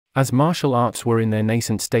As martial arts were in their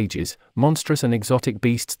nascent stages, monstrous and exotic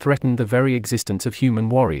beasts threatened the very existence of human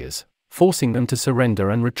warriors, forcing them to surrender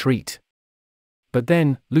and retreat. But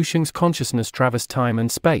then, Lu Xing's consciousness traversed time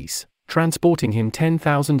and space, transporting him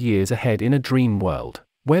 10,000 years ahead in a dream world,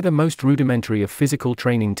 where the most rudimentary of physical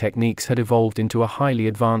training techniques had evolved into a highly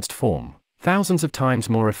advanced form, thousands of times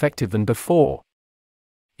more effective than before.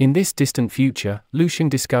 In this distant future, Lu Xing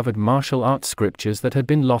discovered martial arts scriptures that had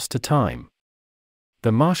been lost to time.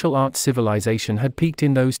 The martial arts civilization had peaked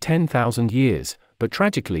in those 10,000 years, but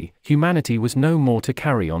tragically, humanity was no more to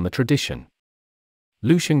carry on the tradition.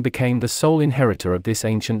 Lu Xing became the sole inheritor of this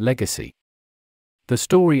ancient legacy. The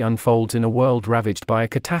story unfolds in a world ravaged by a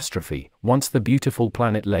catastrophe. Once the beautiful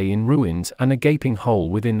planet lay in ruins and a gaping hole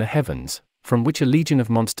within the heavens, from which a legion of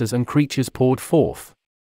monsters and creatures poured forth.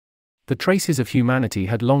 The traces of humanity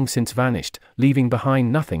had long since vanished, leaving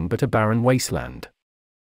behind nothing but a barren wasteland.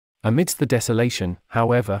 Amidst the desolation,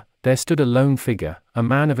 however, there stood a lone figure, a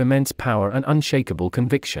man of immense power and unshakable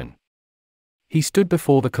conviction. He stood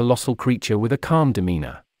before the colossal creature with a calm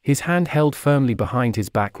demeanor, his hand held firmly behind his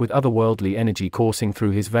back with otherworldly energy coursing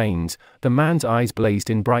through his veins. The man's eyes blazed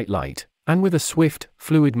in bright light, and with a swift,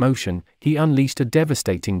 fluid motion, he unleashed a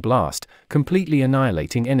devastating blast, completely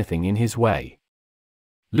annihilating anything in his way.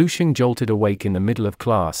 Lu Xing jolted awake in the middle of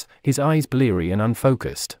class, his eyes bleary and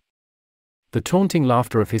unfocused. The taunting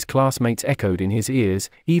laughter of his classmates echoed in his ears,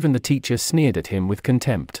 even the teacher sneered at him with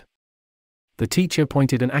contempt. The teacher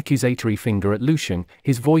pointed an accusatory finger at Lu Xing,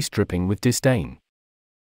 his voice dripping with disdain.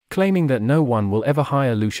 Claiming that no one will ever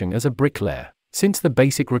hire Lu Xing as a bricklayer, since the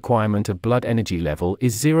basic requirement of blood energy level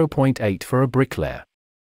is 0.8 for a bricklayer.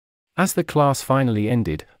 As the class finally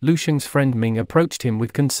ended, Lu Xing's friend Ming approached him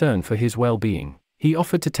with concern for his well-being. He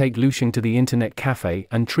offered to take Lu Xing to the internet cafe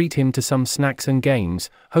and treat him to some snacks and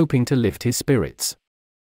games, hoping to lift his spirits.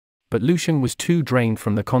 But Lu Xing was too drained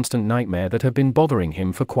from the constant nightmare that had been bothering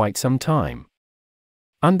him for quite some time.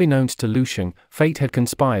 Unbeknownst to Lu Xing, fate had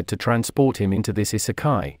conspired to transport him into this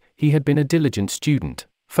isekai. He had been a diligent student,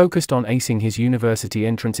 focused on acing his university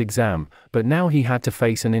entrance exam, but now he had to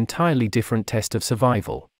face an entirely different test of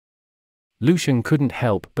survival. Lu Xing couldn't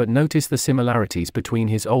help but notice the similarities between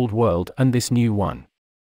his old world and this new one.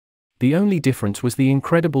 The only difference was the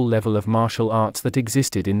incredible level of martial arts that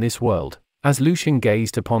existed in this world. As Lu Xing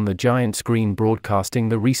gazed upon the giant screen broadcasting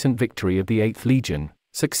the recent victory of the 8th Legion,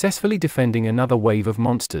 successfully defending another wave of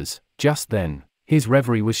monsters, just then, his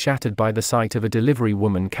reverie was shattered by the sight of a delivery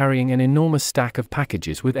woman carrying an enormous stack of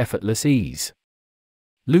packages with effortless ease.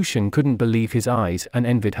 Lu Xing couldn't believe his eyes and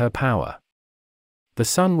envied her power. The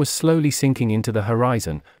sun was slowly sinking into the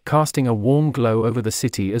horizon, casting a warm glow over the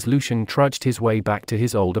city as Lu Xing trudged his way back to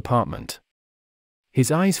his old apartment. His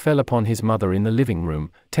eyes fell upon his mother in the living room,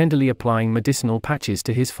 tenderly applying medicinal patches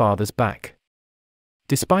to his father's back.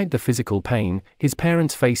 Despite the physical pain, his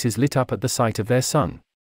parents' faces lit up at the sight of their son.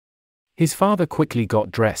 His father quickly got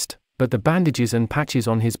dressed, but the bandages and patches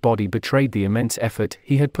on his body betrayed the immense effort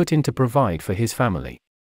he had put in to provide for his family.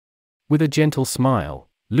 With a gentle smile,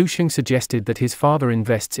 Lu Xing suggested that his father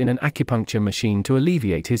invests in an acupuncture machine to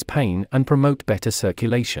alleviate his pain and promote better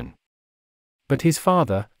circulation. But his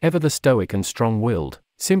father, ever the stoic and strong-willed,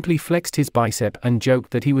 simply flexed his bicep and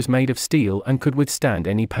joked that he was made of steel and could withstand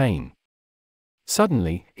any pain.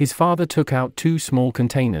 Suddenly, his father took out 2 small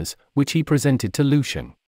containers, which he presented to Lu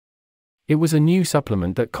Xing. It was a new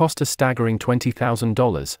supplement that cost a staggering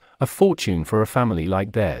 $20,000, a fortune for a family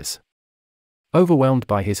like theirs. Overwhelmed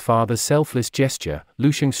by his father's selfless gesture,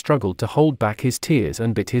 Lu Xing struggled to hold back his tears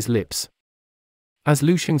and bit his lips. As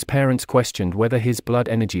Lu Xing's parents questioned whether his blood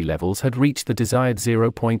energy levels had reached the desired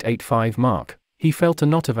 0.85 mark, he felt a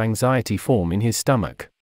knot of anxiety form in his stomach.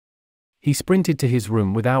 He sprinted to his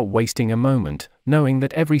room without wasting a moment, knowing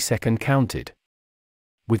that every second counted.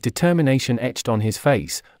 With determination etched on his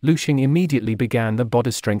face, Lu Xing immediately began the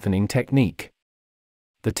body-strengthening technique.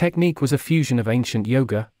 The technique was a fusion of ancient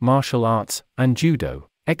yoga, martial arts, and judo,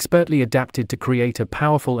 expertly adapted to create a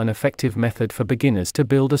powerful and effective method for beginners to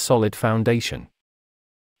build a solid foundation.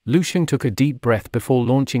 Lu Xing took a deep breath before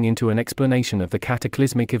launching into an explanation of the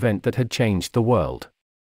cataclysmic event that had changed the world.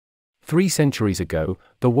 3 centuries ago,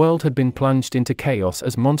 the world had been plunged into chaos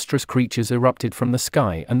as monstrous creatures erupted from the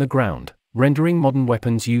sky and the ground, rendering modern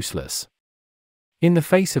weapons useless. In the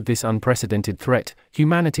face of this unprecedented threat,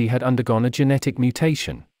 humanity had undergone a genetic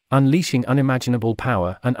mutation, unleashing unimaginable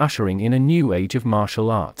power and ushering in a new age of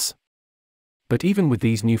martial arts. But even with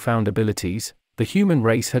these newfound abilities, the human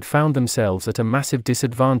race had found themselves at a massive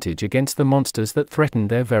disadvantage against the monsters that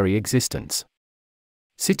threatened their very existence.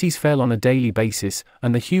 Cities fell on a daily basis,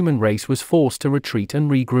 and the human race was forced to retreat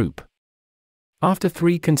and regroup. After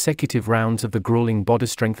 3 consecutive rounds of the grueling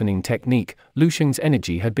body-strengthening technique, Lusheng's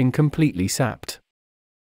energy had been completely sapped.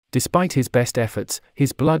 Despite his best efforts,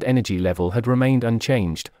 his blood energy level had remained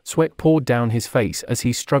unchanged. Sweat poured down his face as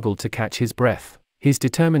he struggled to catch his breath, his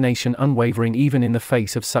determination unwavering even in the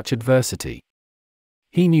face of such adversity.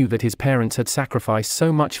 He knew that his parents had sacrificed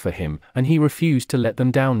so much for him, and he refused to let them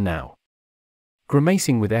down now.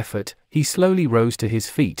 Grimacing with effort, he slowly rose to his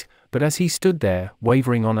feet, but as he stood there,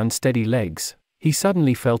 wavering on unsteady legs, he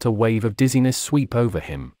suddenly felt a wave of dizziness sweep over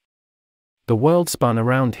him. The world spun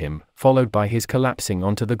around him, followed by his collapsing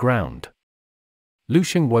onto the ground.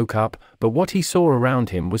 Lusheng woke up, but what he saw around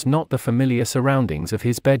him was not the familiar surroundings of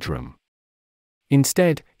his bedroom.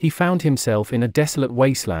 Instead, he found himself in a desolate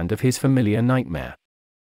wasteland of his familiar nightmare.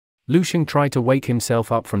 Lusheng tried to wake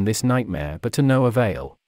himself up from this nightmare, but to no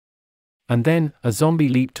avail. And then, a zombie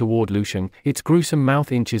leaped toward Lusheng, its gruesome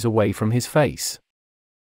mouth inches away from his face.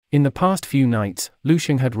 In the past few nights,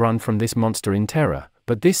 Lusheng had run from this monster in terror,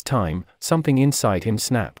 but this time, something inside him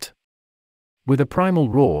snapped. With a primal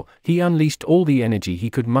roar, he unleashed all the energy he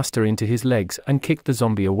could muster into his legs and kicked the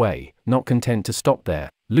zombie away. Not content to stop there,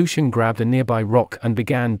 Lusheng grabbed a nearby rock and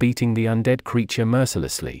began beating the undead creature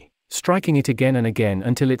mercilessly, striking it again and again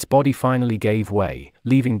until its body finally gave way,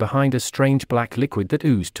 leaving behind a strange black liquid that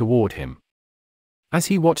oozed toward him. As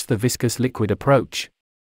he watched the viscous liquid approach,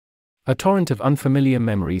 a torrent of unfamiliar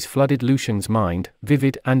memories flooded Lusheng's mind,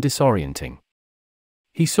 vivid and disorienting.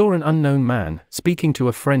 He saw an unknown man, speaking to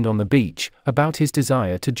a friend on the beach, about his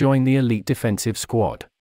desire to join the elite defensive squad.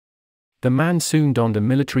 The man soon donned a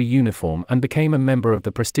military uniform and became a member of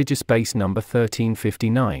the prestigious base number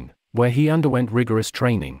 1359, where he underwent rigorous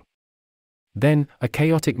training. Then, a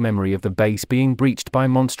chaotic memory of the base being breached by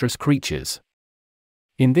monstrous creatures.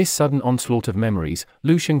 In this sudden onslaught of memories,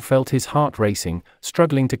 Lusheng felt his heart racing,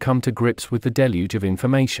 struggling to come to grips with the deluge of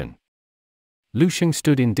information. Lusheng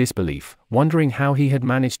stood in disbelief, wondering how he had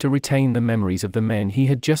managed to retain the memories of the men he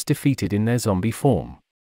had just defeated in their zombie form.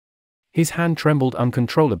 His hand trembled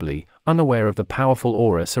uncontrollably, unaware of the powerful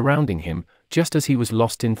aura surrounding him. Just as he was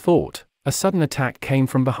lost in thought, a sudden attack came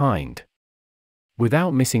from behind.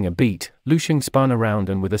 Without missing a beat, Lusheng spun around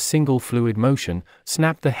and with a single fluid motion,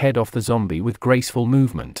 snapped the head off the zombie with graceful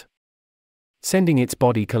movement, sending its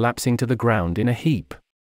body collapsing to the ground in a heap.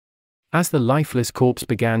 As the lifeless corpse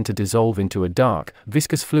began to dissolve into a dark,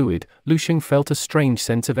 viscous fluid, Lusheng felt a strange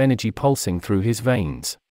sense of energy pulsing through his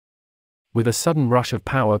veins. With a sudden rush of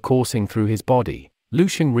power coursing through his body,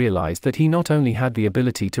 Lusheng realized that he not only had the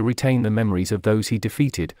ability to retain the memories of those he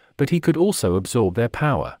defeated, but he could also absorb their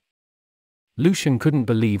power. Lusheng couldn't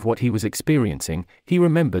believe what he was experiencing. He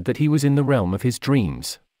remembered that he was in the realm of his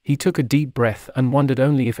dreams. He took a deep breath and wondered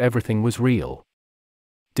only if everything was real.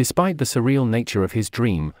 Despite the surreal nature of his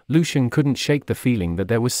dream, Lusheng couldn't shake the feeling that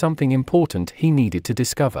there was something important he needed to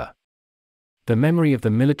discover. The memory of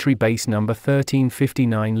the military base number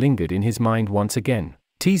 1359 lingered in his mind once again,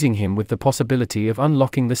 teasing him with the possibility of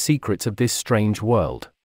unlocking the secrets of this strange world.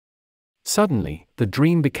 Suddenly, the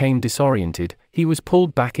dream became disoriented. He was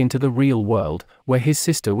pulled back into the real world, where his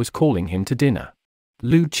sister was calling him to dinner.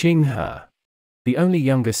 Lu Qinghe, the only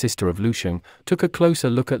younger sister of Lusheng, took a closer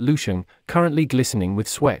look at Lusheng, currently glistening with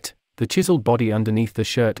sweat. The chiseled body underneath the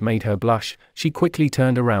shirt made her blush. She quickly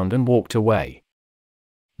turned around and walked away.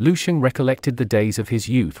 Lusheng recollected the days of his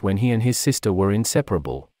youth when he and his sister were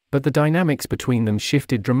inseparable, but the dynamics between them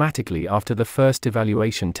shifted dramatically after the first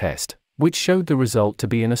evaluation test, which showed the result to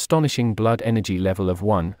be an astonishing blood energy level of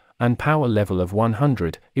 1, and power level of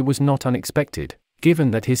 100. It was not unexpected,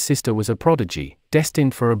 given that his sister was a prodigy,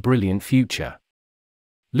 destined for a brilliant future.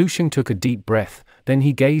 Lusheng took a deep breath, then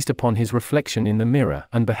he gazed upon his reflection in the mirror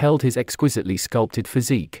and beheld his exquisitely sculpted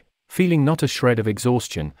physique, feeling not a shred of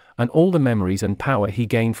exhaustion, and all the memories and power he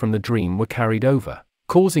gained from the dream were carried over,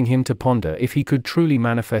 causing him to ponder if he could truly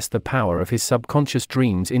manifest the power of his subconscious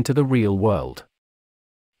dreams into the real world.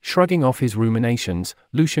 Shrugging off his ruminations,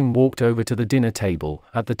 Lusheng walked over to the dinner table.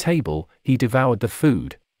 At the table, he devoured the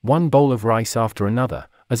food, one bowl of rice after another,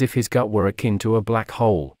 as if his gut were akin to a black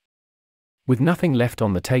hole. With nothing left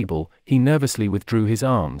on the table, he nervously withdrew his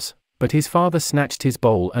arms, but his father snatched his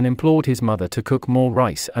bowl and implored his mother to cook more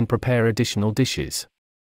rice and prepare additional dishes.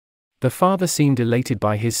 The father seemed elated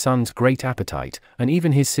by his son's great appetite, and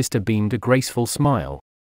even his sister beamed a graceful smile.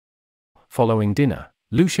 Following dinner,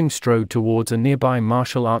 Lusheng strode towards a nearby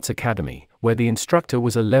martial arts academy, where the instructor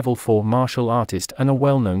was a level 4 martial artist and a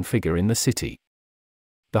well-known figure in the city.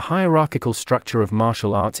 The hierarchical structure of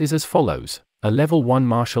martial arts is as follows. A level 1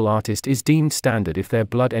 martial artist is deemed standard if their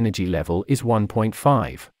blood energy level is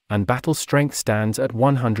 1.5, and battle strength stands at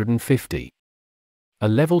 150. A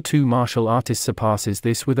level 2 martial artist surpasses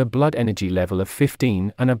this with a blood energy level of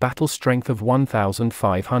 15 and a battle strength of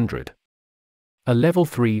 1500. A level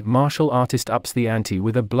 3 martial artist ups the ante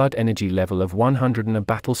with a blood energy level of 100 and a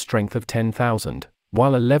battle strength of 10,000,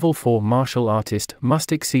 while a level 4 martial artist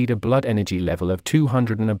must exceed a blood energy level of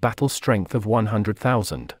 200 and a battle strength of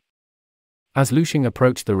 100,000. As Lushing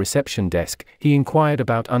approached the reception desk, he inquired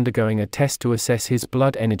about undergoing a test to assess his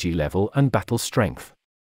blood energy level and battle strength.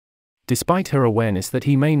 Despite her awareness that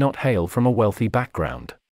he may not hail from a wealthy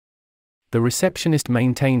background, the receptionist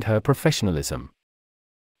maintained her professionalism.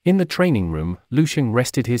 In the training room, Lushing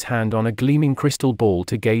rested his hand on a gleaming crystal ball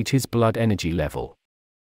to gauge his blood energy level.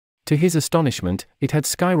 To his astonishment, it had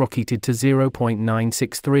skyrocketed to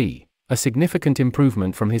 0.963, a significant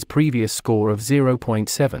improvement from his previous score of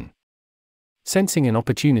 0.7. Sensing an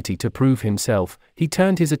opportunity to prove himself, he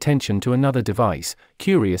turned his attention to another device,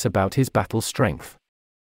 curious about his battle strength.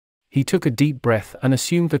 He took a deep breath and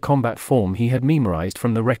assumed the combat form he had memorized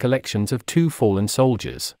from the recollections of 2 fallen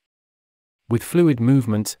soldiers. With fluid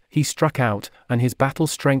movements, he struck out, and his battle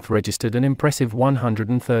strength registered an impressive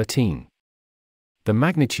 113. The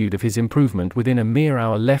magnitude of his improvement within a mere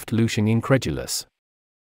hour left Lushing incredulous.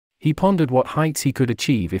 He pondered what heights he could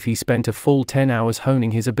achieve if he spent a full 10 hours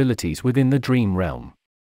honing his abilities within the dream realm.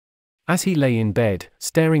 As he lay in bed,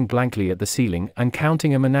 staring blankly at the ceiling and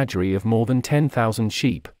counting a menagerie of more than 10,000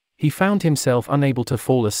 sheep, he found himself unable to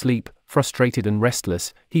fall asleep. Frustrated and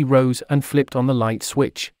restless, he rose and flipped on the light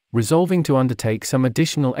switch, resolving to undertake some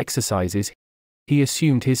additional exercises. He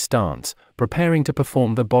assumed his stance, preparing to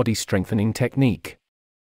perform the body-strengthening technique.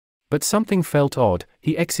 But something felt odd.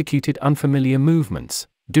 He executed unfamiliar movements,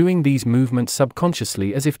 doing these movements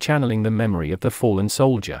subconsciously as if channeling the memory of the fallen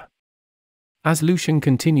soldier. As Lushing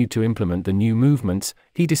continued to implement the new movements,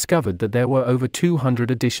 he discovered that there were over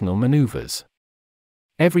 200 additional maneuvers.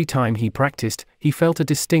 Every time he practiced, he felt a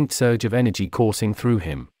distinct surge of energy coursing through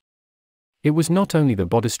him. It was not only the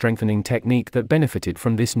body-strengthening technique that benefited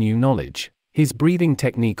from this new knowledge. His breathing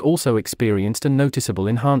technique also experienced a noticeable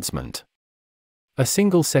enhancement. A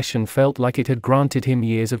single session felt like it had granted him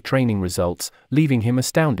years of training results, leaving him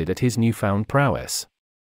astounded at his newfound prowess.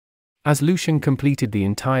 As Lushing completed the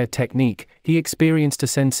entire technique, he experienced a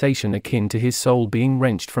sensation akin to his soul being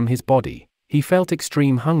wrenched from his body. He felt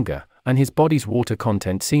extreme hunger, and his body's water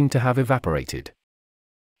content seemed to have evaporated.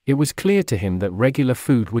 It was clear to him that regular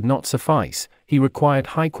food would not suffice. He required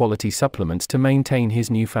high-quality supplements to maintain his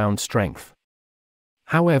newfound strength.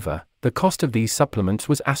 However, the cost of these supplements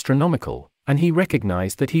was astronomical, and he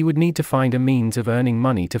recognized that he would need to find a means of earning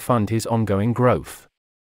money to fund his ongoing growth.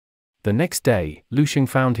 The next day, Lushing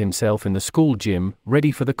found himself in the school gym,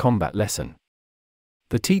 ready for the combat lesson.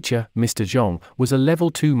 The teacher, Mr. Zhong, was a level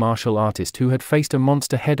 2 martial artist who had faced a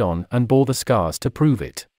monster head-on and bore the scars to prove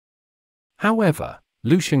it. However,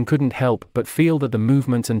 Lushing couldn't help but feel that the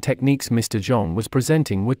movements and techniques Mr. Zhong was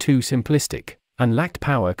presenting were too simplistic, and lacked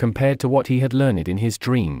power compared to what he had learned in his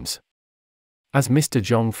dreams. As Mr.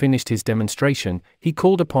 Zhong finished his demonstration, he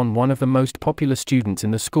called upon one of the most popular students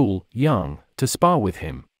in the school, Yang, to spar with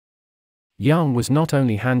him. Yang was not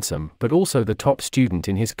only handsome but also the top student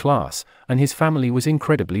in his class, and his family was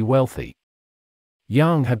incredibly wealthy.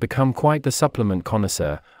 Yang had become quite the supplement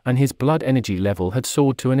connoisseur, and his blood energy level had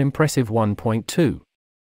soared to an impressive 1.2.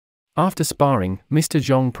 After sparring, Mr.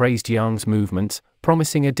 Zhong praised Yang's movements,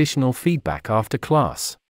 promising additional feedback after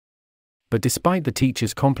class. But despite the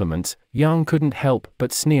teacher's compliments, Yang couldn't help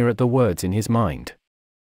but sneer at the words in his mind.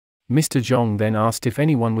 Mr. Zhong then asked if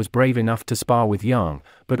anyone was brave enough to spar with Yang,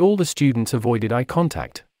 but all the students avoided eye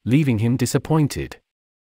contact, leaving him disappointed.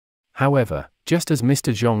 However, just as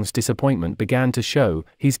Mr. Zhong's disappointment began to show,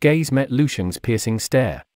 his gaze met Lushing's piercing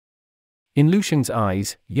stare. In Lushing's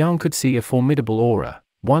eyes, Yang could see a formidable aura,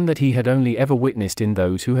 one that he had only ever witnessed in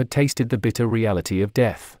those who had tasted the bitter reality of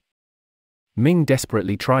death. Ming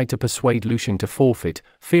desperately tried to persuade Lushing to forfeit,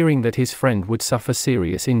 fearing that his friend would suffer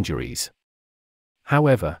serious injuries.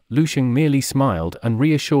 However, Lushing merely smiled and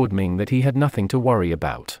reassured Ming that he had nothing to worry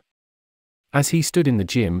about. As he stood in the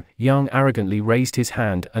gym, Yang arrogantly raised his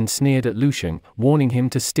hand and sneered at Lushing, warning him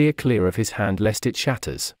to steer clear of his hand lest it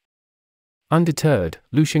shatters. Undeterred,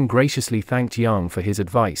 Lushing graciously thanked Yang for his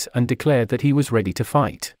advice and declared that he was ready to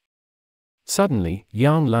fight. Suddenly,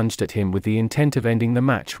 Yang lunged at him with the intent of ending the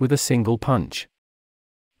match with a single punch.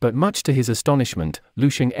 But much to his astonishment,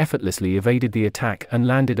 Lushing effortlessly evaded the attack and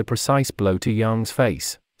landed a precise blow to Yang's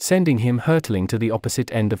face, sending him hurtling to the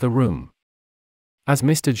opposite end of the room. As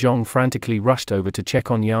Mr. Zhong frantically rushed over to check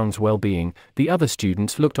on Yang's well-being, the other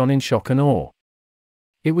students looked on in shock and awe.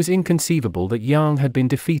 It was inconceivable that Yang had been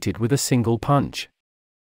defeated with a single punch.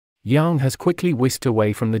 Yang has quickly whisked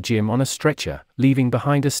away from the gym on a stretcher, leaving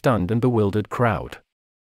behind a stunned and bewildered crowd.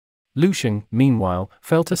 Lusheng, meanwhile,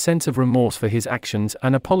 felt a sense of remorse for his actions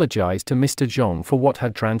and apologized to Mr. Zhong for what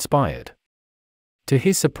had transpired. To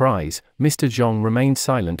his surprise, Mr. Zhong remained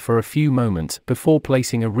silent for a few moments before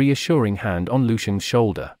placing a reassuring hand on Lusheng's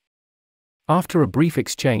shoulder. After a brief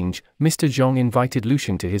exchange, Mr. Zhong invited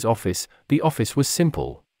Lusheng to his office. The office was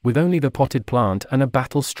simple, with only the potted plant and a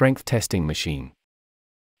battle strength testing machine.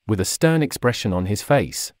 With a stern expression on his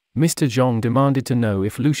face, Mr. Zhong demanded to know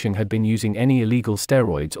if Lusheng had been using any illegal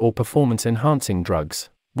steroids or performance-enhancing drugs,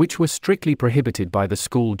 which were strictly prohibited by the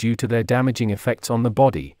school due to their damaging effects on the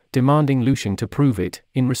body, demanding Lusheng to prove it.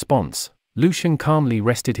 In response, Lusheng calmly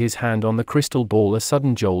rested his hand on the crystal ball. A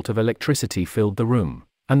sudden jolt of electricity filled the room,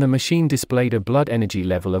 and the machine displayed a blood energy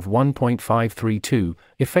level of 1.532,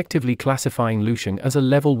 effectively classifying Lusheng as a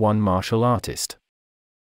level 1 martial artist.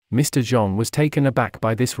 Mr. Zhong was taken aback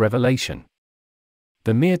by this revelation.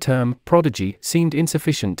 The mere term prodigy seemed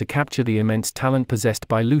insufficient to capture the immense talent possessed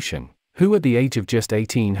by Lusheng, who at the age of just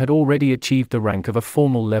 18 had already achieved the rank of a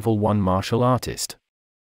formal level 1 martial artist.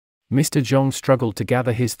 Mr. Zhong struggled to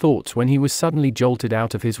gather his thoughts when he was suddenly jolted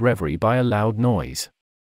out of his reverie by a loud noise.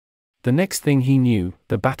 The next thing he knew,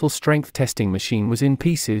 the battle strength testing machine was in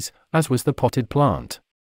pieces, as was the potted plant.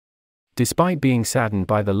 Despite being saddened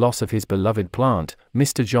by the loss of his beloved plant,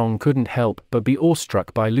 Mr. Zhong couldn't help but be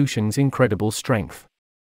awestruck by Lusheng's incredible strength.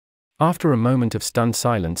 After a moment of stunned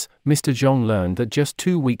silence, Mr. Zhong learned that just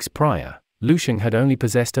 2 weeks prior, Lusheng had only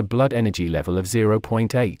possessed a blood energy level of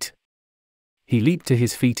 0.8. He leaped to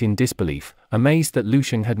his feet in disbelief, amazed that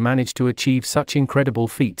Lusheng had managed to achieve such incredible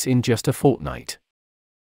feats in just a fortnight.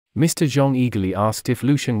 Mr. Zhong eagerly asked if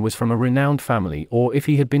Lusheng was from a renowned family or if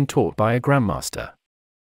he had been taught by a grandmaster.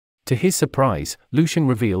 To his surprise, Lusheng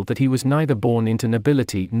revealed that he was neither born into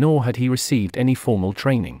nobility nor had he received any formal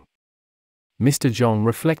training. Mr. Zhong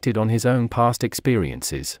reflected on his own past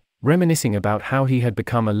experiences, reminiscing about how he had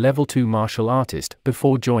become a level 2 martial artist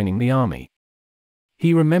before joining the army.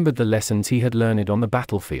 He remembered the lessons he had learned on the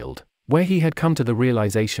battlefield, where he had come to the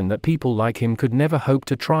realization that people like him could never hope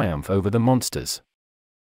to triumph over the monsters.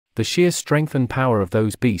 The sheer strength and power of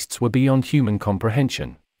those beasts were beyond human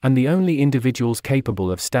comprehension, and the only individuals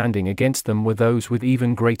capable of standing against them were those with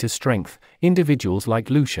even greater strength, individuals like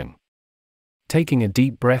Lusheng. Taking a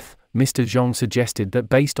deep breath, Mr. Zhong suggested that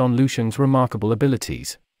based on Lusheng's remarkable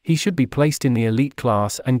abilities, he should be placed in the elite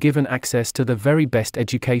class and given access to the very best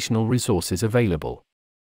educational resources available.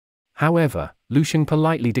 However, Lusheng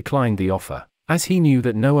politely declined the offer, as he knew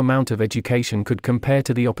that no amount of education could compare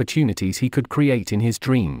to the opportunities he could create in his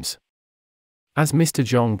dreams. As Mr.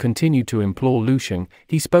 Zhong continued to implore Lusheng,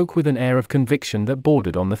 he spoke with an air of conviction that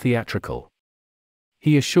bordered on the theatrical.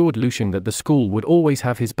 He assured Lusheng that the school would always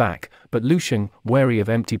have his back, but Lusheng, wary of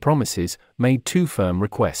empty promises, made 2 firm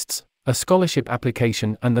requests: a scholarship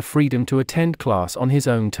application and the freedom to attend class on his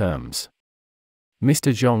own terms.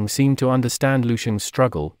 Mr. Zhong seemed to understand Lusheng's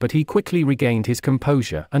struggle, but he quickly regained his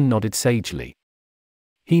composure and nodded sagely.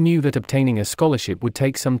 He knew that obtaining a scholarship would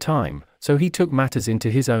take some time, so he took matters into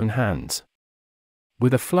his own hands.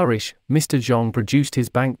 With a flourish, Mr. Zhong produced his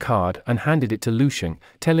bank card and handed it to Lusheng,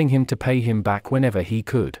 telling him to pay him back whenever he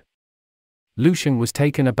could. Lusheng was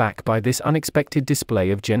taken aback by this unexpected display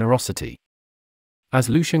of generosity. As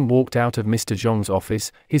Lusheng walked out of Mr. Zhong's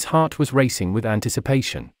office, his heart was racing with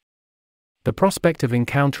anticipation. The prospect of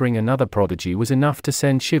encountering another prodigy was enough to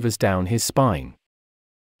send shivers down his spine.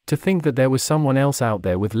 To think that there was someone else out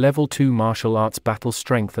there with level 2 martial arts battle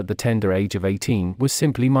strength at the tender age of 18 was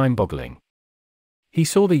simply mind-boggling. He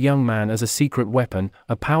saw the young man as a secret weapon,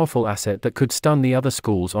 a powerful asset that could stun the other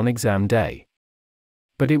schools on exam day.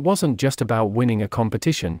 But it wasn't just about winning a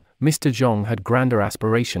competition. Mr. Zhong had grander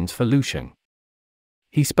aspirations for Lusheng.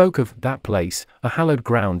 He spoke of that place, a hallowed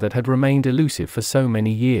ground that had remained elusive for so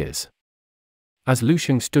many years. As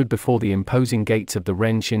Lusheng stood before the imposing gates of the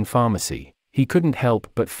Renshin pharmacy, he couldn't help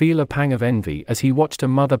but feel a pang of envy as he watched a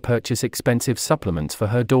mother purchase expensive supplements for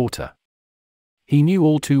her daughter. He knew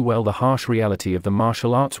all too well the harsh reality of the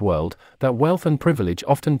martial arts world, that wealth and privilege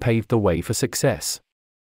often paved the way for success.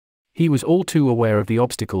 He was all too aware of the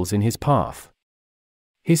obstacles in his path.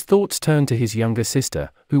 His thoughts turned to his younger sister,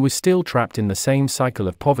 who was still trapped in the same cycle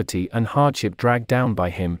of poverty and hardship dragged down by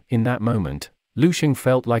him. In that moment, Lusheng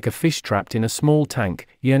felt like a fish trapped in a small tank,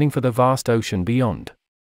 yearning for the vast ocean beyond.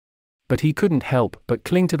 But he couldn't help but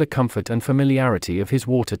cling to the comfort and familiarity of his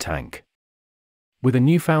water tank. With a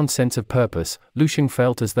newfound sense of purpose, Lusheng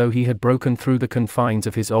felt as though he had broken through the confines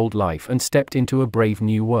of his old life and stepped into a brave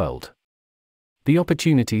new world. The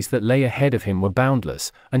opportunities that lay ahead of him were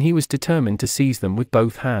boundless, and he was determined to seize them with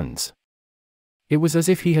both hands. It was as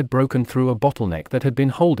if he had broken through a bottleneck that had been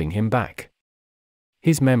holding him back.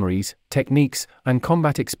 His memories, techniques, and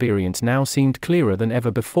combat experience now seemed clearer than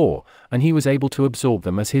ever before, and he was able to absorb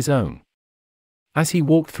them as his own. As he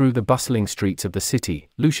walked through the bustling streets of the city,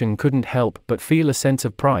 Lucian couldn't help but feel a sense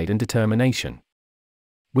of pride and determination.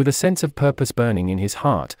 With a sense of purpose burning in his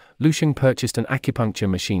heart, Lucian purchased an acupuncture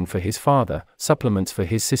machine for his father, supplements for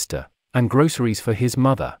his sister, and groceries for his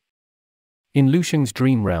mother. In Lucian's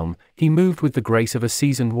dream realm, he moved with the grace of a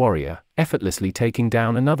seasoned warrior, effortlessly taking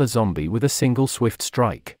down another zombie with a single swift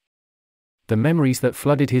strike. The memories that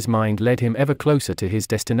flooded his mind led him ever closer to his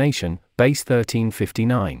destination, Base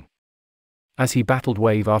 1359. As he battled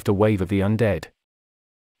wave after wave of the undead.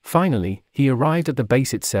 Finally, he arrived at the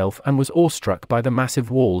base itself and was awestruck by the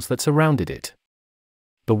massive walls that surrounded it.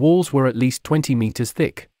 The walls were at least 20 meters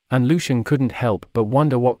thick, and Lucian couldn't help but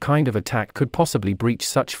wonder what kind of attack could possibly breach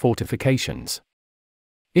such fortifications.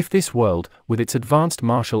 If this world, with its advanced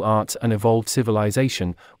martial arts and evolved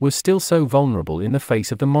civilization, was still so vulnerable in the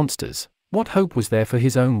face of the monsters, what hope was there for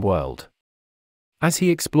his own world? As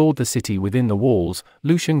he explored the city within the walls,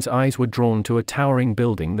 Lucian's eyes were drawn to a towering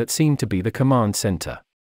building that seemed to be the command center.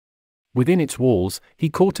 Within its walls, he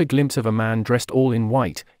caught a glimpse of a man dressed all in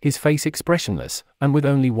white, his face expressionless, and with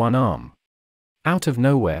only one arm. Out of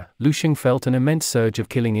nowhere, Lucian felt an immense surge of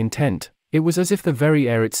killing intent. It was as if the very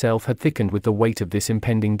air itself had thickened with the weight of this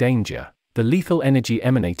impending danger. The lethal energy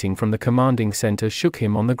emanating from the commanding center shook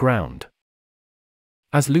him on the ground.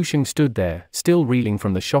 As Lucian stood there, still reeling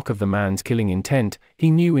from the shock of the man's killing intent, he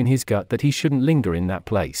knew in his gut that he shouldn't linger in that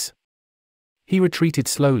place. He retreated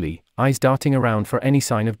slowly, eyes darting around for any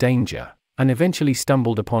sign of danger, and eventually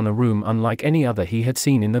stumbled upon a room unlike any other he had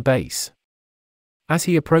seen in the base. As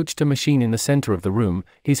he approached a machine in the center of the room,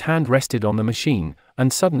 his hand rested on the machine,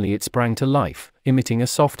 and suddenly it sprang to life, emitting a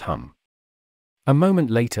soft hum. A moment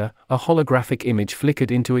later, a holographic image flickered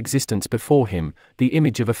into existence before him, the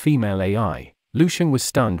image of a female AI. Lucian was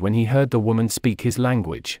stunned when he heard the woman speak his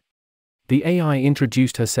language. The AI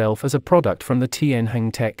introduced herself as a product from the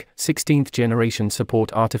Tianheng Tech, 16th generation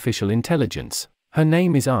support artificial intelligence. Her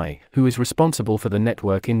name is I, who is responsible for the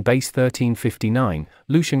network in Base 1359.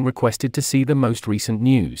 Lucian requested to see the most recent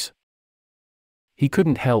news. He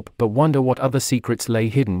couldn't help but wonder what other secrets lay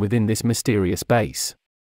hidden within this mysterious base.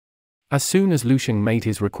 As soon as Lucian made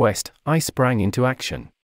his request, I sprang into action.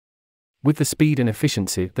 With the speed and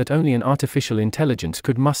efficiency that only an artificial intelligence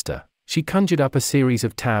could muster, she conjured up a series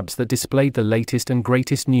of tabs that displayed the latest and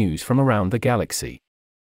greatest news from around the galaxy.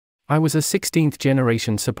 I was a 16th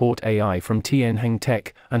generation support AI from Tianheng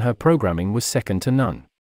Tech, and her programming was second to none.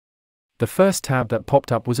 The first tab that popped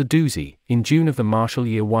up was a doozy. In June of the martial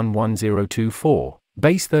year 11024,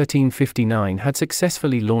 Base 1359 had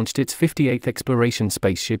successfully launched its 58th exploration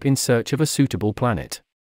spaceship in search of a suitable planet.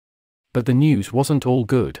 But the news wasn't all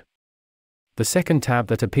good. The second tab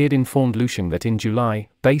that appeared informed Lucian that in July,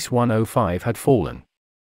 Base 105 had fallen.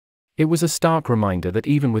 It was a stark reminder that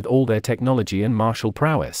even with all their technology and martial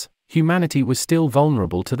prowess, humanity was still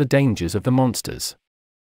vulnerable to the dangers of the monsters.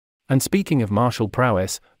 And speaking of martial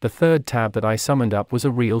prowess, the third tab that I summoned up was a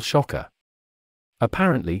real shocker.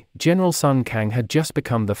 Apparently, General Sun Kang had just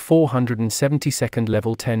become the 472nd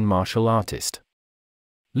level 10 martial artist.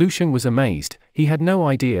 Lucian was amazed. He had no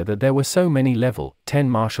idea that there were so many level 10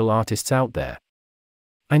 martial artists out there.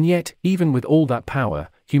 And yet, even with all that power,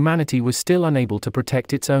 humanity was still unable to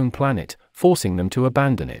protect its own planet, forcing them to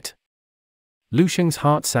abandon it. Lucian's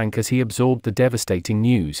heart sank as he absorbed the devastating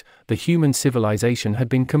news. The human civilization had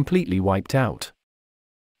been completely wiped out.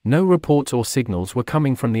 No reports or signals were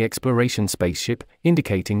coming from the exploration spaceship,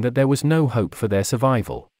 indicating that there was no hope for their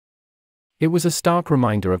survival. It was a stark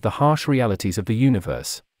reminder of the harsh realities of the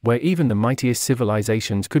universe, where even the mightiest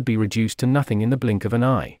civilizations could be reduced to nothing in the blink of an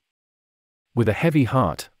eye. With a heavy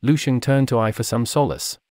heart, Lucian turned to I for some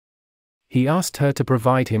solace. He asked her to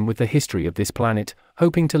provide him with the history of this planet,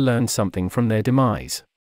 hoping to learn something from their demise.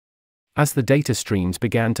 As the data streams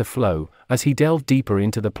began to flow, as he delved deeper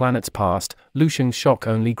into the planet's past, Lucian's shock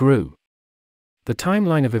only grew. The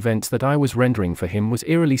timeline of events that I was rendering for him was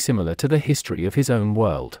eerily similar to the history of his own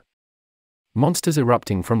world. Monsters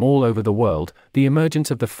erupting from all over the world, the emergence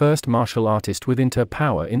of the first martial artist with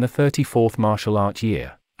inter-power in the 34th martial art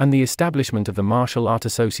year, and the establishment of the Martial Art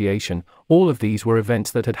Association, all of these were events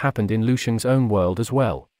that had happened in Lucian's own world as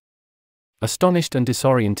well. Astonished and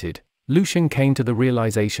disoriented, Lucian came to the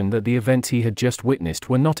realization that the events he had just witnessed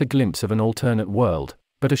were not a glimpse of an alternate world,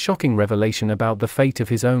 but a shocking revelation about the fate of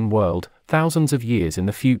his own world, thousands of years in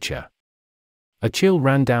the future. A chill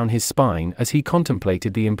ran down his spine as he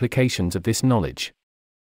contemplated the implications of this knowledge.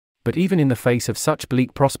 But even in the face of such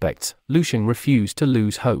bleak prospects, Lucian refused to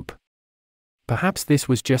lose hope. Perhaps this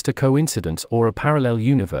was just a coincidence or a parallel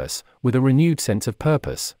universe. With a renewed sense of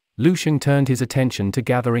purpose, Lu Sheng turned his attention to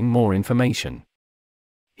gathering more information.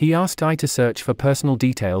 He asked Ai to search for personal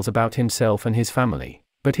details about himself and his family,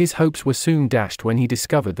 but his hopes were soon dashed when he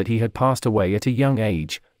discovered that he had passed away at a young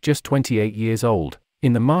age, just 28 years old,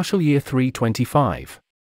 in the martial year 325.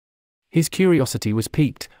 His curiosity was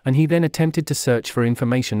piqued, and he then attempted to search for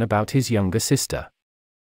information about his younger sister.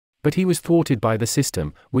 But he was thwarted by the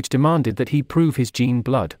system, which demanded that he prove his gene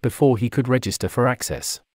blood before he could register for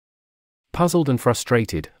access. Puzzled and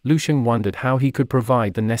frustrated, Lu Sheng wondered how he could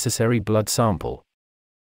provide the necessary blood sample.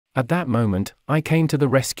 At that moment, I came to the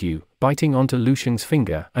rescue, biting onto Lu Sheng's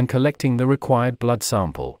finger and collecting the required blood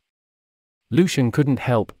sample. Lu Sheng couldn't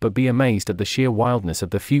help but be amazed at the sheer wildness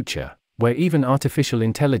of the future, where even artificial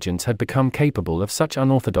intelligence had become capable of such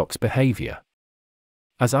unorthodox behavior.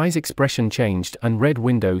 As Ai's expression changed and red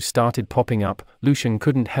windows started popping up, Lu Sheng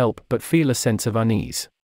couldn't help but feel a sense of unease.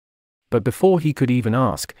 But before he could even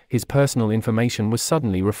ask, his personal information was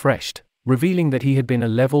suddenly refreshed, revealing that he had been a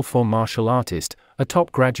level 4 martial artist, a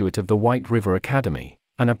top graduate of the White River Academy,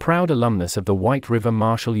 and a proud alumnus of the White River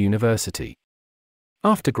Martial University.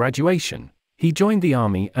 After graduation, he joined the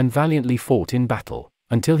army and valiantly fought in battle,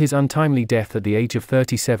 until his untimely death at the age of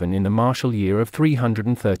 37 in the martial year of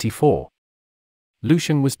 334. Lu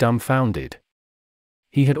Sheng was dumbfounded.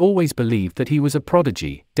 He had always believed that he was a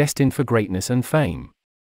prodigy, destined for greatness and fame.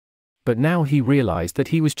 But now he realized that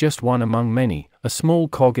he was just one among many. A small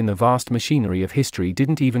cog in the vast machinery of history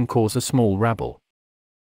didn't even cause a small rabble.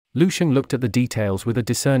 Lu Sheng looked at the details with a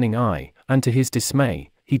discerning eye, and to his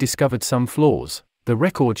dismay, he discovered some flaws. The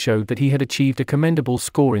record showed that he had achieved a commendable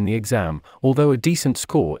score in the exam, although a decent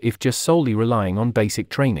score if just solely relying on basic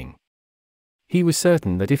training. He was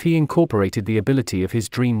certain that if he incorporated the ability of his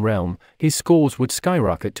dream realm, his scores would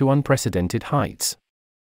skyrocket to unprecedented heights.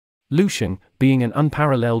 Lu Sheng, being an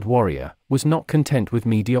unparalleled warrior, was not content with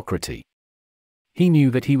mediocrity. He knew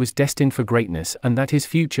that he was destined for greatness and that his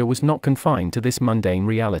future was not confined to this mundane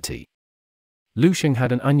reality. Lu Sheng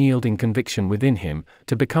had an unyielding conviction within him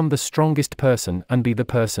to become the strongest person and be the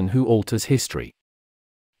person who alters history.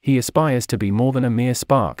 He aspires to be more than a mere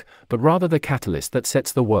spark, but rather the catalyst that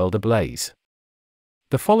sets the world ablaze.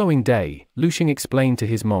 The following day, Lu Sheng explained to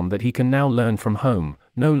his mom that he can now learn from home,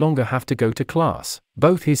 no longer have to go to class.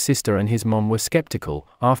 Both his sister and his mom were skeptical.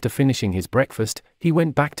 After finishing his breakfast, he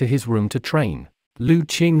went back to his room to train. Lu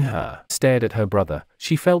Qinghe stared at her brother.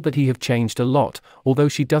 She felt that he had changed a lot, although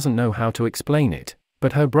she doesn't know how to explain it.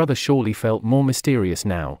 But her brother surely felt more mysterious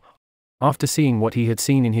now. After seeing what he had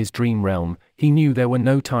seen in his dream realm, he knew there were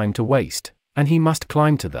no time to waste, and he must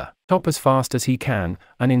climb to the top as fast as he can,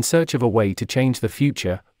 and in search of a way to change the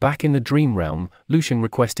future. Back in the dream realm, Lu Sheng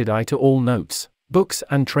requested Ai to all notes, books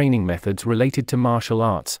and training methods related to martial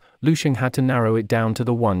arts. Lu Sheng had to narrow it down to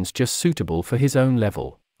the ones just suitable for his own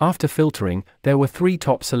level. After filtering, there were 3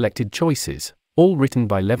 top selected choices, all written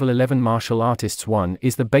by level 11 martial artists. One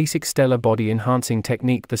is the basic stellar body enhancing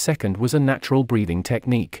technique, the second was a natural breathing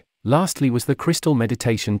technique, lastly was the crystal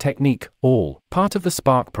meditation technique, all part of the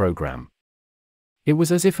Spark program. It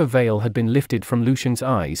was as if a veil had been lifted from Lu Sheng's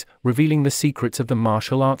eyes, revealing the secrets of the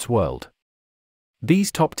martial arts world.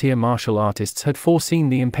 These top-tier martial artists had foreseen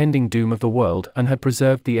the impending doom of the world and had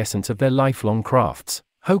preserved the essence of their lifelong crafts,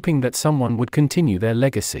 hoping that someone would continue their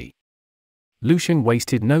legacy. Lu Sheng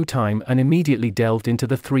wasted no time and immediately delved into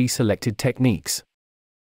the 3 selected techniques.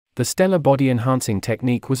 The stellar body enhancing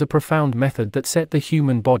technique was a profound method that set the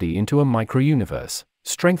human body into a micro-universe,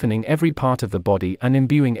 strengthening every part of the body and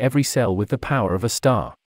imbuing every cell with the power of a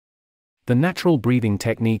star. The natural breathing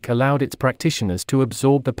technique allowed its practitioners to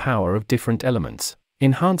absorb the power of different elements,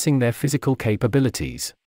 enhancing their physical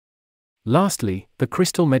capabilities. Lastly, the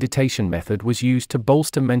crystal meditation method was used to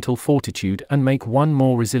bolster mental fortitude and make one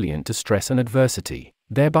more resilient to stress and adversity,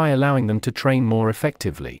 thereby allowing them to train more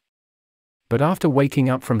effectively. But after waking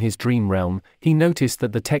up from his dream realm, he noticed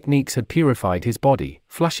that the techniques had purified his body,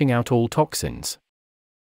 flushing out all toxins.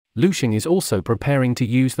 Lu Sheng is also preparing to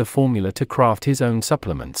use the formula to craft his own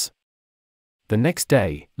supplements. The next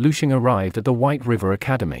day, Lu Sheng arrived at the White River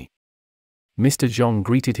Academy. Mr. Zhong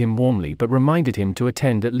greeted him warmly but reminded him to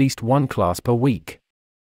attend at least 1 class per week.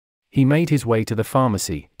 He made his way to the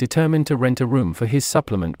pharmacy, determined to rent a room for his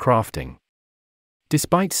supplement crafting.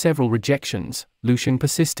 Despite several rejections, Lu Sheng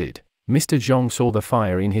persisted. Mr. Zhong saw the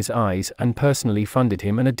fire in his eyes and personally funded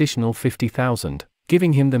him an additional 50,000,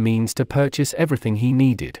 giving him the means to purchase everything he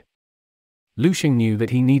needed. Lu Sheng knew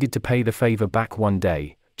that he needed to pay the favor back one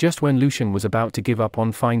day. Just when Lu Sheng was about to give up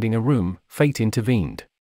on finding a room, fate intervened.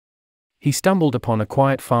 He stumbled upon a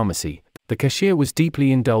quiet pharmacy. The cashier was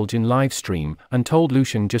deeply indulged in live stream and told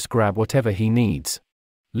Lucian just grab whatever he needs.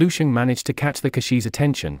 Lucian managed to catch the cashier's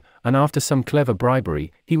attention, and after some clever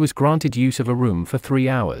bribery, he was granted use of a room for 3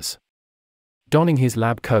 hours. Donning his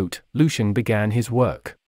lab coat, Lucian began his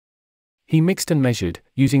work. He mixed and measured,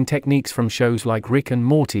 using techniques from shows like Rick and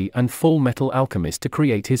Morty and Full Metal Alchemist to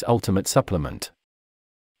create his ultimate supplement.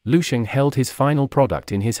 Lucian held his final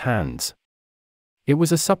product in his hands. It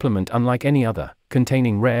was a supplement unlike any other,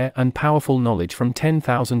 containing rare and powerful knowledge from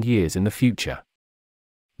 10,000 years in the future.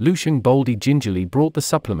 Lucian boldly gingerly brought the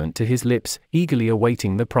supplement to his lips, eagerly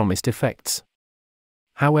awaiting the promised effects.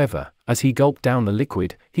 However, as he gulped down the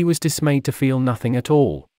liquid, he was dismayed to feel nothing at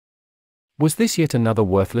all. Was this yet another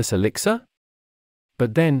worthless elixir?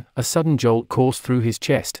 But then, a sudden jolt coursed through his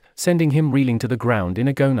chest, sending him reeling to the ground in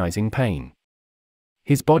agonizing pain.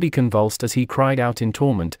 His body convulsed as he cried out in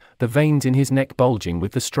torment, the veins in his neck bulging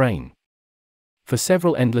with the strain. For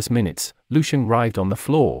several endless minutes, Lucian writhed on the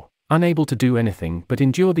floor, unable to do anything but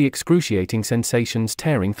endure the excruciating sensations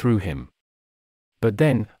tearing through him. But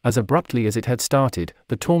then, as abruptly as it had started,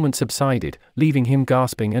 the torment subsided, leaving him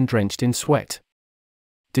gasping and drenched in sweat.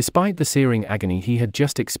 Despite the searing agony he had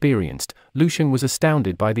just experienced, Lucian was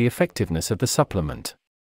astounded by the effectiveness of the supplement.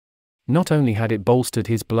 Not only had it bolstered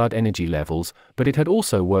his blood energy levels, but it had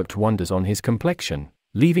also worked wonders on his complexion,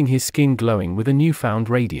 leaving his skin glowing with a newfound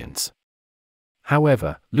radiance.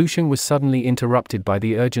 However, Lucian was suddenly interrupted by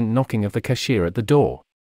the urgent knocking of the cashier at the door.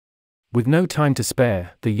 With no time to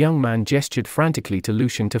spare, the young man gestured frantically to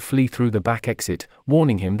Lucian to flee through the back exit,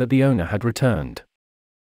 warning him that the owner had returned.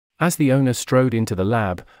 As the owner strode into the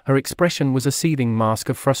lab, her expression was a seething mask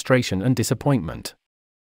of frustration and disappointment.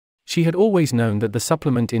 She had always known that the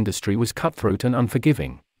supplement industry was cutthroat and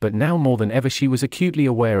unforgiving, but now more than ever she was acutely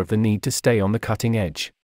aware of the need to stay on the cutting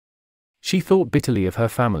edge. She thought bitterly of her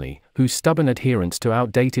family, whose stubborn adherence to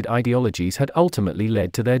outdated ideologies had ultimately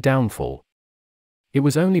led to their downfall. It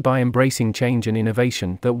was only by embracing change and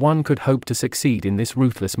innovation that one could hope to succeed in this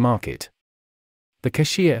ruthless market. The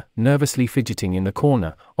cashier, nervously fidgeting in the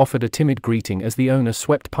corner, offered a timid greeting as the owner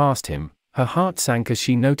swept past him. Her heart sank as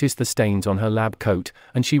she noticed the stains on her lab coat,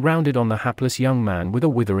 and she rounded on the hapless young man with a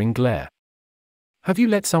withering glare. "Have you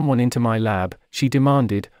let someone into my lab?" she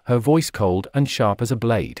demanded, her voice cold and sharp as a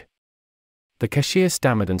blade. The cashier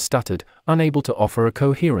stammered and stuttered, unable to offer a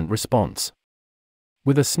coherent response.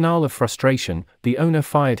 With a snarl of frustration, the owner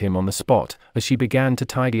fired him on the spot. As she began to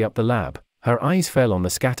tidy up the lab, her eyes fell on the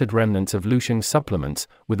scattered remnants of Lucian's supplements.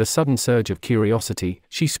 With a sudden surge of curiosity,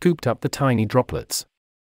 she scooped up the tiny droplets.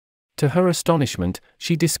 To her astonishment,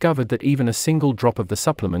 she discovered that even a single drop of the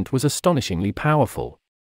supplement was astonishingly powerful.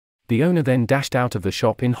 The owner then dashed out of the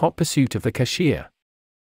shop in hot pursuit of the cashier.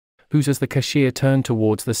 As the cashier turned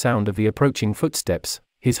towards the sound of the approaching footsteps,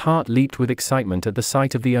 his heart leaped with excitement at the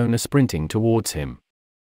sight of the owner sprinting towards him.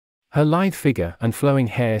 Her lithe figure and flowing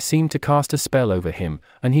hair seemed to cast a spell over him,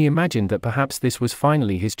 and he imagined that perhaps this was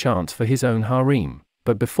finally his chance for his own harem.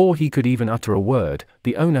 But before he could even utter a word,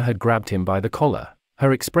 the owner had grabbed him by the collar,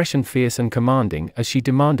 her expression fierce and commanding as she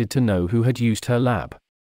demanded to know who had used her lab.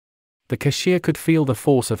 The cashier could feel the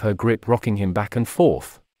force of her grip rocking him back and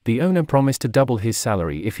forth. The owner promised to double his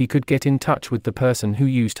salary if he could get in touch with the person who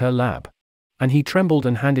used her lab. And he trembled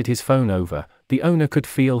and handed his phone over. The owner could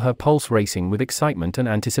feel her pulse racing with excitement and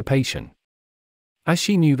anticipation. As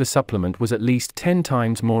she knew the supplement was at least 10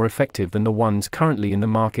 times more effective than the ones currently in the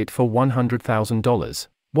market for $100,000,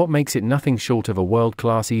 what makes it nothing short of a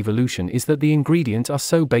world-class evolution is that the ingredients are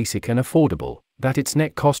so basic and affordable, that its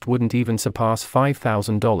net cost wouldn't even surpass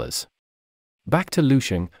 $5,000. Back to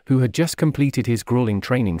Lucian, who had just completed his grueling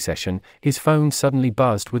training session, his phone suddenly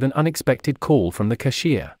buzzed with an unexpected call from the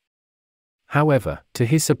cashier. However, to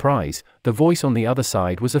his surprise, the voice on the other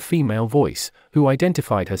side was a female voice, who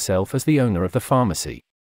identified herself as the owner of the pharmacy.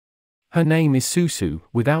 Her name is Susu.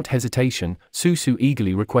 Without hesitation, Susu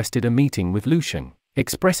eagerly requested a meeting with Lucian,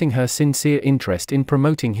 expressing her sincere interest in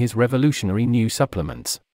promoting his revolutionary new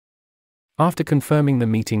supplements. After confirming the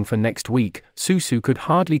meeting for next week, Susu could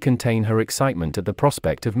hardly contain her excitement at the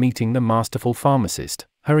prospect of meeting the masterful pharmacist.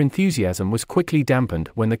 Her enthusiasm was quickly dampened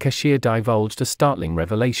when the cashier divulged a startling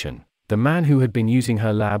revelation. The man who had been using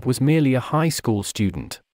her lab was merely a high school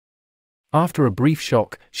student. After a brief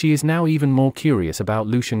shock, she is now even more curious about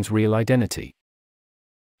Lucian's real identity.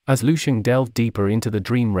 As Lucian delved deeper into the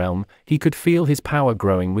dream realm, he could feel his power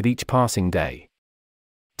growing with each passing day.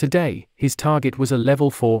 Today, his target was a level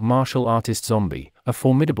 4 martial artist zombie, a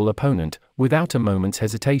formidable opponent. Without a moment's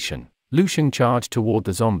hesitation, Lucian charged toward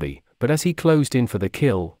the zombie, but as he closed in for the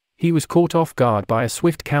kill, he was caught off guard by a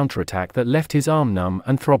swift counterattack that left his arm numb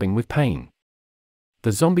and throbbing with pain.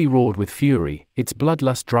 The zombie roared with fury, its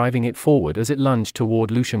bloodlust driving it forward as it lunged toward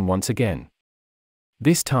Lucian once again.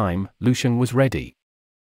 This time, Lucian was ready.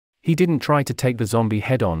 He didn't try to take the zombie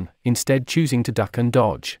head-on, instead choosing to duck and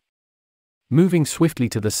dodge. Moving swiftly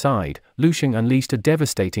to the side, Lucian unleashed a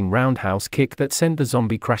devastating roundhouse kick that sent the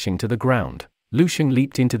zombie crashing to the ground. Lucian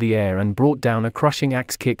leaped into the air and brought down a crushing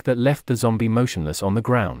axe kick that left the zombie motionless on the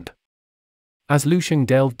ground. As Lucian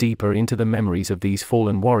delved deeper into the memories of these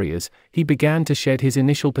fallen warriors, he began to shed his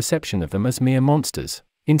initial perception of them as mere monsters,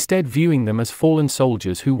 instead viewing them as fallen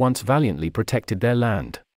soldiers who once valiantly protected their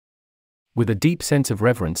land. With a deep sense of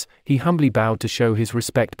reverence, he humbly bowed to show his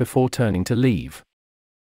respect before turning to leave.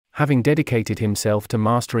 Having dedicated himself to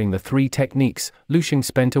mastering the 3 techniques, Lucian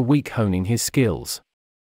spent a week honing his skills.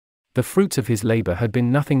 The fruits of his labor had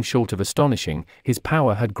been nothing short of astonishing. His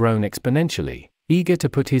power had grown exponentially. Eager to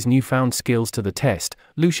put his newfound skills to the test,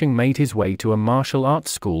 Lucian made his way to a martial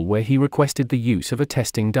arts school where he requested the use of a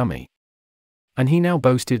testing dummy. And he now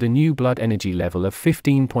boasted a new blood energy level of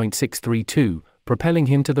 15.632, propelling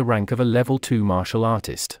him to the rank of a level 2 martial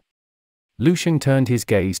artist. Lucian turned his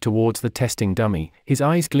gaze towards the testing dummy, his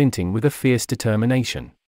eyes glinting with a fierce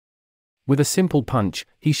determination. With a simple punch,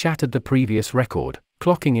 he shattered the previous record,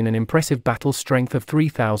 clocking in an impressive battle strength of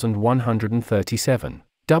 3,137.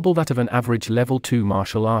 Double that of an average level 2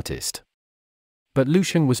 martial artist. But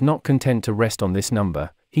Lucian was not content to rest on this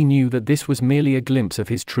number. He knew that this was merely a glimpse of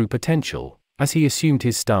his true potential, as he assumed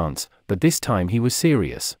his stance, but this time he was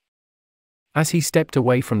serious. As he stepped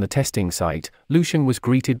away from the testing site, Lucian was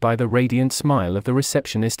greeted by the radiant smile of the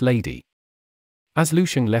receptionist lady. As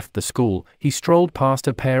Lucian left the school, he strolled past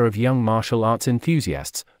a pair of young martial arts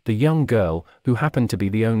enthusiasts. The young girl, who happened to be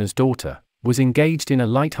the owner's daughter, was engaged in a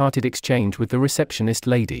light-hearted exchange with the receptionist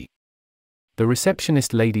lady. The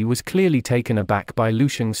receptionist lady was clearly taken aback by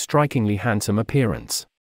Lucian's strikingly handsome appearance.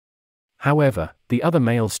 However, the other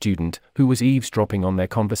male student, who was eavesdropping on their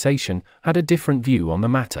conversation, had a different view on the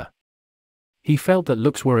matter. He felt that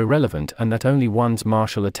looks were irrelevant and that only one's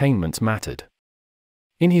martial attainments mattered.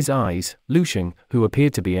 In his eyes, Lucian, who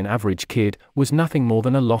appeared to be an average kid, was nothing more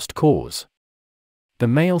than a lost cause. The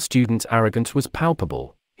male student's arrogance was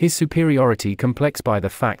palpable. His superiority complex by the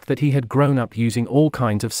fact that he had grown up using all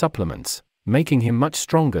kinds of supplements, making him much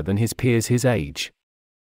stronger than his peers his age.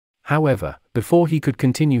 However, before he could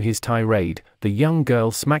continue his tirade, the young girl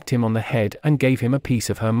smacked him on the head and gave him a piece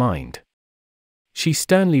of her mind. She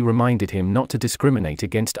sternly reminded him not to discriminate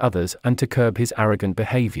against others and to curb his arrogant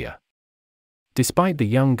behavior. Despite the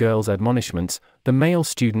young girl's admonishments, the male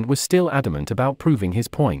student was still adamant about proving his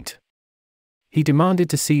point. He demanded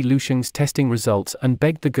to see Lucian's testing results and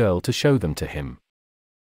begged the girl to show them to him.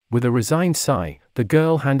 With a resigned sigh, the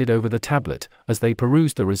girl handed over the tablet. As they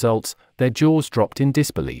perused the results, their jaws dropped in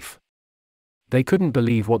disbelief. They couldn't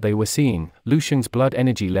believe what they were seeing. Lucian's blood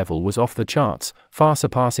energy level was off the charts, far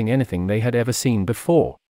surpassing anything they had ever seen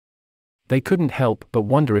before. They couldn't help but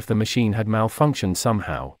wonder if the machine had malfunctioned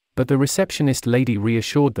somehow, but the receptionist lady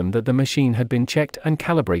reassured them that the machine had been checked and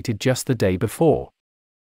calibrated just the day before.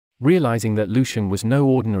 Realizing that Lucian was no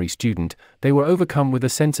ordinary student, they were overcome with a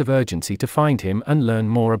sense of urgency to find him and learn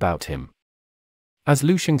more about him. As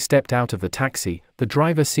Lucian stepped out of the taxi, the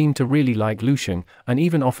driver seemed to really like Lucian, and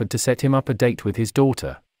even offered to set him up a date with his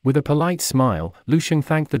daughter. With a polite smile, Lucian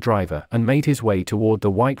thanked the driver and made his way toward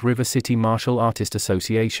the White River City Martial Artist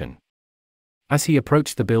Association. As he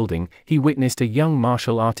approached the building, he witnessed a young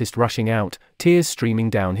martial artist rushing out, tears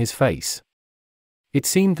streaming down his face. It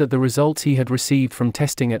seemed that the results he had received from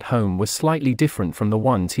testing at home were slightly different from the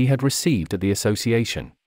ones he had received at the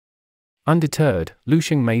association. Undeterred,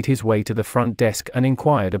 Lucian made his way to the front desk and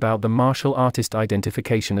inquired about the martial artist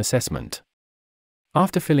identification assessment.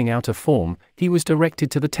 After filling out a form, he was directed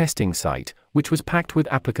to the testing site, which was packed with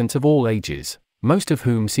applicants of all ages, most of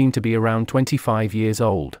whom seemed to be around 25 years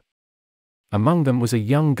old. Among them was a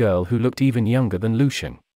young girl who looked even younger than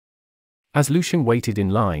Lucian. As Lucian waited in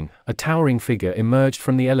line, a towering figure emerged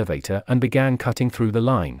from the elevator and began cutting through the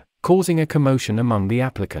line, causing a commotion among the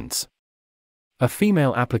applicants. A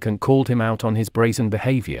female applicant called him out on his brazen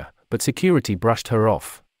behavior, but security brushed her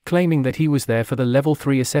off, claiming that he was there for the Level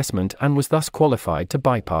 3 assessment and was thus qualified to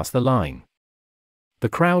bypass the line. The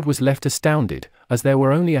crowd was left astounded, as there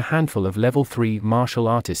were only a handful of Level 3 martial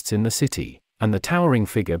artists in the city, and the towering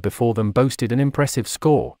figure before them boasted an impressive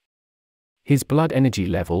score. His blood energy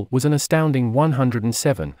level was an astounding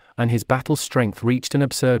 107, and his battle strength reached an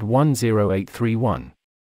absurd 10831.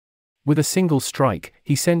 With a single strike,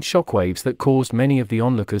 he sent shockwaves that caused many of the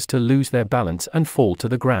onlookers to lose their balance and fall to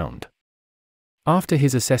the ground. After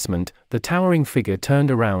his assessment, the towering figure turned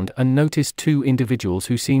around and noticed two individuals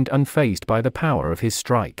who seemed unfazed by the power of his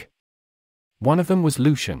strike. One of them was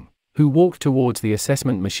Lucian, who walked towards the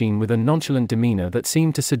assessment machine with a nonchalant demeanor that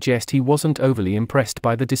seemed to suggest he wasn't overly impressed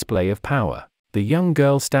by the display of power. The young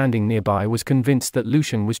girl standing nearby was convinced that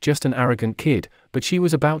Lucian was just an arrogant kid, but she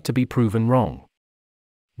was about to be proven wrong.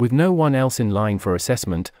 With no one else in line for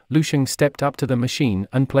assessment, Lucian stepped up to the machine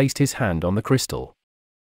and placed his hand on the crystal.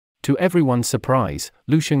 To everyone's surprise,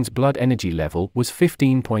 Lucian's blood energy level was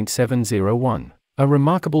 15.701, a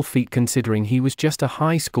remarkable feat considering he was just a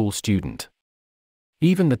high school student.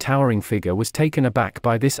 Even the towering figure was taken aback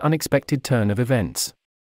by this unexpected turn of events.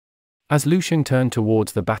 As Lucian turned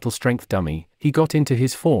towards the battle strength dummy, he got into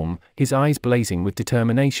his form, his eyes blazing with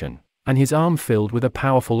determination, and his arm filled with a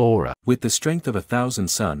powerful aura. With the strength of 1,000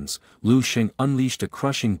 suns, Lucian unleashed a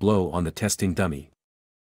crushing blow on the testing dummy.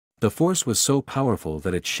 The force was so powerful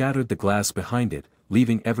that it shattered the glass behind it,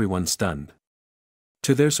 leaving everyone stunned.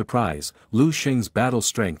 To their surprise, Lucian's battle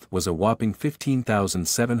strength was a whopping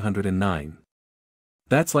 15,709.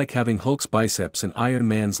 That's like having Hulk's biceps and Iron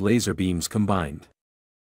Man's laser beams combined.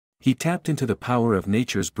 He tapped into the power of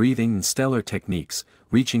nature's breathing and stellar techniques,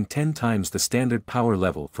 reaching 10 times the standard power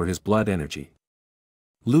level for his blood energy.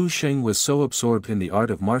 Lu Sheng was so absorbed in the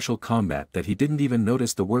art of martial combat that he didn't even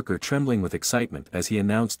notice the worker trembling with excitement as he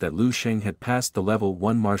announced that Lu Sheng had passed the level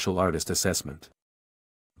 1 martial artist assessment.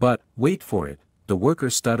 But, wait for it, the worker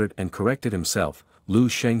stuttered and corrected himself. Lu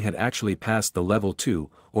Sheng had actually passed the level 2,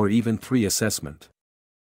 or even 3 assessment.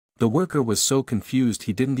 The worker was so confused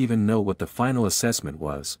he didn't even know what the final assessment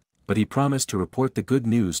was, but he promised to report the good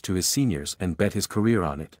news to his seniors and bet his career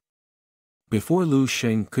on it. Before Lu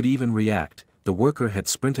Sheng could even react, the worker had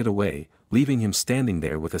sprinted away, leaving him standing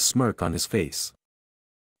there with a smirk on his face.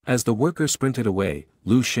 As the worker sprinted away,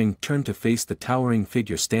 Lu Sheng turned to face the towering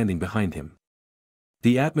figure standing behind him.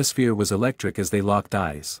 The atmosphere was electric as they locked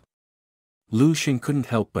eyes. Lu Sheng couldn't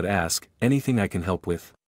help but ask, "Anything I can help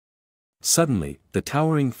with?" Suddenly, the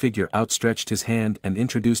towering figure outstretched his hand and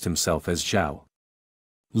introduced himself as Zhao.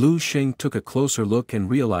 Lu Sheng took a closer look and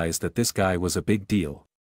realized that this guy was a big deal.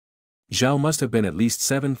 Zhao must have been at least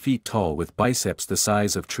 7 feet tall with biceps the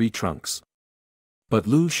size of tree trunks. But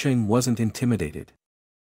Lu Sheng wasn't intimidated.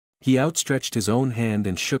 He outstretched his own hand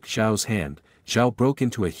and shook Zhao's hand. Zhao broke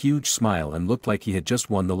into a huge smile and looked like he had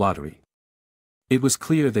just won the lottery. It was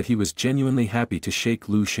clear that he was genuinely happy to shake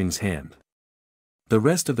Lu Sheng's hand. The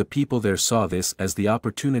rest of the people there saw this as the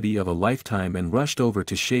opportunity of a lifetime and rushed over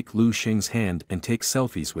to shake Lu Sheng's hand and take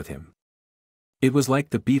selfies with him. It was like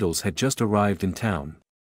the Beatles had just arrived in town.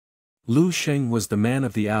 Lu Sheng was the man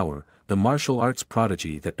of the hour, the martial arts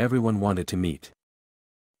prodigy that everyone wanted to meet.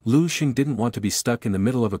 Lu Sheng didn't want to be stuck in the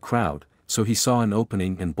middle of a crowd, so he saw an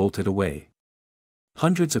opening and bolted away.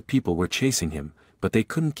 Hundreds of people were chasing him, but they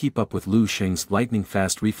couldn't keep up with Lu Sheng's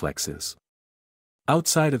lightning-fast reflexes.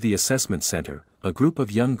 Outside of the assessment center, a group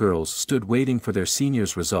of young girls stood waiting for their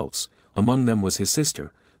seniors' results. Among them was his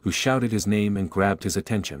sister, who shouted his name and grabbed his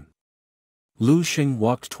attention. Lu Sheng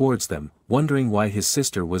walked towards them, wondering why his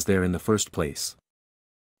sister was there in the first place.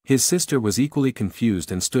 His sister was equally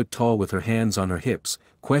confused and stood tall with her hands on her hips,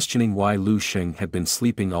 questioning why Lu Sheng had been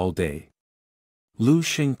sleeping all day. Lu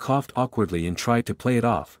Sheng coughed awkwardly and tried to play it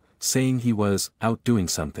off, saying he was out doing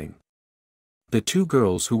something. The 2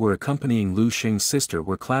 girls who were accompanying Lu Sheng's sister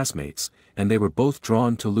were classmates, and they were both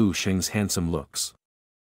drawn to Lu Sheng's handsome looks.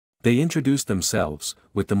 They introduced themselves,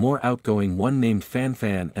 with the more outgoing one named Fan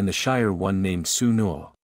Fan and the shyer one named Su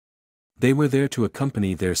Nuo. They were there to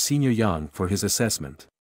accompany their senior Yang for his assessment.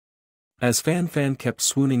 As Fan Fan kept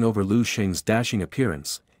swooning over Lu Sheng's dashing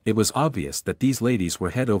appearance, it was obvious that these ladies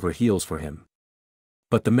were head over heels for him.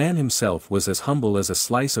 But the man himself was as humble as a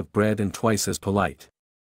slice of bread and twice as polite.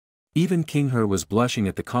 Even King He was blushing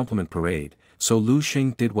at the compliment parade, so Lu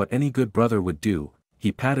Sheng did what any good brother would do,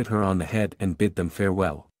 he patted her on the head and bid them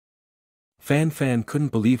farewell. Fan Fan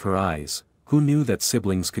couldn't believe her eyes, who knew that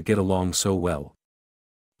siblings could get along so well.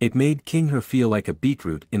 It made King He feel like a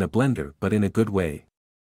beetroot in a blender but in a good way.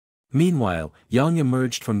 Meanwhile, Yang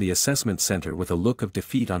emerged from the assessment center with a look of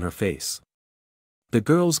defeat on her face. The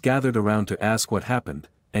girls gathered around to ask what happened,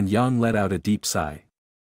 and Yang let out a deep sigh.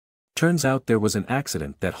 Turns out there was an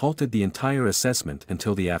accident that halted the entire assessment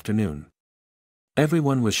until the afternoon.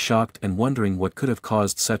 Everyone was shocked and wondering what could have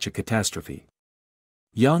caused such a catastrophe.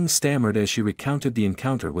 Yang stammered as she recounted the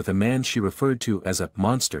encounter with a man she referred to as a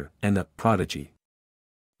monster and a prodigy.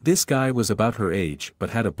 This guy was about her age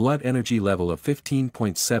but had a blood energy level of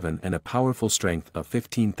 15.7 and a powerful strength of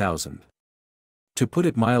 15,000. To put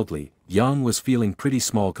it mildly, Yang was feeling pretty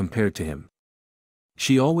small compared to him.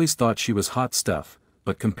 She always thought she was hot stuff,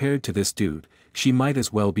 but compared to this dude, she might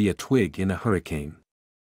as well be a twig in a hurricane.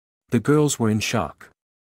 The girls were in shock.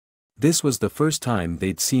 This was the first time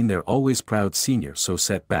they'd seen their always proud senior so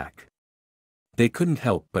set back. They couldn't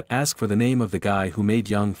help but ask for the name of the guy who made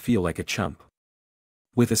Yang feel like a chump.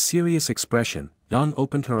 With a serious expression, Yang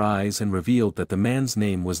opened her eyes and revealed that the man's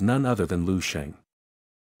name was none other than Lu Sheng.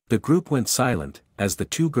 The group went silent, as the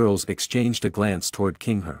two girls exchanged a glance toward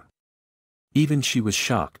King He. Even she was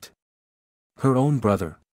shocked. Her own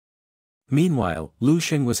brother. Meanwhile, Lu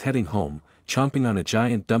Sheng was heading home, chomping on a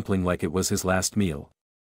giant dumpling like it was his last meal.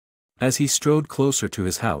 As he strode closer to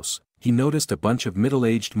his house, he noticed a bunch of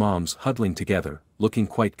middle-aged moms huddling together, looking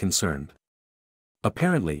quite concerned.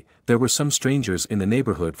 Apparently, there were some strangers in the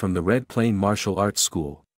neighborhood from the Red Plain Martial Arts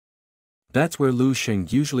School. That's where Lu Sheng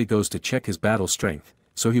usually goes to check his battle strength,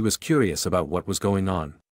 so he was curious about what was going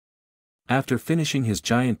on. After finishing his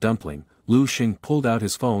giant dumpling, Lu Sheng pulled out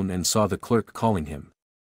his phone and saw the clerk calling him.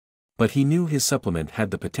 But he knew his supplement had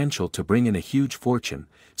the potential to bring in a huge fortune,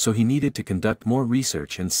 so he needed to conduct more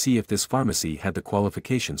research and see if this pharmacy had the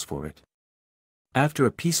qualifications for it. After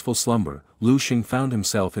a peaceful slumber, Lu Sheng found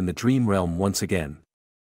himself in the dream realm once again.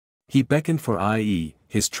 He beckoned for IE,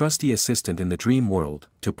 his trusty assistant in the dream world,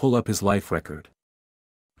 to pull up his life record.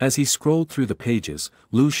 As he scrolled through the pages,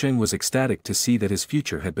 Lu Sheng was ecstatic to see that his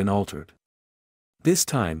future had been altered. This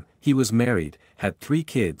time, he was married, had 3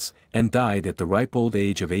 kids, and died at the ripe old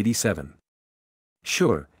age of 87.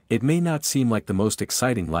 Sure, it may not seem like the most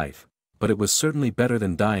exciting life, but it was certainly better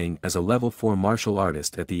than dying as a level 4 martial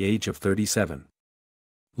artist at the age of 37.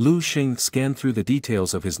 Lu Sheng scanned through the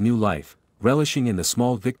details of his new life, relishing in the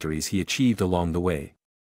small victories he achieved along the way.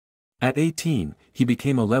 At 18, he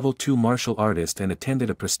became a level 2 martial artist and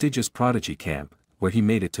attended a prestigious prodigy camp, where he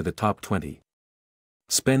made it to the top 20.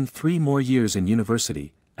 Spent 3 more years in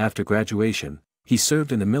university. After graduation, he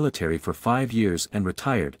served in the military for 5 years and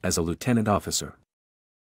retired as a lieutenant officer.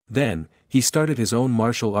 Then, he started his own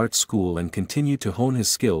martial arts school and continued to hone his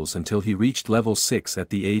skills until he reached level 6 at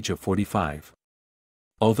the age of 45.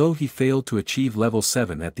 Although he failed to achieve level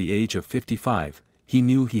 7 at the age of 55, he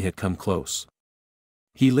knew he had come close.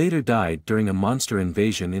 He later died during a monster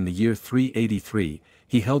invasion in the year 383.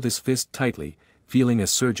 He held his fist tightly, feeling a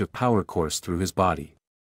surge of power course through his body.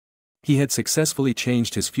 He had successfully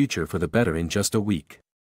changed his future for the better in just a week.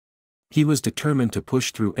 He was determined to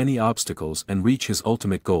push through any obstacles and reach his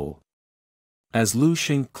ultimate goal. As Lu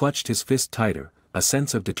Sheng clutched his fist tighter, a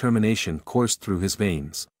sense of determination coursed through his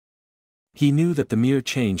veins. He knew that the mere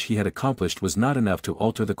change he had accomplished was not enough to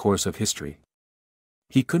alter the course of history.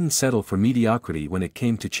 He couldn't settle for mediocrity when it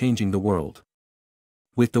came to changing the world.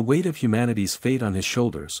 With the weight of humanity's fate on his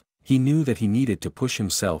shoulders, he knew that he needed to push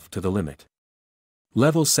himself to the limit.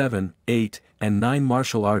 Level 7, 8, and 9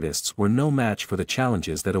 martial artists were no match for the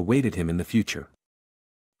challenges that awaited him in the future.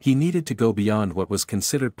 He needed to go beyond what was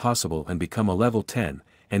considered possible and become a level 10,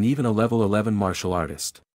 and even a level 11 martial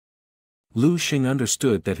artist. Lu Sheng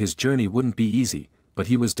understood that his journey wouldn't be easy, but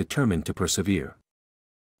he was determined to persevere.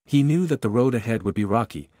 He knew that the road ahead would be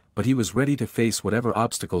rocky, but he was ready to face whatever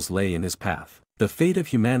obstacles lay in his path. The fate of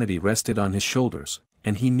humanity rested on his shoulders,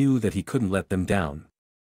 and he knew that he couldn't let them down.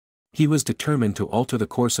 He was determined to alter the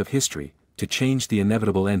course of history, to change the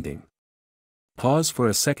inevitable ending. Pause for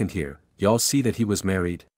a second here. Y'all see that he was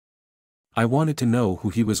married? I wanted to know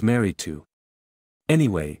who he was married to.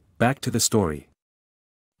 Anyway, back to the story.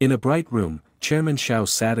 In a bright room, Chairman Xiao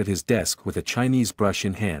sat at his desk with a Chinese brush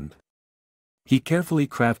in hand. He carefully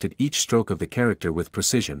crafted each stroke of the character with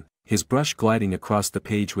precision, his brush gliding across the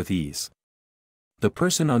page with ease. The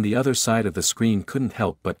person on the other side of the screen couldn't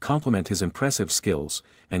help but compliment his impressive skills,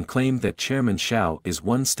 and claimed that Chairman Xiao is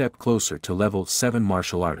one step closer to level 7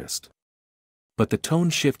 martial artist. But the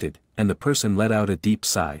tone shifted, and the person let out a deep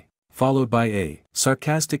sigh, followed by a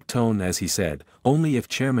sarcastic tone as he said, only if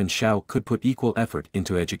Chairman Xiao could put equal effort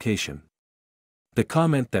into education. The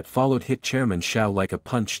comment that followed hit Chairman Xiao like a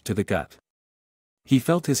punch to the gut. He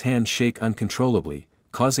felt his hand shake uncontrollably,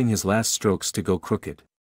 causing his last strokes to go crooked.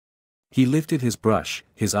 He lifted his brush,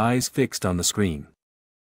 his eyes fixed on the screen.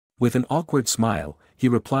 With an awkward smile, he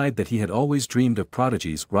replied that he had always dreamed of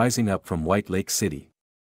prodigies rising up from White Lake City.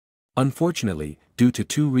 Unfortunately, due to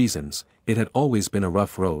 2 reasons, it had always been a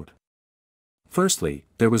rough road. Firstly,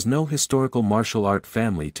 there was no historical martial art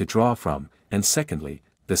family to draw from, and secondly,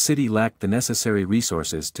 the city lacked the necessary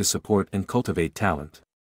resources to support and cultivate talent.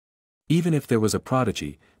 Even if there was a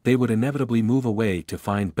prodigy, they would inevitably move away to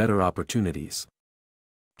find better opportunities.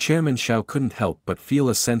 Chairman Xiao couldn't help but feel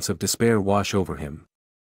a sense of despair wash over him.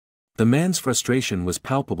 The man's frustration was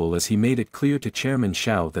palpable as he made it clear to Chairman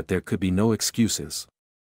Xiao that there could be no excuses.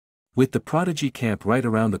 With the prodigy camp right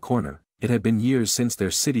around the corner, it had been years since their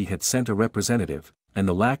city had sent a representative, and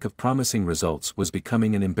the lack of promising results was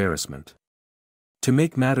becoming an embarrassment. To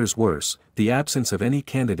make matters worse, the absence of any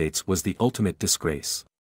candidates was the ultimate disgrace.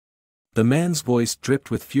 The man's voice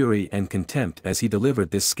dripped with fury and contempt as he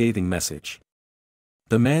delivered this scathing message.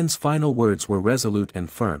 The man's final words were resolute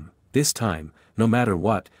and firm: this time, no matter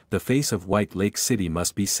what, the face of White Lake City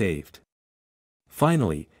must be saved.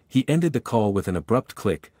 Finally, he ended the call with an abrupt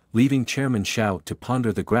click, leaving Chairman Xiao to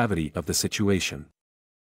ponder the gravity of the situation.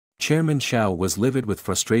 Chairman Xiao was livid with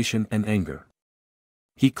frustration and anger.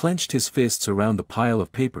 He clenched his fists around the pile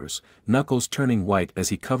of papers, knuckles turning white as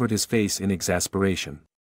he covered his face in exasperation.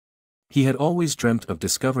 He had always dreamt of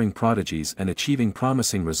discovering prodigies and achieving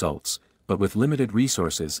promising results, but with limited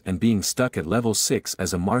resources and being stuck at level 6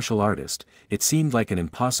 as a martial artist, it seemed like an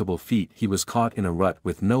impossible feat. He was caught in a rut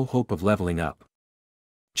with no hope of leveling up.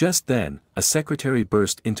 Just then, a secretary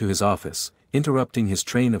burst into his office, interrupting his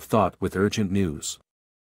train of thought with urgent news.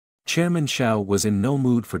 Chairman Xiao was in no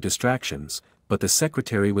mood for distractions, but the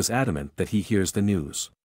secretary was adamant that he hears the news.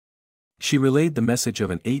 She relayed the message of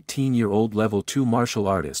an 18-year-old level 2 martial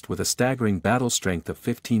artist with a staggering battle strength of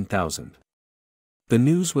 15,000. The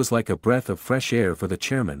news was like a breath of fresh air for the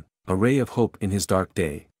chairman, a ray of hope in his dark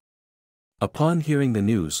day. Upon hearing the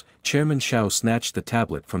news, Chairman Xiao snatched the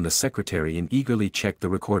tablet from the secretary and eagerly checked the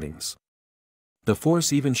recordings. The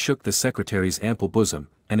force even shook the secretary's ample bosom,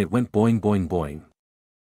 and it went boing boing boing.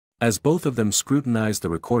 As both of them scrutinized the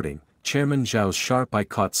recording, Chairman Zhao's sharp eye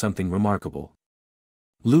caught something remarkable.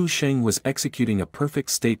 Lu Sheng was executing a perfect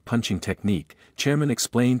state punching technique, Chairman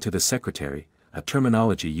explained to the secretary, a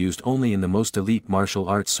terminology used only in the most elite martial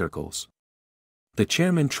arts circles. The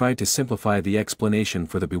chairman tried to simplify the explanation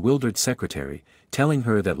for the bewildered secretary, telling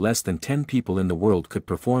her that less than 10 people in the world could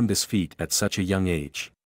perform this feat at such a young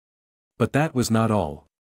age. But that was not all.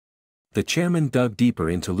 The chairman dug deeper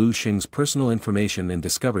into Lu Sheng's personal information and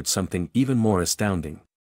discovered something even more astounding.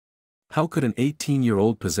 How could an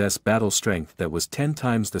 18-year-old possess battle strength that was 10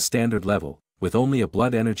 times the standard level, with only a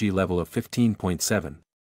blood energy level of 15.7?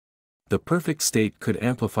 The perfect state could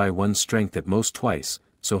amplify one's strength at most twice,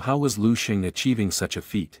 so how was Lu Sheng achieving such a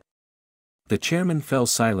feat? The chairman fell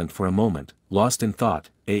silent for a moment, lost in thought.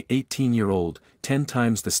 A 18-year-old, 10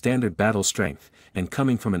 times the standard battle strength, and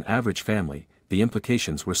coming from an average family, the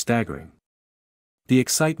implications were staggering. The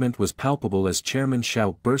excitement was palpable as Chairman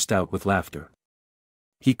Xiao burst out with laughter.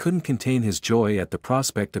 He couldn't contain his joy at the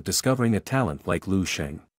prospect of discovering a talent like Lu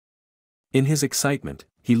Sheng. In his excitement,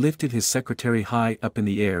 he lifted his secretary high up in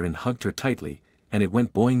the air and hugged her tightly, and it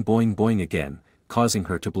went boing boing boing again, causing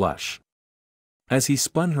her to blush. As he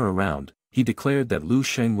spun her around, he declared that Lu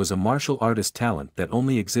Sheng was a martial artist talent that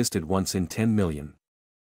only existed once in 10 million.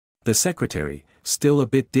 The secretary, still a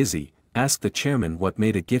bit dizzy, asked the chairman what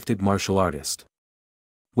made a gifted martial artist.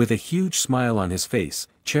 With a huge smile on his face,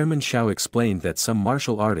 Chairman Xiao explained that some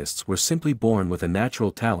martial artists were simply born with a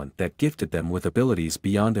natural talent that gifted them with abilities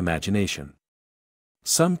beyond imagination.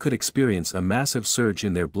 Some could experience a massive surge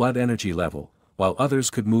in their blood energy level, while others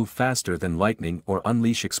could move faster than lightning or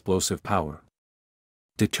unleash explosive power.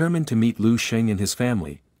 Determined to meet Lu Sheng and his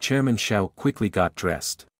family, Chairman Xiao quickly got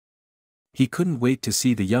dressed. He couldn't wait to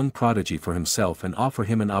see the young prodigy for himself and offer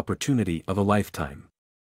him an opportunity of a lifetime.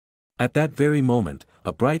 At that very moment,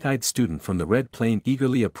 a bright-eyed student from the Red Plain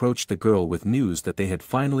eagerly approached the girl with news that they had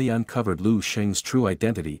finally uncovered Lu Sheng's true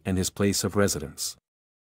identity and his place of residence.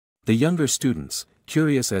 The younger students,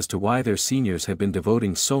 curious as to why their seniors had been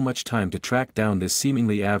devoting so much time to track down this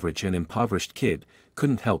seemingly average and impoverished kid,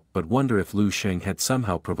 couldn't help but wonder if Lu Sheng had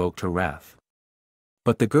somehow provoked her wrath.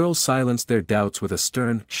 But the girls silenced their doubts with a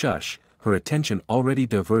stern "shush," her attention already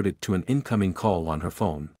diverted to an incoming call on her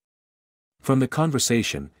phone. From the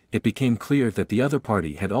conversation, it became clear that the other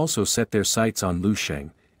party had also set their sights on Lu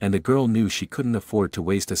Sheng, and the girl knew she couldn't afford to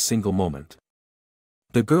waste a single moment.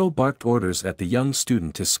 The girl barked orders at the young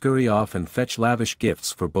student to scurry off and fetch lavish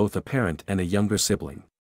gifts for both a parent and a younger sibling.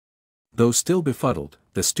 Though still befuddled,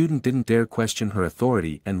 the student didn't dare question her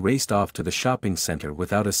authority and raced off to the shopping center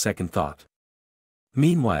without a second thought.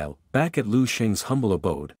 Meanwhile, back at Lu Sheng's humble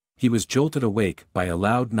abode, he was jolted awake by a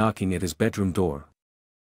loud knocking at his bedroom door.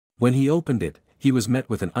 When he opened it, he was met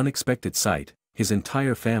with an unexpected sight. His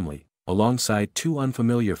entire family, alongside two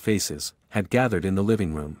unfamiliar faces, had gathered in the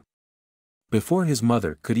living room. Before his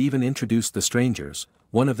mother could even introduce the strangers,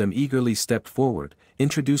 one of them eagerly stepped forward,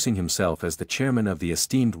 introducing himself as the chairman of the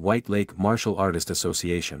esteemed White Lake Martial Artist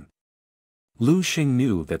Association. Lu Sheng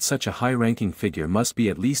knew that such a high-ranking figure must be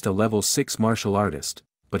at least a level 6 martial artist,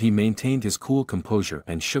 but he maintained his cool composure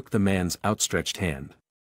and shook the man's outstretched hand.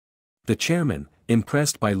 The chairman,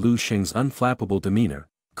 impressed by Lu Sheng's unflappable demeanor,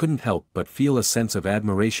 couldn't help but feel a sense of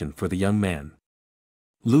admiration for the young man.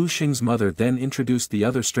 Lu Sheng's mother then introduced the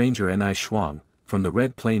other stranger, Ni Shuang, from the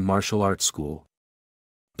Red Plain Martial Arts School.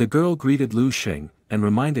 The girl greeted Lu Xing, and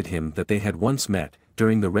reminded him that they had once met,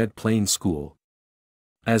 during the Red Plains School.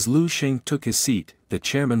 As Lu Xing took his seat, the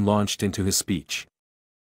chairman launched into his speech.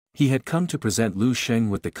 He had come to present Lu Xing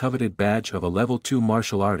with the coveted badge of a level 2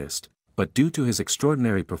 martial artist, but due to his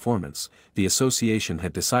extraordinary performance, the association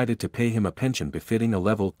had decided to pay him a pension befitting a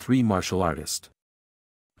level 3 martial artist.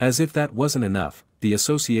 As if that wasn't enough, the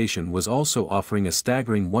association was also offering a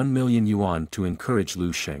staggering 1 million yuan to encourage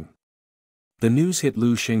Lu Xing. The news hit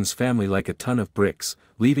Lu Xing's family like a ton of bricks,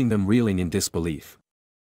 leaving them reeling in disbelief.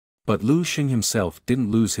 But Lu Xing himself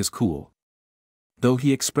didn't lose his cool. Though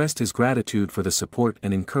he expressed his gratitude for the support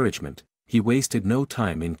and encouragement, he wasted no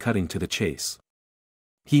time in cutting to the chase.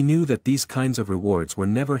 He knew that these kinds of rewards were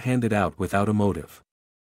never handed out without a motive.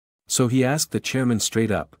 So he asked the chairman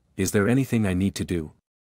straight up, "Is there anything I need to do?"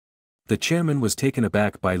 The chairman was taken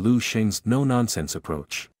aback by Lu Xing's no-nonsense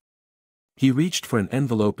approach. He reached for an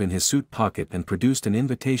envelope in his suit pocket and produced an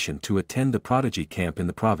invitation to attend the prodigy camp in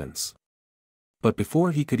the province. But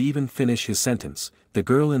before he could even finish his sentence, the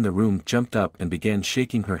girl in the room jumped up and began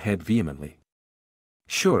shaking her head vehemently.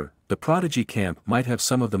 "Sure, the prodigy camp might have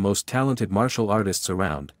some of the most talented martial artists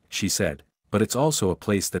around," she said, "but it's also a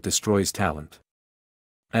place that destroys talent."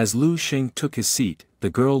 As Lu Xing took his seat, the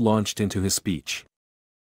girl launched into his speech.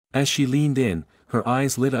 As she leaned in, her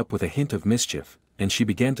eyes lit up with a hint of mischief, and she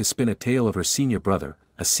began to spin a tale of her senior brother,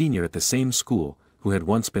 a senior at the same school, who had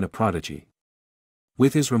once been a prodigy.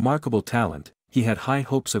 With his remarkable talent, he had high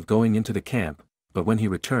hopes of going into the camp, but when he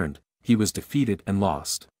returned, he was defeated and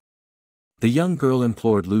lost. The young girl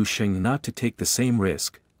implored Lu Xing not to take the same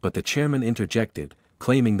risk, but the chairman interjected,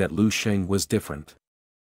 claiming that Lu Xing was different.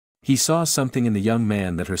 He saw something in the young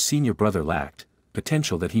man that her senior brother lacked,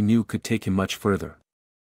 potential that he knew could take him much further.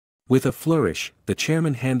 With a flourish, the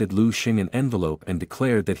chairman handed Lu Xing an envelope and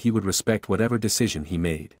declared that he would respect whatever decision he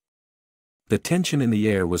made. The tension in the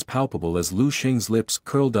air was palpable as Lu Xing's lips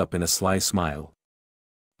curled up in a sly smile.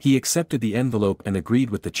 He accepted the envelope and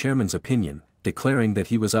agreed with the chairman's opinion, declaring that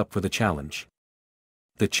he was up for the challenge.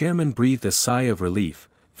 The chairman breathed a sigh of relief,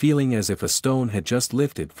 feeling as if a stone had just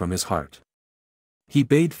lifted from his heart. He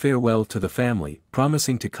bade farewell to the family,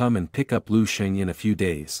 promising to come and pick up Lu Xing in a few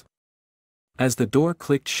days. As the door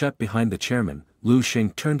clicked shut behind the chairman, Lu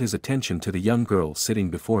Xing turned his attention to the young girl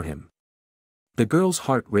sitting before him. The girl's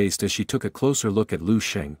heart raced as she took a closer look at Lu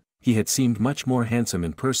Xing. He had seemed much more handsome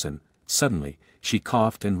in person. Suddenly, she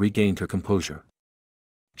coughed and regained her composure.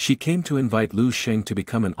 She came to invite Lu Xing to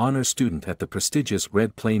become an honor student at the prestigious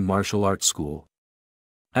Red Plain Martial Arts School.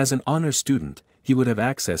 As an honor student, he would have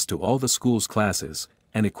access to all the school's classes,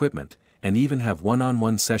 and equipment, and even have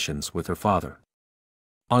one-on-one sessions with her father.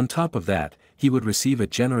 On top of that, he would receive a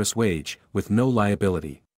generous wage, with no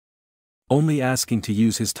liability. Only asking to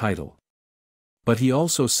use his title. But he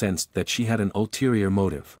also sensed that she had an ulterior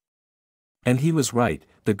motive. And he was right,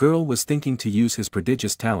 the girl was thinking to use his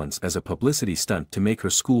prodigious talents as a publicity stunt to make her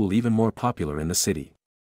school even more popular in the city.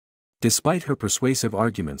 Despite her persuasive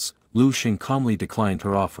arguments, Lu Xing calmly declined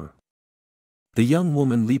her offer. The young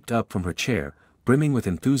woman leaped up from her chair, brimming with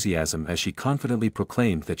enthusiasm as she confidently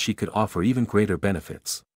proclaimed that she could offer even greater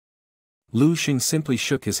benefits. Lu Xing simply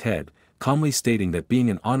shook his head, calmly stating that being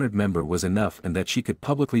an honored member was enough and that she could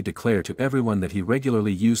publicly declare to everyone that he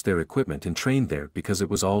regularly used their equipment and trained there because it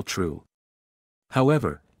was all true.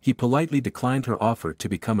 However, he politely declined her offer to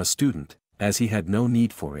become a student, as he had no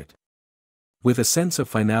need for it. With a sense of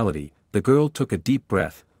finality, the girl took a deep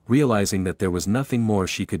breath, realizing that there was nothing more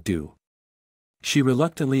she could do. She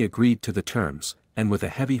reluctantly agreed to the terms, and with a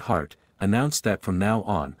heavy heart, announced that from now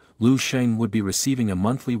on, Lu Xing would be receiving a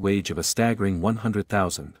monthly wage of a staggering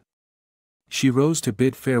 100,000. She rose to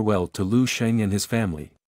bid farewell to Lu Xing and his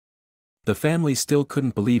family. The family still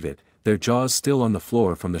couldn't believe it, their jaws still on the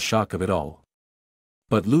floor from the shock of it all.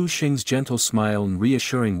 But Lu Xing's gentle smile and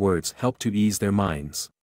reassuring words helped to ease their minds.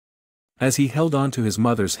 As he held on to his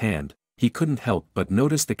mother's hand, he couldn't help but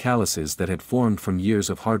notice the calluses that had formed from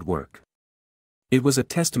years of hard work. It was a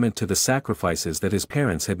testament to the sacrifices that his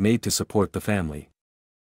parents had made to support the family.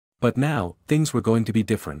 But now, things were going to be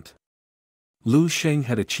different. Lu Xing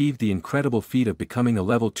had achieved the incredible feat of becoming a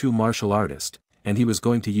level 2 martial artist, and he was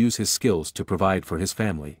going to use his skills to provide for his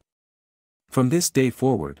family. From this day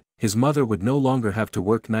forward, his mother would no longer have to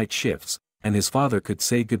work night shifts, and his father could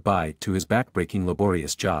say goodbye to his backbreaking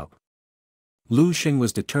laborious job. Lu Xing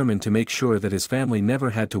was determined to make sure that his family never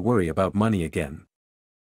had to worry about money again.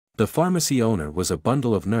 The pharmacy owner was a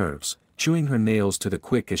bundle of nerves, chewing her nails to the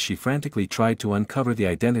quick as she frantically tried to uncover the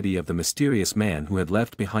identity of the mysterious man who had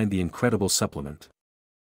left behind the incredible supplement.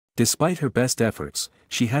 Despite her best efforts,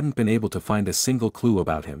 she hadn't been able to find a single clue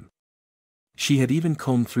about him. She had even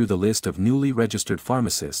combed through the list of newly registered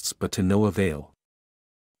pharmacists but to no avail.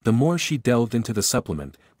 The more she delved into the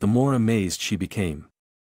supplement, the more amazed she became.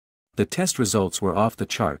 The test results were off the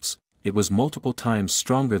charts. It was multiple times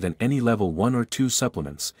stronger than any level 1 or 2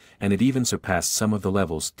 supplements, and it even surpassed some of the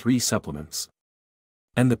levels 3 supplements.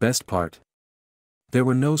 And the best part? There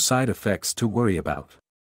were no side effects to worry about.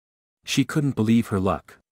 She couldn't believe her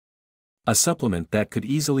luck. A supplement that could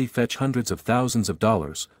easily fetch hundreds of thousands of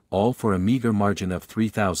dollars, all for a meager margin of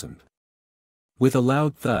 $3,000. With a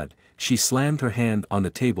loud thud, she slammed her hand on the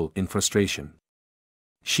table in frustration.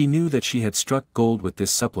 She knew that she had struck gold with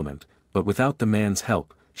this supplement, but without the man's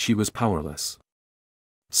help, she was powerless.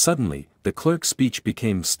 Suddenly, the clerk's speech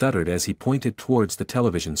became stuttered as he pointed towards the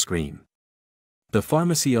television screen. The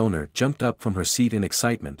pharmacy owner jumped up from her seat in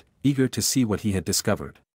excitement, eager to see what he had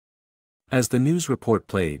discovered. As the news report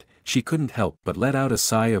played, she couldn't help but let out a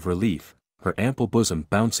sigh of relief, her ample bosom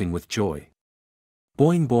bouncing with joy.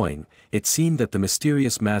 Boing boing, it seemed that the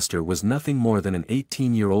mysterious master was nothing more than an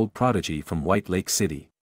 18-year-old prodigy from White Lake City.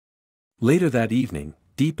 Later that evening,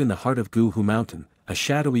 deep in the heart of Guhu Mountain, a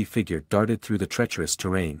shadowy figure darted through the treacherous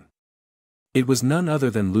terrain. It was none other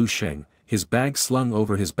than Lu Sheng, his bag slung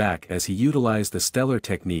over his back as he utilized the stellar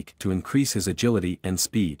technique to increase his agility and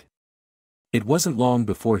speed. It wasn't long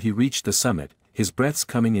before he reached the summit, his breaths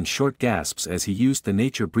coming in short gasps as he used the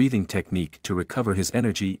nature breathing technique to recover his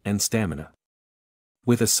energy and stamina.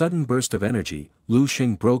 With a sudden burst of energy, Lu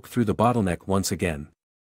Sheng broke through the bottleneck once again.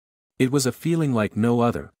 It was a feeling like no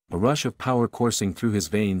other, a rush of power coursing through his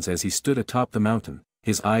veins as he stood atop the mountain,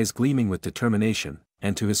 his eyes gleaming with determination,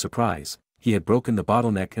 and to his surprise, he had broken the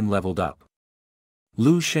bottleneck and leveled up.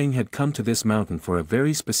 Lu Sheng had come to this mountain for a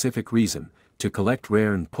very specific reason, to collect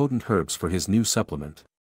rare and potent herbs for his new supplement.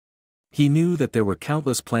 He knew that there were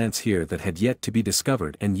countless plants here that had yet to be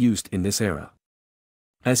discovered and used in this era.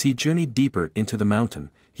 As he journeyed deeper into the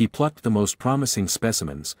mountain, he plucked the most promising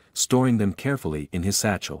specimens, storing them carefully in his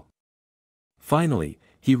satchel. Finally,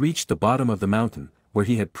 he reached the bottom of the mountain, where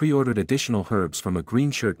he had pre-ordered additional herbs from a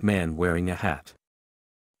green-shirt man wearing a hat.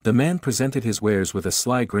 The man presented his wares with a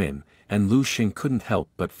sly grin, and Lu Sheng couldn't help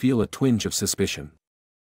but feel a twinge of suspicion.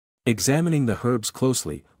 Examining the herbs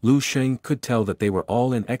closely, Lu Sheng could tell that they were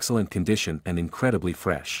all in excellent condition and incredibly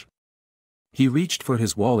fresh. He reached for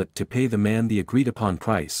his wallet to pay the man the agreed-upon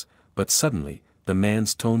price, but suddenly, the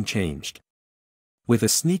man's tone changed. With a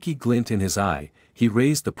sneaky glint in his eye, he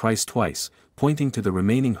raised the price twice, pointing to the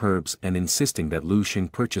remaining herbs and insisting that Lu Sheng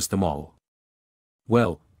purchase them all.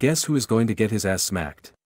 Well, guess who is going to get his ass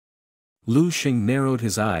smacked? Lu Sheng narrowed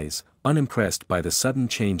his eyes, unimpressed by the sudden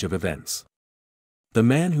change of events. The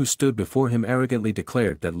man who stood before him arrogantly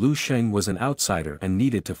declared that Lu Sheng was an outsider and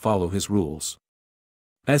needed to follow his rules.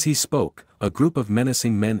 As he spoke, a group of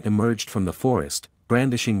menacing men emerged from the forest,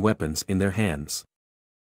 brandishing weapons in their hands.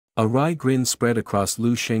 A wry grin spread across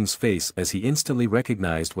Lu Sheng's face as he instantly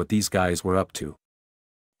recognized what these guys were up to.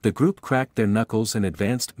 The group cracked their knuckles and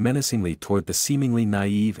advanced menacingly toward the seemingly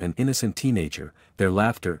naive and innocent teenager, their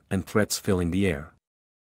laughter and threats filling the air.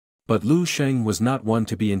 But Lu Sheng was not one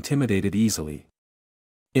to be intimidated easily.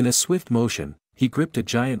 In a swift motion, he gripped a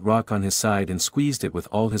giant rock on his side and squeezed it with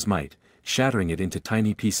all his might, shattering it into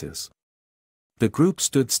tiny pieces. The group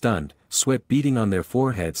stood stunned, sweat beading on their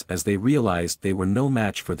foreheads as they realized they were no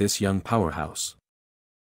match for this young powerhouse.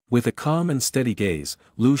 With a calm and steady gaze,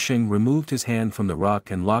 Lu Sheng removed his hand from the rock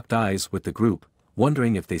and locked eyes with the group,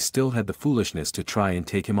 wondering if they still had the foolishness to try and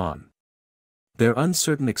take him on. Their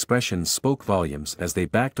uncertain expressions spoke volumes as they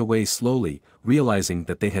backed away slowly, realizing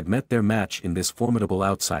that they had met their match in this formidable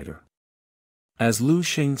outsider. As Lu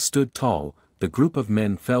Sheng stood tall, the group of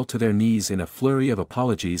men fell to their knees in a flurry of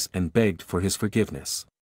apologies and begged for his forgiveness.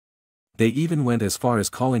 They even went as far as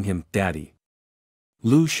calling him Daddy.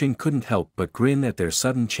 Lu Sheng couldn't help but grin at their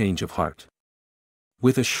sudden change of heart.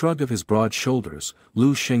 With a shrug of his broad shoulders,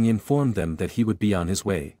 Lu Sheng informed them that he would be on his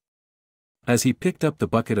way. As he picked up the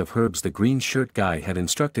bucket of herbs the green shirt guy had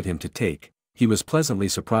instructed him to take, he was pleasantly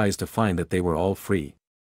surprised to find that they were all free.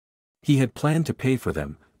 He had planned to pay for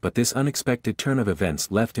them, but this unexpected turn of events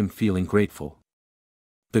left him feeling grateful.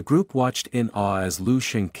 The group watched in awe as Lu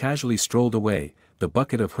Sheng casually strolled away, the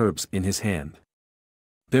bucket of herbs in his hand.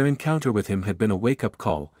 Their encounter with him had been a wake-up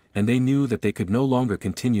call, and they knew that they could no longer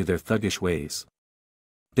continue their thuggish ways.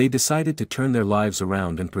 They decided to turn their lives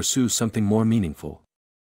around and pursue something more meaningful.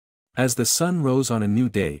 As the sun rose on a new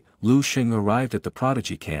day, Lu Sheng arrived at the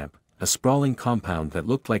prodigy camp, a sprawling compound that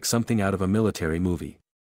looked like something out of a military movie.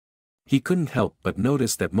 He couldn't help but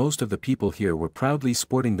notice that most of the people here were proudly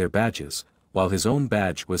sporting their badges, while his own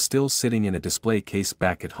badge was still sitting in a display case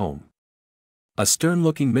back at home. A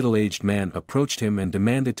stern-looking middle-aged man approached him and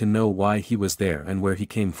demanded to know why he was there and where he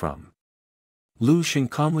came from. Lu Xing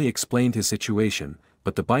calmly explained his situation,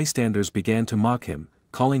 but the bystanders began to mock him,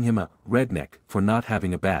 calling him a redneck for not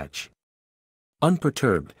having a badge.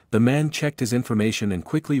 Unperturbed, the man checked his information and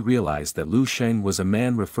quickly realized that Lu Xing was a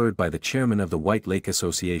man referred by the chairman of the White Lake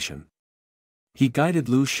Association. He guided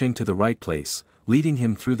Lu Xing to the right place, leading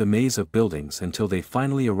him through the maze of buildings until they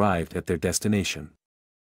finally arrived at their destination.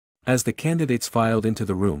 As the candidates filed into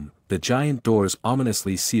the room, the giant doors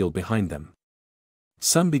ominously sealed behind them.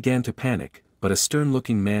 Some began to panic, but a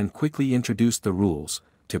stern-looking man quickly introduced the rules.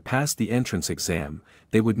 To pass the entrance exam,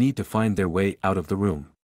 they would need to find their way out of the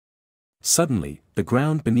room. Suddenly, the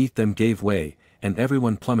ground beneath them gave way, and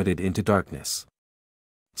everyone plummeted into darkness.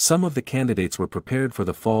 Some of the candidates were prepared for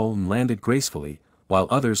the fall and landed gracefully, while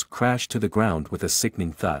others crashed to the ground with a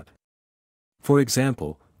sickening thud. For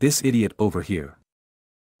example, this idiot over here.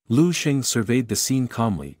 Lu Xing surveyed the scene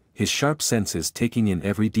calmly, his sharp senses taking in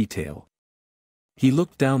every detail. He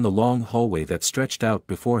looked down the long hallway that stretched out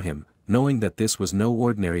before him, knowing that this was no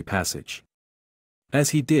ordinary passage. As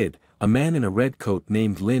he did, a man in a red coat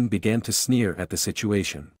named Lin began to sneer at the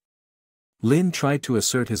situation. Lin tried to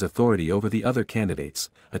assert his authority over the other candidates,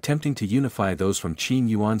 attempting to unify those from Qin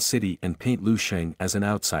Yuan City and paint Lu Xing as an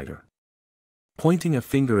outsider. Pointing a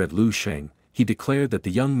finger at Lu Xing, he declared that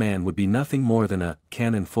the young man would be nothing more than a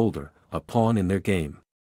cannon folder, a pawn in their game.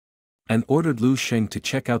 And ordered Lu Xing to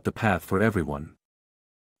check out the path for everyone.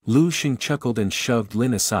 Lu Xing chuckled and shoved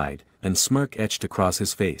Lin aside, and smirk etched across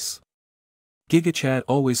his face. "Gigachad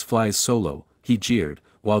always flies solo," he jeered,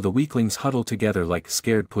 while the weaklings huddled together like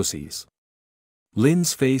scared pussies.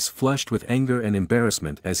 Lin's face flushed with anger and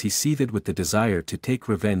embarrassment as he seethed with the desire to take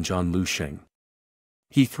revenge on Lu Xing.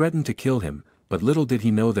 He threatened to kill him, but little did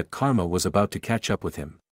he know that karma was about to catch up with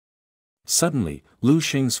him. Suddenly, Lu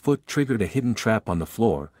Xing's foot triggered a hidden trap on the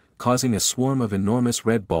floor, causing a swarm of enormous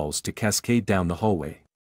red balls to cascade down the hallway.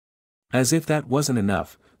 As if that wasn't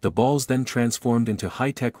enough, the balls then transformed into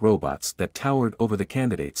high-tech robots that towered over the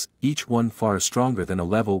candidates, each one far stronger than a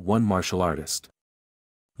level 1 martial artist.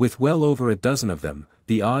 With well over a dozen of them,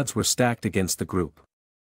 the odds were stacked against the group.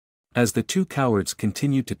 As the two cowards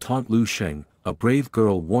continued to taunt Lu Xing, a brave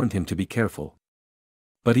girl warned him to be careful.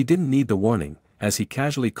 But he didn't need the warning, as he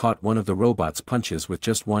casually caught one of the robot's punches with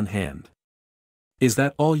just one hand. "Is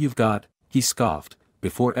that all you've got?" he scoffed,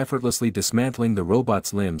 before effortlessly dismantling the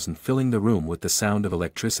robot's limbs and filling the room with the sound of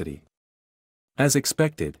electricity. As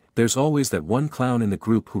expected, there's always that one clown in the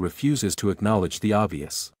group who refuses to acknowledge the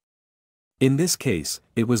obvious. In this case,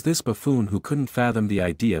 it was this buffoon who couldn't fathom the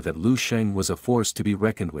idea that Lu Xing was a force to be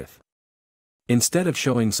reckoned with. Instead of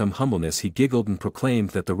showing some humbleness, he giggled and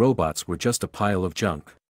proclaimed that the robots were just a pile of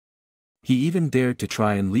junk. He even dared to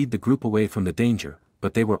try and lead the group away from the danger,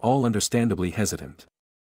 but they were all understandably hesitant.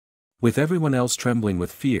 With everyone else trembling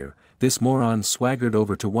with fear, this moron swaggered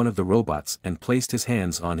over to one of the robots and placed his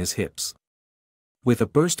hands on his hips. With a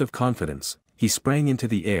burst of confidence, he sprang into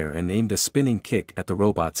the air and aimed a spinning kick at the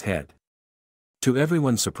robot's head. To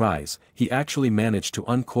everyone's surprise, he actually managed to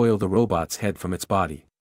uncoil the robot's head from its body.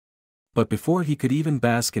 But before he could even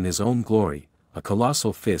bask in his own glory, a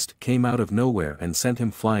colossal fist came out of nowhere and sent him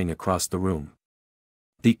flying across the room.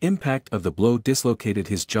 The impact of the blow dislocated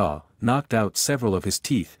his jaw, knocked out several of his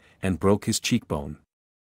teeth, and broke his cheekbone.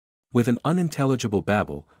 With an unintelligible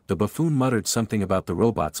babble, the buffoon muttered something about the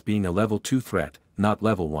robots being a level 2 threat, not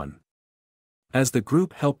level 1. As the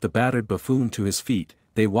group helped the battered buffoon to his feet,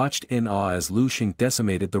 they watched in awe as Lu Xing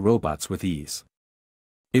decimated the robots with ease.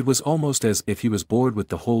 It was almost as if he was bored with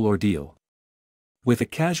the whole ordeal. With a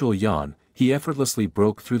casual yawn, he effortlessly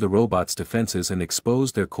broke through the robots' defenses and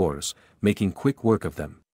exposed their cores, making quick work of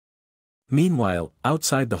them. Meanwhile,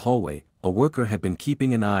 outside the hallway, a worker had been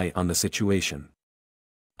keeping an eye on the situation.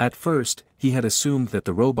 At first, he had assumed that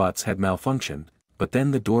the robots had malfunctioned, but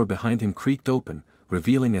then the door behind him creaked open,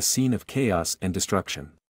 revealing a scene of chaos and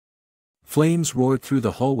destruction. Flames roared through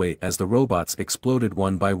the hallway as the robots exploded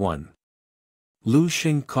one by one. Lu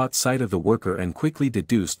Xing caught sight of the worker and quickly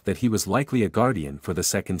deduced that he was likely a guardian for the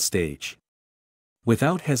second stage.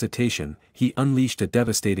 Without hesitation, he unleashed a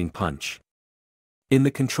devastating punch. In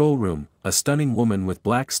the control room, a stunning woman with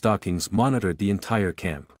black stockings monitored the entire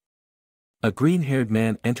camp. A green-haired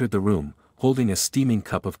man entered the room, holding a steaming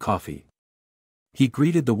cup of coffee. He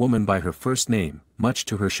greeted the woman by her first name, much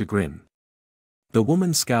to her chagrin. The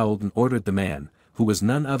woman scowled and ordered the man, who was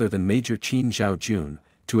none other than Major Qin Zhaojun,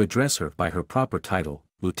 to address her by her proper title,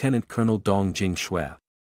 Lieutenant Colonel Dong Jingshui.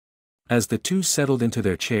 As the two settled into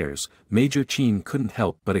their chairs, Major Qin couldn't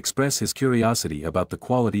help but express his curiosity about the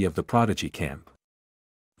quality of the prodigy camp.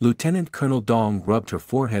 Lieutenant Colonel Dong rubbed her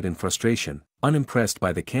forehead in frustration, unimpressed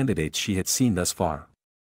by the candidates she had seen thus far.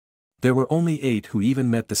 There were only 8 who even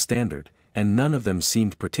met the standard, and none of them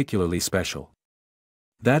seemed particularly special.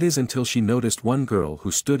 That is until she noticed one girl who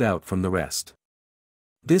stood out from the rest.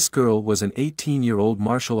 This girl was an 18-year-old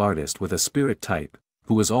martial artist with a spirit type,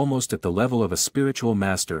 who was almost at the level of a spiritual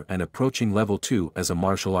master and approaching level 2 as a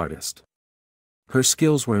martial artist. Her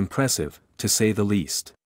skills were impressive, to say the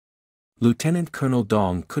least. Lieutenant Colonel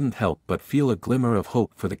Dong couldn't help but feel a glimmer of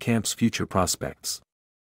hope for the camp's future prospects.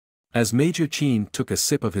 As Major Chin took a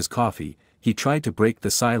sip of his coffee, he tried to break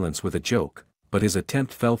the silence with a joke, but his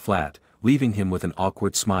attempt fell flat, leaving him with an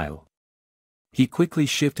awkward smile. He quickly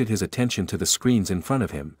shifted his attention to the screens in front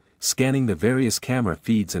of him, scanning the various camera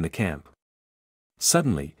feeds in the camp.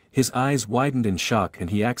 Suddenly, his eyes widened in shock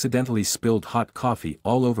and he accidentally spilled hot coffee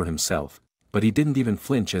all over himself, but he didn't even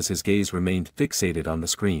flinch as his gaze remained fixated on the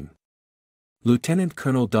screen. Lieutenant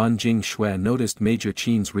Colonel Don Jing Shui noticed Major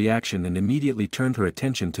Chin's reaction and immediately turned her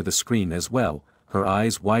attention to the screen as well, her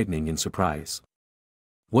eyes widening in surprise.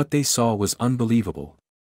 What they saw was unbelievable.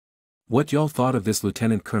 What y'all thought of this,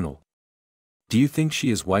 Lieutenant Colonel? Do you think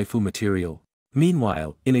she is waifu material?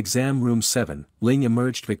 Meanwhile, in exam room 7, Ling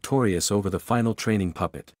emerged victorious over the final training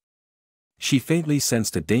puppet. She faintly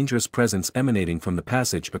sensed a dangerous presence emanating from the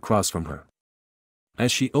passage across from her.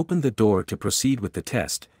 As she opened the door to proceed with the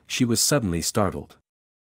test, she was suddenly startled.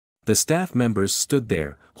 The staff members stood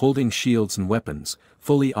there, holding shields and weapons,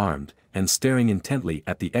 fully armed, and staring intently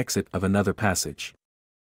at the exit of another passage.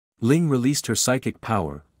 Ling released her psychic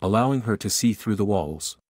power, allowing her to see through the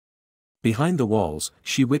walls. Behind the walls,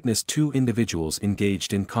 she witnessed 2 individuals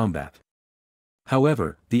engaged in combat.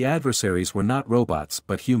 However, the adversaries were not robots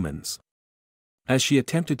but humans. As she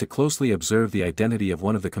attempted to closely observe the identity of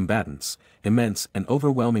one of the combatants, immense and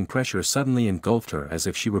overwhelming pressure suddenly engulfed her as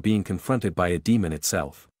if she were being confronted by a demon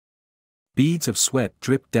itself. Beads of sweat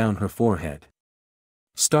dripped down her forehead.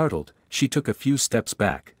 Startled, she took a few steps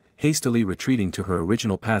back, hastily retreating to her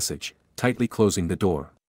original passage, tightly closing the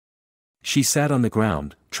door. She sat on the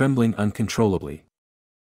ground, trembling uncontrollably.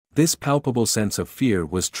 This palpable sense of fear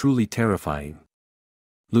was truly terrifying.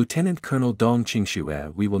 Lieutenant Colonel Dong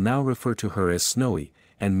Qingxue, we will now refer to her as Snowy,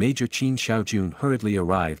 and Major Qin Xiaojun hurriedly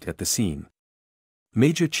arrived at the scene.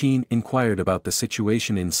 Major Qin inquired about the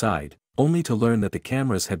situation inside, only to learn that the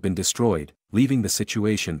cameras had been destroyed, leaving the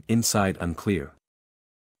situation inside unclear.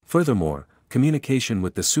 Furthermore, communication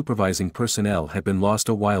with the supervising personnel had been lost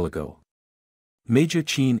a while ago. Major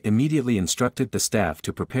Qin immediately instructed the staff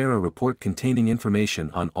to prepare a report containing information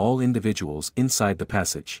on all individuals inside the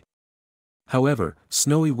passage. However,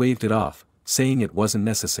 Snowy waved it off, saying it wasn't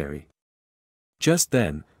necessary. Just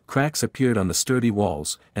then, cracks appeared on the sturdy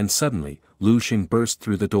walls, and suddenly, Lu Xing burst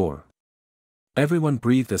through the door. Everyone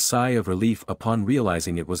breathed a sigh of relief upon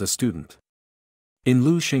realizing it was a student. In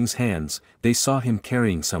Lu Xing's hands, they saw him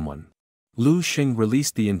carrying someone. Lu Xing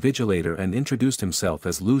released the invigilator and introduced himself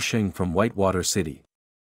as Lu Xing from Whitewater City.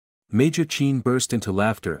 Major Qin burst into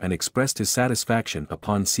laughter and expressed his satisfaction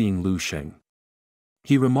upon seeing Lu Xing.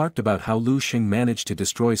 He remarked about how Lu Xing managed to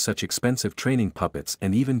destroy such expensive training puppets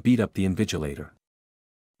and even beat up the invigilator.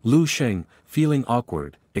 Lu Xing, feeling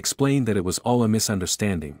awkward, explained that it was all a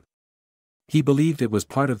misunderstanding. He believed it was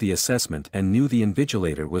part of the assessment and knew the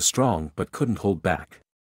invigilator was strong but couldn't hold back.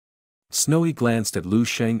 Snowy glanced at Lu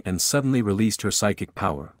Xing and suddenly released her psychic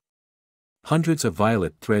power. Hundreds of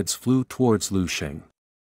violet threads flew towards Lu Xing.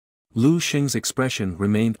 Lu Xing's expression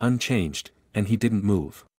remained unchanged, and he didn't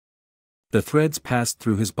move. The threads passed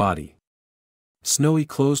through his body. Snowy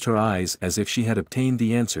closed her eyes as if she had obtained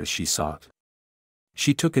the answers she sought.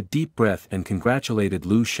 She took a deep breath and congratulated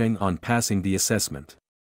Lu Xing on passing the assessment.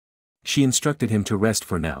 She instructed him to rest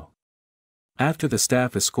for now. After the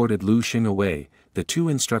staff escorted Lu Xing away, the 2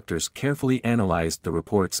 instructors carefully analyzed the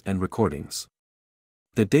reports and recordings.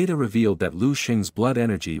 The data revealed that Lu Xing's blood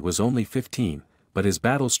energy was only 15, but his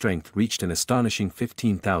battle strength reached an astonishing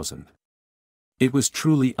 15,000. It was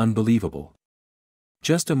truly unbelievable.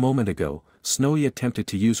 Just a moment ago, Snowy attempted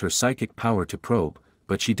to use her psychic power to probe,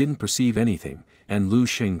 but she didn't perceive anything, and Lu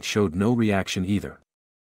Xing showed no reaction either.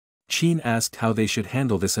 Qin asked how they should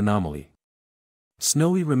handle this anomaly.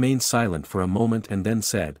 Snowy remained silent for a moment and then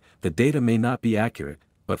said, the data may not be accurate,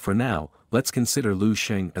 but for now, let's consider Lu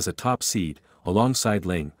Xing as a top seed, alongside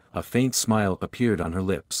Ling. A faint smile appeared on her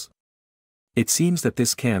lips. It seems that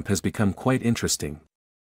this camp has become quite interesting.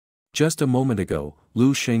 Just a moment ago,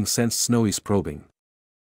 Lu Xing sensed Snowy's probing.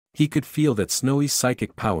 He could feel that Snowy's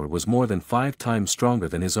psychic power was more than 5 times stronger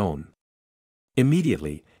than his own.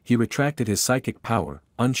 Immediately, he retracted his psychic power,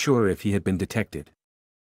 unsure if he had been detected.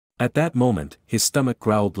 At that moment, his stomach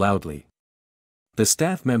growled loudly. The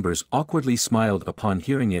staff members awkwardly smiled upon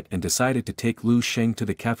hearing it and decided to take Lu Sheng to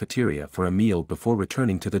the cafeteria for a meal before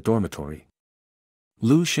returning to the dormitory.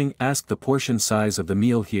 Lu Sheng asked the portion size of the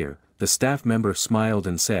meal here. The staff member smiled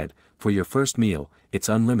and said, "For your first meal, it's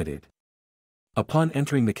unlimited." Upon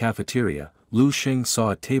entering the cafeteria, Lu Sheng saw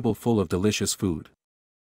a table full of delicious food.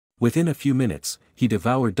 Within a few minutes, he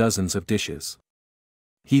devoured dozens of dishes.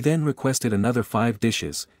 He then requested another 5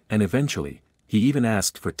 dishes, and eventually, he even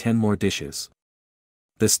asked for 10 more dishes.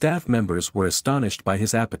 The staff members were astonished by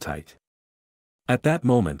his appetite. At that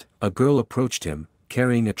moment, a girl approached him,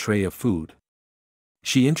 carrying a tray of food.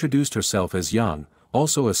 She introduced herself as Yang,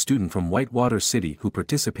 also a student from Whitewater City who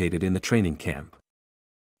participated in the training camp.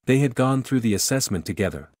 They had gone through the assessment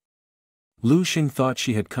together. Lu Sheng thought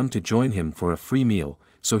she had come to join him for a free meal,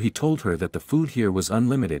 so he told her that the food here was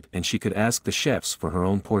unlimited and she could ask the chefs for her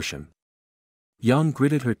own portion. Yang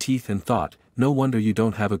gritted her teeth and thought, "No wonder you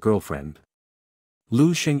don't have a girlfriend."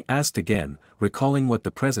 Lu Sheng asked again, recalling what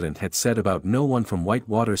the president had said about no one from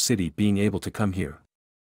Whitewater City being able to come here.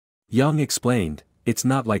 Yang explained, "It's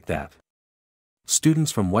not like that.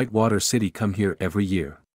 Students from Whitewater City come here every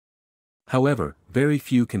year. However, very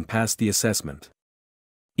few can pass the assessment.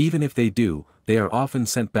 Even if they do, they are often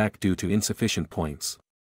sent back due to insufficient points."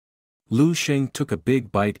 Lu Sheng took a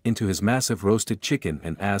big bite into his massive roasted chicken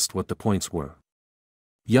and asked what the points were.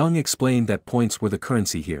 Yang explained that points were the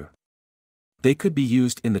currency here. They could be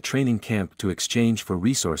used in the training camp to exchange for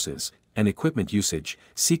resources and equipment usage,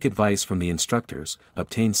 seek advice from the instructors,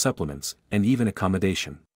 obtain supplements, and even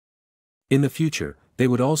accommodation. In the future, they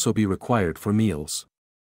would also be required for meals.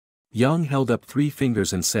 Yang held up 3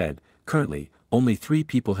 fingers and said, "Currently, only 3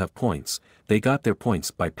 people have points. They got their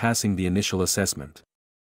points by passing the initial assessment.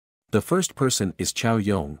 The first person is Chao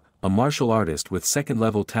Yong, a martial artist with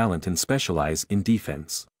second-level talent and specialize in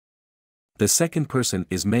defense. The second person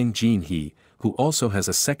is Meng Jinhee, who also has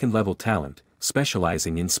a second-level talent,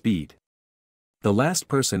 specializing in speed. The last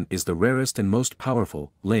person is the rarest and most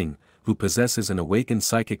powerful, Ling, who possesses an awakened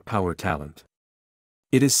psychic power talent.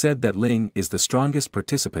 It is said that Ling is the strongest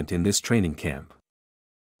participant in this training camp."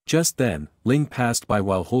 Just then, Ling passed by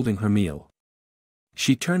while holding her meal.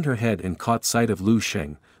 She turned her head and caught sight of Lu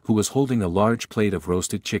Sheng, who was holding a large plate of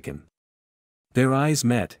roasted chicken. Their eyes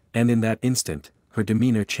met, and in that instant, her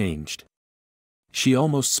demeanor changed. She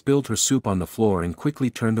almost spilled her soup on the floor and quickly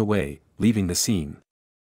turned away, leaving the scene.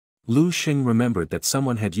 Lu Sheng remembered that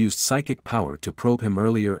someone had used psychic power to probe him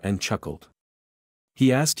earlier and chuckled.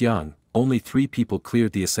 He asked Yang, "Only 3 people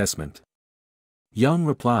cleared the assessment?" Yang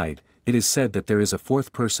replied, "It is said that there is a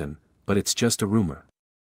 4th person, but it's just a rumor.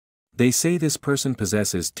 They say this person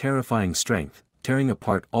possesses terrifying strength, tearing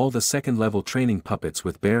apart all the second-level training puppets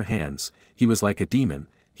with bare hands. He was like a demon.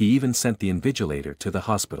 He even sent the invigilator to the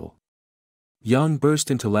hospital." Yang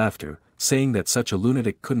burst into laughter, saying that such a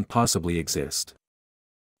lunatic couldn't possibly exist.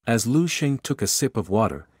 As Lu Sheng took a sip of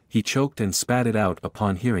water, he choked and spat it out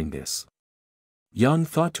upon hearing this. Yang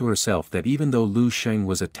thought to herself that even though Lu Sheng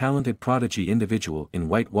was a talented prodigy individual in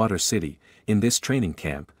Whitewater City, in this training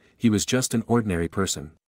camp, he was just an ordinary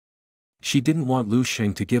person. She didn't want Lu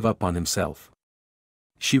Sheng to give up on himself.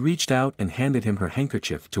 She reached out and handed him her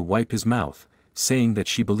handkerchief to wipe his mouth, saying that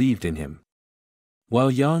she believed in him. While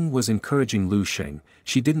Yang was encouraging Lu Sheng,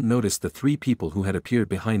 she didn't notice the 3 people who had appeared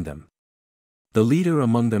behind them. The leader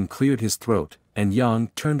among them cleared his throat, and Yang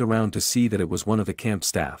turned around to see that it was one of the camp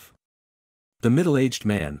staff. The middle-aged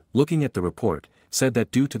man, looking at the report, said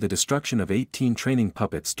that due to the destruction of 18 training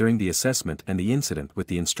puppets during the assessment and the incident with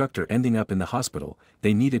the instructor ending up in the hospital,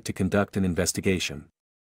 they needed to conduct an investigation.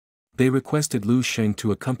 They requested Lu Sheng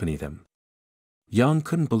to accompany them. Yang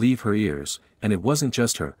couldn't believe her ears, and it wasn't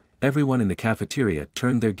just her. Everyone in the cafeteria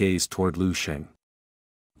turned their gaze toward Lu Sheng.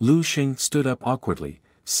 Lu Sheng stood up awkwardly,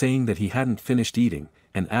 saying that he hadn't finished eating,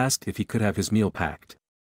 and asked if he could have his meal packed.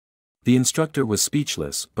 The instructor was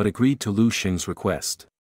speechless but agreed to Lu Sheng's request.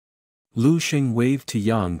 Lu Sheng waved to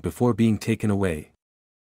Yang before being taken away.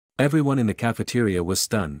 Everyone in the cafeteria was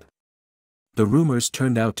stunned. The rumors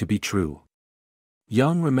turned out to be true.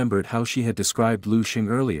 Yang remembered how she had described Lu Sheng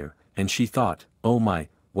earlier, and she thought, "Oh my,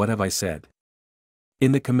 what have I said?"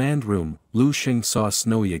 In the command room, Lu Sheng saw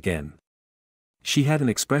Snowy again. She had an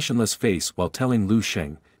expressionless face while telling Lu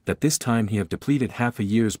Sheng that this time he had depleted half a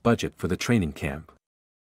year's budget for the training camp.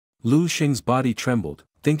 Lu Sheng's body trembled,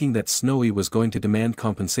 thinking that Snowy was going to demand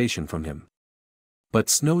compensation from him. But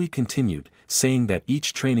Snowy continued, saying that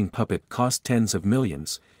each training puppet cost tens of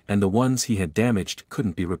millions, and the ones he had damaged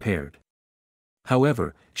couldn't be repaired.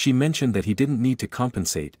 However, she mentioned that he didn't need to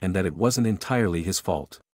compensate and that it wasn't entirely his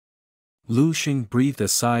fault. Lu Sheng breathed a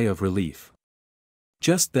sigh of relief.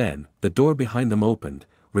 Just then, the door behind them opened,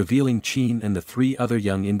 revealing Qin and the three other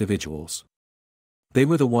young individuals. They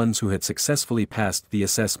were the ones who had successfully passed the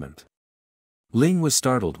assessment. Ling was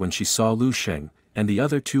startled when she saw Lu Sheng, and the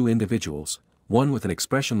other two individuals, one with an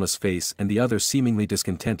expressionless face and the other seemingly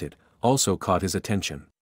discontented, also caught his attention.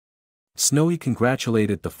 Snowy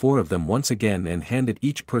congratulated the four of them once again and handed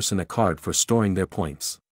each person a card for storing their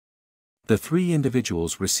points. The three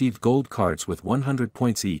individuals received gold cards with 100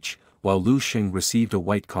 points each, while Lu Sheng received a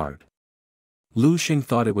white card. Lu Sheng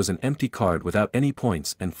thought it was an empty card without any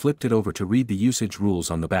points and flipped it over to read the usage rules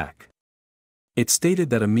on the back. It stated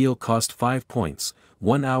that a meal cost 5 points,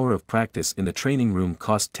 1 hour of practice in the training room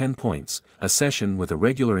cost 10 points, a session with a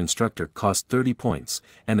regular instructor cost 30 points,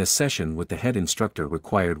 and a session with the head instructor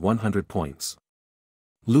required 100 points.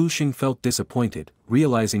 Lu Sheng felt disappointed,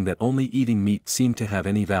 realizing that only eating meat seemed to have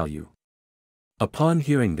any value. Upon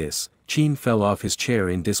hearing this, Qin fell off his chair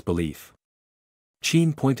in disbelief.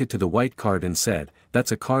 Qin pointed to the white card and said,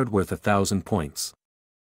 "That's a card worth 1,000 points.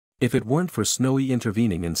 If it weren't for Snowy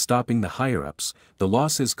intervening and stopping the higher-ups, the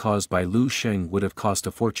losses caused by Lu Sheng would have cost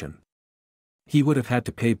a fortune. He would have had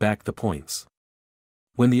to pay back the points."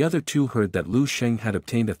 When the other two heard that Lu Sheng had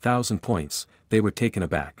obtained 1,000 points, they were taken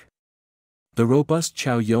aback. The robust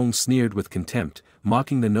Chao Yong sneered with contempt,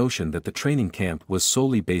 mocking the notion that the training camp was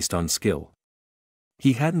solely based on skill.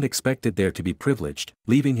 He hadn't expected there to be privileged,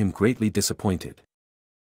 leaving him greatly disappointed.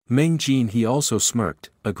 Meng Jin he also smirked,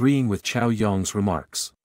 agreeing with Chao Yong's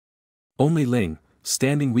remarks. Only Ling,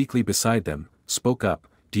 standing weakly beside them, spoke up,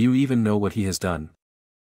 "Do you even know what he has done?"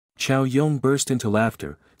 Chao Yong burst into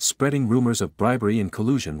laughter, spreading rumors of bribery and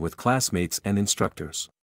collusion with classmates and instructors.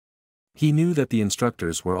 He knew that the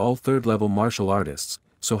instructors were all third-level martial artists,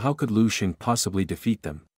 so how could Lu Sheng possibly defeat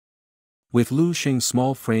them? With Lu Sheng's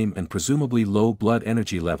small frame and presumably low blood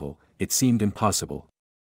energy level, it seemed impossible.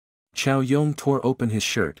 Chao Yong tore open his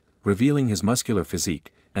shirt, revealing his muscular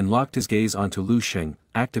physique, and locked his gaze onto Lu Sheng,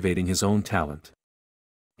 activating his own talent.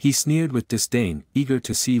 He sneered with disdain, eager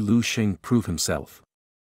to see Lu Sheng prove himself.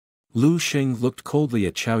 Lu Sheng looked coldly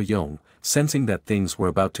at Chao Yong, sensing that things were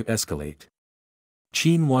about to escalate.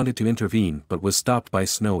 Qin wanted to intervene but was stopped by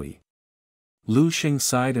Snowy. Lu Sheng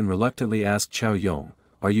sighed and reluctantly asked Chao Yong,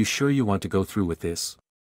 "Are you sure you want to go through with this?"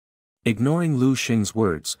 Ignoring Lu Sheng's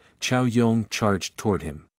words, Chao Yong charged toward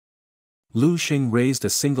him. Lu Sheng raised a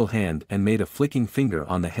single hand and made a flicking finger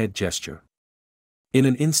on the head gesture. In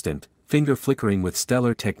an instant, finger flickering with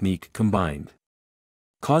stellar technique combined,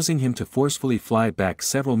 causing him to forcefully fly back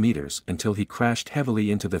several meters until he crashed heavily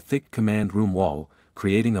into the thick command room wall,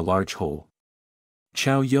 creating a large hole.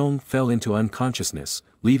 Chao Yong fell into unconsciousness,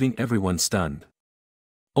 leaving everyone stunned.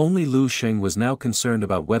 Only Lu Sheng was now concerned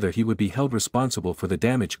about whether he would be held responsible for the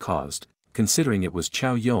damage caused, considering it was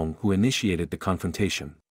Chao Yong who initiated the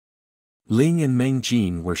confrontation. Ling and Meng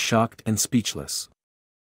Jin were shocked and speechless.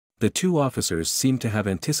 The two officers seemed to have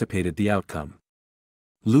anticipated the outcome.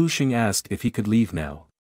 Lu Sheng asked if he could leave now.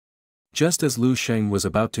 Just as Lu Sheng was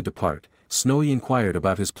about to depart, Snowy inquired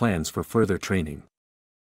about his plans for further training.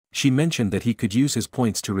 She mentioned that he could use his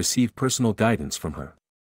points to receive personal guidance from her.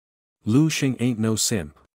 Lu Sheng ain't no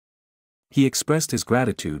simp. He expressed his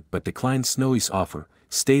gratitude but declined Snowy's offer,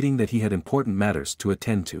 stating that he had important matters to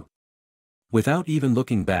attend to. Without even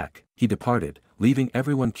looking back, he departed, leaving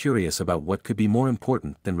everyone curious about what could be more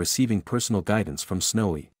important than receiving personal guidance from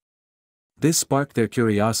Snowy. This sparked their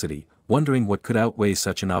curiosity, wondering what could outweigh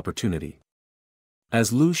such an opportunity.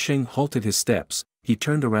 As Lu Sheng halted his steps, he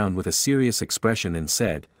turned around with a serious expression and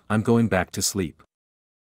said, "I'm going back to sleep."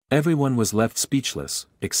 Everyone was left speechless,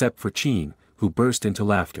 except for Qin, who burst into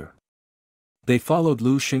laughter. They followed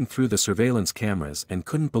Lu Sheng through the surveillance cameras and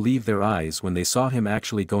couldn't believe their eyes when they saw him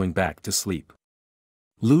actually going back to sleep.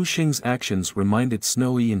 Lu Sheng's actions reminded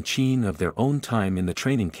Snowy and Qin of their own time in the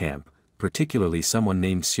training camp, particularly someone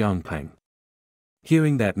named Xiangpeng.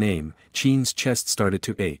 Hearing that name, Qin's chest started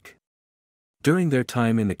to ache. During their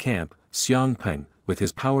time in the camp, Xiangpeng, with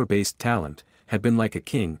his power-based talent, had been like a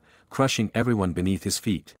king, crushing everyone beneath his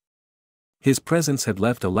feet. His presence had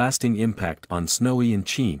left a lasting impact on Snowy and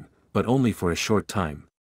Qin, but only for a short time.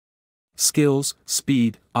 Skills,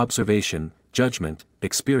 speed, observation, judgment,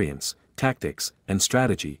 experience, tactics, and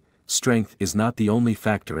strategy, strength is not the only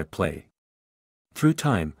factor at play. Through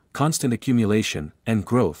time, constant accumulation, and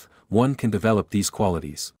growth, one can develop these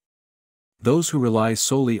qualities. Those who rely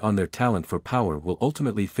solely on their talent for power will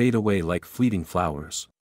ultimately fade away like fleeting flowers.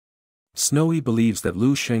 Snowy believes that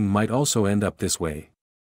Lu Sheng might also end up this way.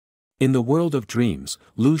 In the world of dreams,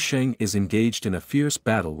 Lu Sheng is engaged in a fierce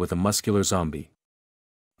battle with a muscular zombie.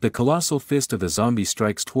 The colossal fist of the zombie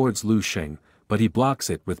strikes towards Lu Sheng, but he blocks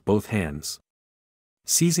it with both hands.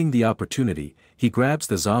 Seizing the opportunity, he grabs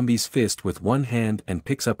the zombie's fist with one hand and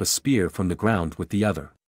picks up a spear from the ground with the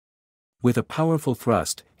other. With a powerful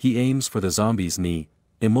thrust, he aims for the zombie's knee,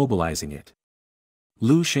 immobilizing it.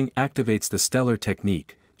 Lu Xing activates the stellar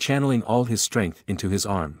technique, channeling all his strength into his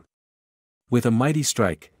arm. With a mighty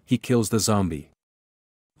strike, he kills the zombie.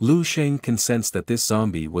 Lu Xing can sense that this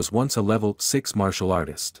zombie was once a level 6 martial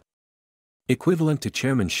artist. Equivalent to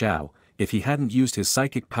Chairman Shao, if he hadn't used his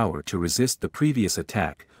psychic power to resist the previous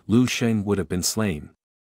attack, Lu Xing would have been slain.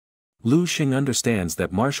 Lu Xing understands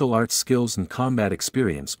that martial arts skills and combat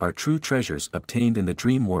experience are true treasures obtained in the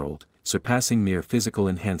dream world, surpassing mere physical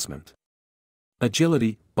enhancement.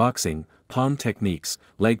 Agility, boxing, palm techniques,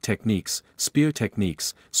 leg techniques, spear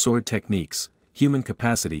techniques, sword techniques, human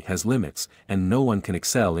capacity has limits, and no one can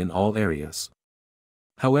excel in all areas.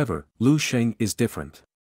 However, Lu Xing is different.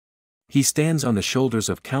 He stands on the shoulders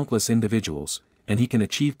of countless individuals, and he can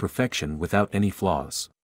achieve perfection without any flaws.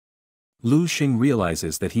 Lu Xing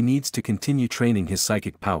realizes that he needs to continue training his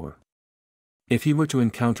psychic power. If he were to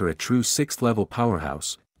encounter a true 6th-level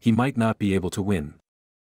powerhouse, he might not be able to win.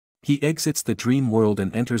 He exits the dream world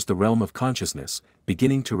and enters the realm of consciousness,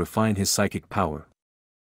 beginning to refine his psychic power.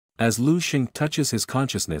 As Lu Xing touches his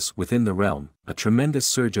consciousness within the realm, a tremendous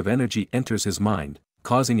surge of energy enters his mind,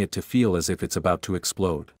 causing it to feel as if it's about to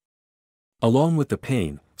explode. Along with the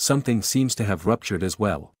pain, something seems to have ruptured as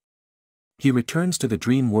well. He returns to the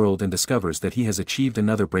dream world and discovers that he has achieved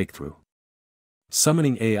another breakthrough.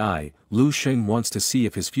 Summoning AI, Lu Xing wants to see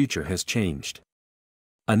if his future has changed.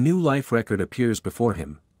 A new life record appears before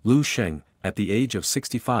him. Lu Xing, at the age of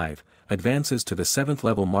 65, advances to the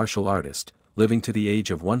 7th-level martial artist, living to the age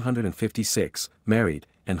of 156, married,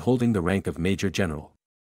 and holding the rank of Major General.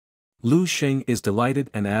 Lu Xing is delighted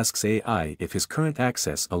and asks AI if his current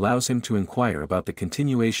access allows him to inquire about the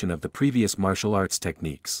continuation of the previous martial arts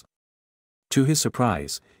techniques. To his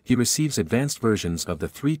surprise, he receives advanced versions of the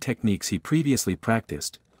 3 techniques he previously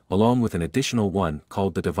practiced, along with an additional one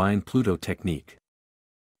called the Divine Pluto technique.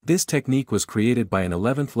 This technique was created by an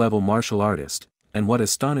 11th-level martial artist, and what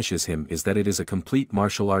astonishes him is that it is a complete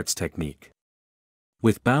martial arts technique.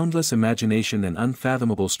 With boundless imagination and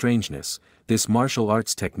unfathomable strangeness, this martial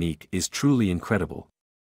arts technique is truly incredible.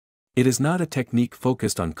 It is not a technique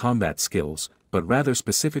focused on combat skills, but rather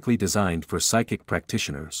specifically designed for psychic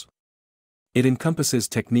practitioners. It encompasses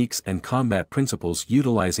techniques and combat principles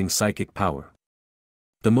utilizing psychic power.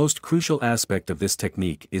 The most crucial aspect of this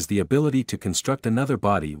technique is the ability to construct another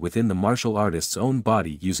body within the martial artist's own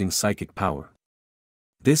body using psychic power.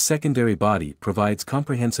 This secondary body provides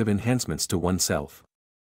comprehensive enhancements to oneself.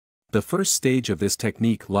 The first stage of this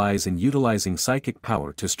technique lies in utilizing psychic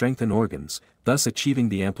power to strengthen organs, thus achieving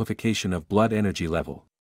the amplification of blood energy level.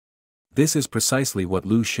 This is precisely what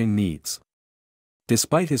Lu Xing needs.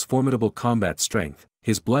 Despite his formidable combat strength,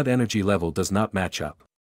 his blood energy level does not match up.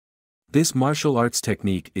 This martial arts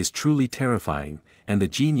technique is truly terrifying, and the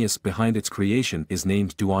genius behind its creation is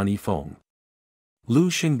named Duan Yifeng. Lu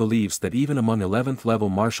Xing believes that even among 11th-level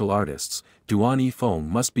martial artists, Duan Yifeng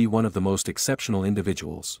must be one of the most exceptional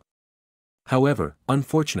individuals. However,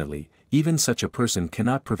 unfortunately, even such a person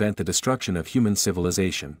cannot prevent the destruction of human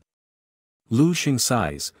civilization. Lu Xing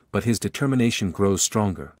sighs, but his determination grows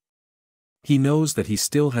stronger. He knows that he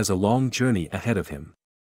still has a long journey ahead of him.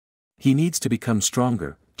 He needs to become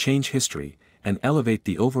stronger, change history, and elevate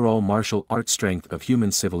the overall martial arts strength of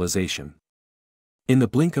human civilization. In the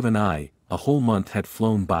blink of an eye, a whole month had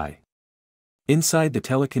flown by. Inside the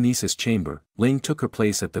telekinesis chamber, Ling took her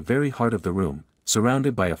place at the very heart of the room,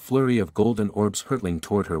 surrounded by a flurry of golden orbs hurtling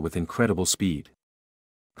toward her with incredible speed.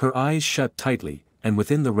 Her eyes shut tightly, and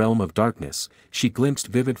within the realm of darkness, she glimpsed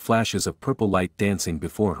vivid flashes of purple light dancing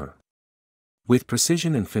before her. With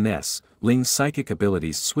precision and finesse, Ling's psychic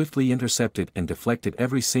abilities swiftly intercepted and deflected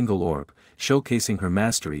every single orb, showcasing her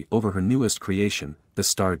mastery over her newest creation, the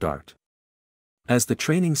Star Dart. As the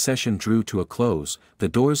training session drew to a close, the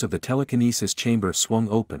doors of the telekinesis chamber swung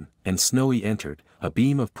open, and Snowy entered, a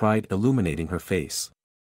beam of pride illuminating her face.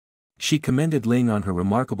 She commended Ling on her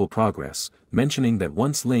remarkable progress, mentioning that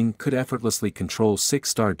once Ling could effortlessly control 6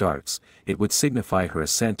 star darts, it would signify her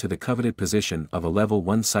ascent to the coveted position of a level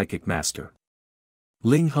 1 psychic master.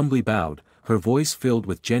 Ling humbly bowed, her voice filled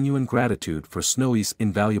with genuine gratitude for Snowy's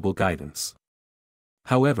invaluable guidance.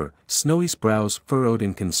 However, Snowy's brows furrowed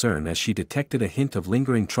in concern as she detected a hint of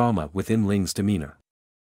lingering trauma within Ling's demeanor.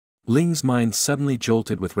 Ling's mind suddenly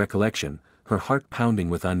jolted with recollection, her heart pounding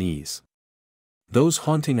with unease. Those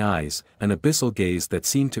haunting eyes, an abyssal gaze that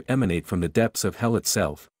seemed to emanate from the depths of hell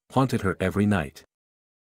itself, haunted her every night.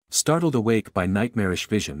 Startled awake by nightmarish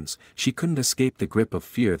visions, she couldn't escape the grip of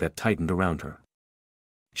fear that tightened around her.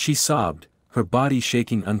 She sobbed, her body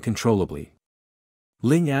shaking uncontrollably.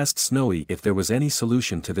 Ling asked Snowy if there was any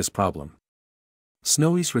solution to this problem.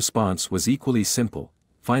 Snowy's response was equally simple: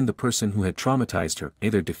 find the person who had traumatized her,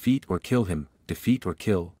 either defeat or kill him, defeat or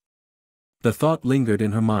kill. The thought lingered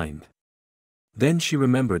in her mind. Then she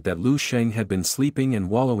remembered that Lu Sheng had been sleeping and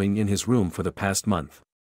wallowing in his room for the past month.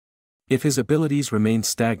 If his abilities remained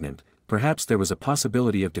stagnant, perhaps there was a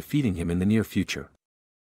possibility of defeating him in the near future.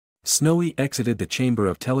 Snowy exited the chamber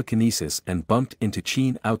of telekinesis and bumped into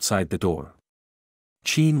Qin outside the door.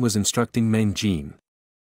 Qin was instructing Meng Jin.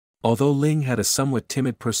 Although Ling had a somewhat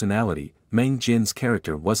timid personality, Meng Jin's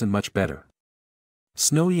character wasn't much better.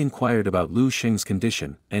 Snowy inquired about Lu Sheng's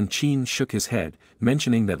condition, and Qin shook his head,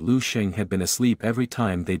 mentioning that Lu Sheng had been asleep every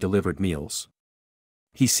time they delivered meals.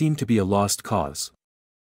 He seemed to be a lost cause.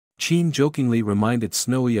 Qin jokingly reminded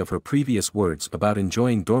Snowy of her previous words about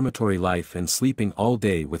enjoying dormitory life and sleeping all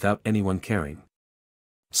day without anyone caring.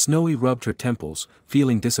 Snowy rubbed her temples,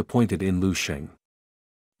 feeling disappointed in Lu Sheng.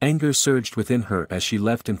 Anger surged within her as she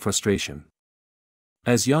left in frustration.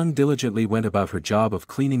 As Yang diligently went about her job of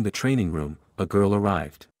cleaning the training room, a girl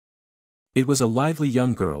arrived. It was a lively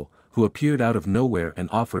young girl, who appeared out of nowhere and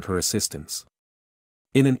offered her assistance.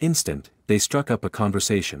 In an instant, they struck up a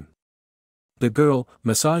conversation. The girl,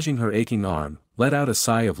 massaging her aching arm, let out a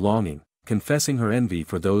sigh of longing, confessing her envy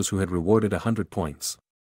for those who had rewarded 100 points.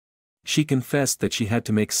 She confessed that she had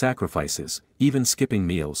to make sacrifices, even skipping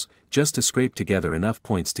meals, just to scrape together enough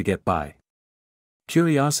points to get by.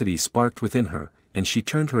 Curiosity sparked within her, and she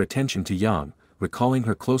turned her attention to Yang, recalling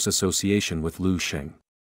her close association with Lu Sheng.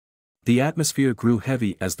 The atmosphere grew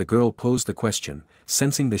heavy as the girl posed the question,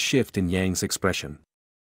 sensing the shift in Yang's expression.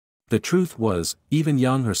 The truth was, even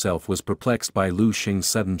Yang herself was perplexed by Lu Sheng's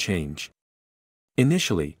sudden change.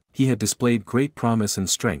 Initially, he had displayed great promise and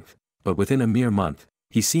strength, but within a mere month,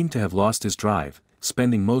 he seemed to have lost his drive,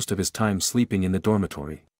 spending most of his time sleeping in the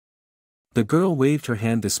dormitory. The girl waved her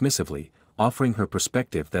hand dismissively, offering her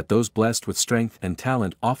perspective that those blessed with strength and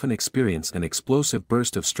talent often experience an explosive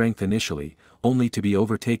burst of strength initially, only to be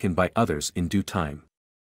overtaken by others in due time.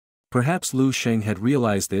 Perhaps Lu Sheng had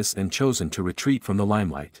realized this and chosen to retreat from the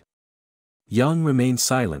limelight. Yang remained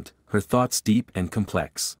silent, her thoughts deep and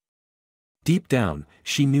complex. Deep down,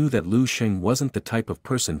 she knew that Lu Sheng wasn't the type of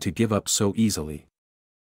person to give up so easily.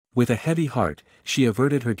 With a heavy heart, she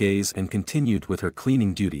averted her gaze and continued with her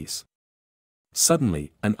cleaning duties.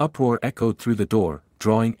 Suddenly, an uproar echoed through the door,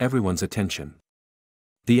 drawing everyone's attention.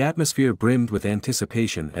 The atmosphere brimmed with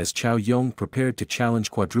anticipation as Chao Yong prepared to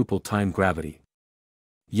challenge quadruple time gravity.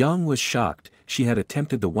 Yang was shocked. She had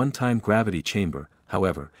attempted the one-time gravity chamber,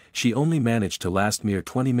 however, she only managed to last mere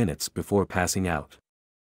 20 minutes before passing out.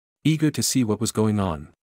 Eager to see what was going on,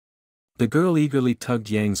 the girl eagerly tugged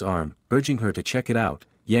Yang's arm, urging her to check it out.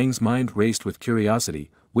 Yang's mind raced with curiosity,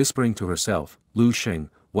 whispering to herself, "Lu Sheng,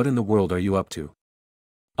 what in the world are you up to?"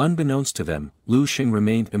 Unbeknownst to them, Lu Sheng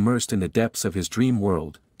remained immersed in the depths of his dream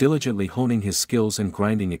world, diligently honing his skills and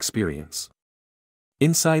grinding experience.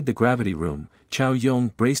 Inside the gravity room, Chao Yong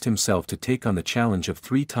braced himself to take on the challenge of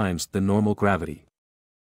 3 times the normal gravity.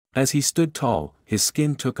 As he stood tall, his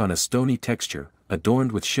skin took on a stony texture,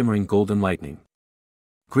 adorned with shimmering golden lightning.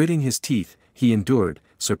 Gritting his teeth, he endured,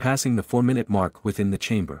 surpassing the 4-minute mark within the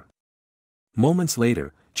chamber. Moments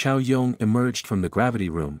later, Chao Yong emerged from the gravity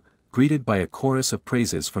room, greeted by a chorus of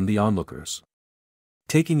praises from the onlookers.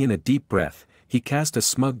 Taking in a deep breath, he cast a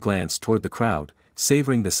smug glance toward the crowd,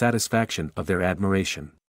 savoring the satisfaction of their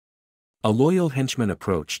admiration. A loyal henchman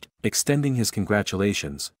approached, extending his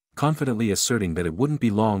congratulations, confidently asserting that it wouldn't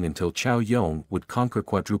be long until Chao Yong would conquer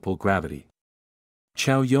quadruple gravity.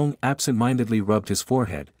 Chao Yong absent-mindedly rubbed his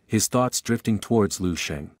forehead, his thoughts drifting towards Lu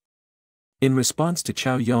Sheng. In response to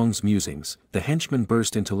Chao Yong's musings, the henchman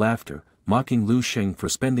burst into laughter, mocking Lu Sheng for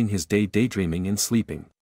spending his day daydreaming and sleeping.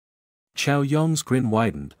 Chao Yong's grin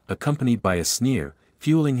widened, accompanied by a sneer,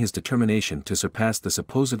 fueling his determination to surpass the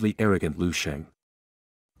supposedly arrogant Lu Sheng.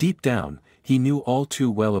 Deep down, he knew all too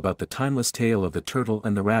well about the timeless tale of the turtle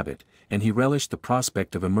and the rabbit, and he relished the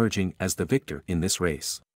prospect of emerging as the victor in this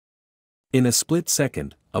race. In a split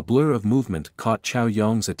second, a blur of movement caught Chao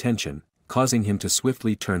Yong's attention, causing him to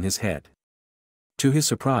swiftly turn his head. To his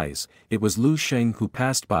surprise, it was Lu Sheng who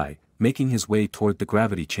passed by, making his way toward the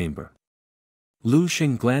gravity chamber. Lu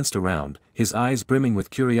Sheng glanced around, his eyes brimming with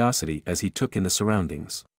curiosity as he took in the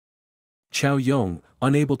surroundings. Chao Yong,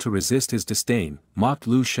 unable to resist his disdain, mocked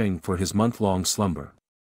Lu Sheng for his month-long slumber.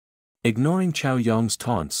 Ignoring Chao Yong's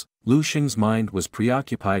taunts, Lu Sheng's mind was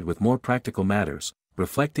preoccupied with more practical matters,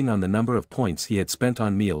 reflecting on the number of points he had spent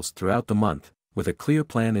on meals throughout the month. With a clear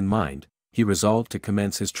plan in mind, he resolved to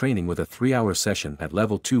commence his training with a 3-hour session at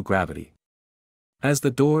level 2 gravity. As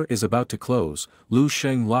the door is about to close, Lu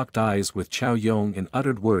Sheng locked eyes with Chao Yong and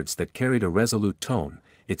uttered words that carried a resolute tone.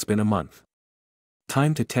 It's been a month.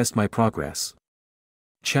 Time to test my progress.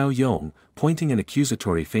 Chao Yong, pointing an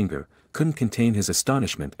accusatory finger, couldn't contain his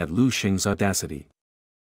astonishment at Lu Sheng's audacity.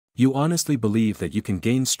 You honestly believe that you can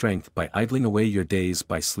gain strength by idling away your days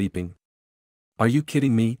by sleeping? Are you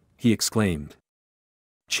kidding me? He exclaimed.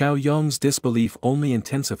 Chao Yong's disbelief only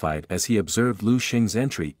intensified as he observed Lu Sheng's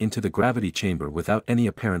entry into the gravity chamber without any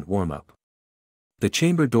apparent warm-up. The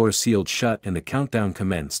chamber door sealed shut and the countdown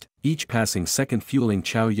commenced, each passing second fueling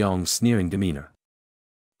Chao Yong's sneering demeanor.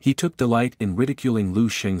 He took delight in ridiculing Lu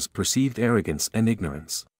Sheng's perceived arrogance and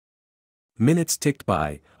ignorance. Minutes ticked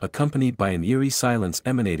by, accompanied by an eerie silence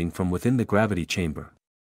emanating from within the gravity chamber.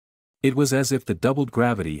 It was as if the doubled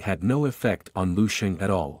gravity had no effect on Lu Sheng at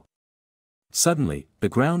all. Suddenly, the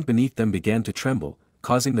ground beneath them began to tremble,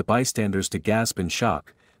 causing the bystanders to gasp in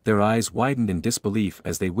shock. Their eyes widened in disbelief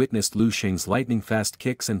as they witnessed Lu Sheng's lightning-fast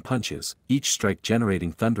kicks and punches, each strike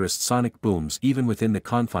generating thunderous sonic booms even within the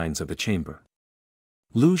confines of the chamber.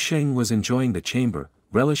 Lu Sheng was enjoying the chamber,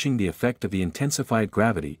 relishing the effect of the intensified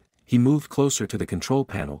gravity. He moved closer to the control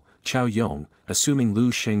panel. Chao Yong, assuming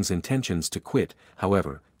Lu Sheng's intentions to quit,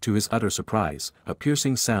 however, to his utter surprise, a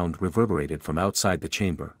piercing sound reverberated from outside the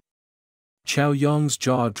chamber. Chao Yong's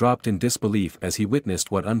jaw dropped in disbelief as he witnessed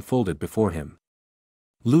what unfolded before him.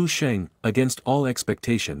 Lu Sheng, against all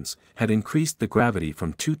expectations, had increased the gravity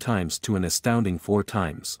from 2 times to an astounding 4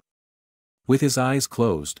 times. With his eyes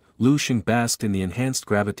closed, Lu Sheng basked in the enhanced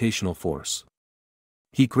gravitational force.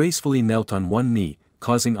 He gracefully knelt on one knee,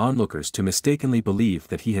 causing onlookers to mistakenly believe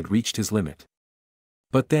that he had reached his limit.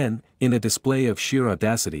 But then, in a display of sheer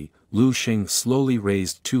audacity, Lu Sheng slowly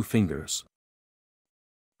raised 2 fingers.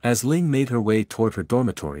 As Ling made her way toward her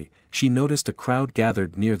dormitory, she noticed a crowd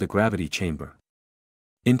gathered near the gravity chamber.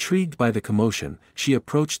 Intrigued by the commotion, she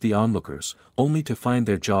approached the onlookers, only to find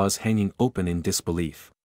their jaws hanging open in disbelief.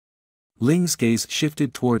 Ling's gaze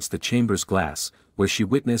shifted towards the chamber's glass, where she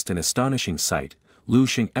witnessed an astonishing sight: Lu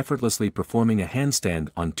Sheng effortlessly performing a handstand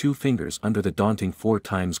on 2 fingers under the daunting 4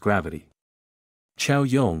 times gravity. Chao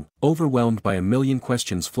Yong, overwhelmed by a million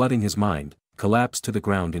questions flooding his mind, collapsed to the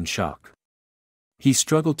ground in shock. He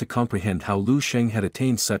struggled to comprehend how Lu Sheng had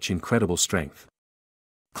attained such incredible strength.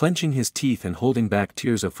 Clenching his teeth and holding back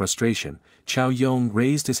tears of frustration, Chao Yong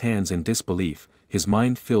raised his hands in disbelief, his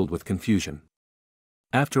mind filled with confusion.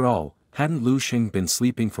 After all, hadn't Lu Sheng been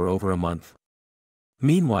sleeping for over a month?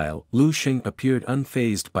 Meanwhile, Lu Sheng appeared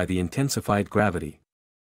unfazed by the intensified gravity.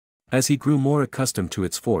 As he grew more accustomed to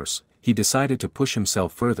its force, he decided to push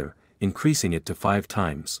himself further, increasing it to 5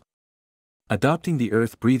 times. Adopting the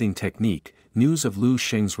earth-breathing technique, news of Lu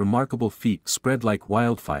Sheng's remarkable feat spread like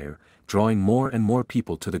wildfire, drawing more and more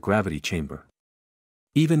people to the gravity chamber.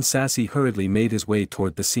 Even Sassy hurriedly made his way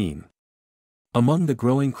toward the scene. Among the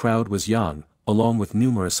growing crowd was Yang, along with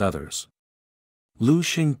numerous others. Lu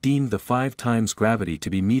Sheng deemed the 5 times gravity to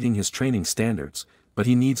be meeting his training standards, but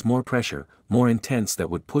he needs more pressure, more intense, that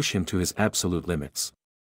would push him to his absolute limits.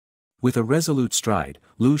 With a resolute stride,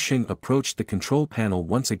 Lu Sheng approached the control panel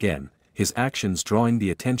once again, his actions drawing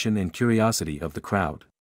the attention and curiosity of the crowd.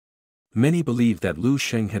 Many believed that Lu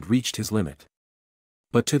Sheng had reached his limit.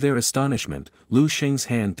 But to their astonishment, Lu Sheng's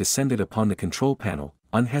hand descended upon the control panel,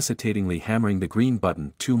 unhesitatingly hammering the green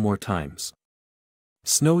button 2 more times.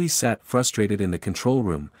 Snowy sat frustrated in the control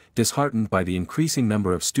room, disheartened by the increasing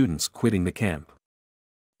number of students quitting the camp.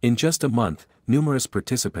 In just a month, numerous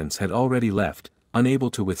participants had already left,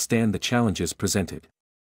 unable to withstand the challenges presented.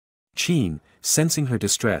 Qin, sensing her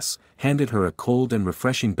distress, handed her a cold and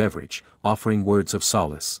refreshing beverage, offering words of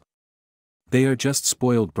solace. They are just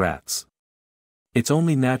spoiled brats. It's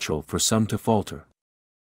only natural for some to falter.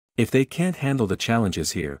 If they can't handle the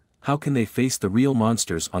challenges here, how can they face the real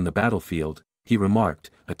monsters on the battlefield? He remarked,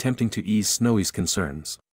 attempting to ease Snowy's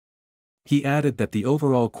concerns. He added that the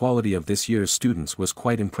overall quality of this year's students was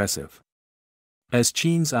quite impressive. As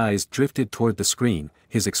Qin's eyes drifted toward the screen,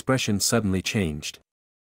 his expression suddenly changed.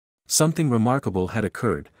 Something remarkable had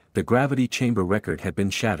occurred: the gravity chamber record had been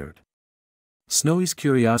shattered. Snowy's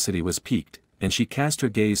curiosity was piqued, and she cast her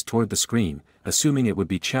gaze toward the screen, assuming it would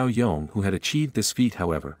be Chao Yong who had achieved this feat.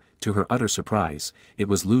 However, to her utter surprise, it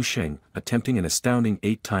was Lu Sheng, attempting an astounding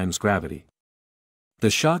 8 times gravity. The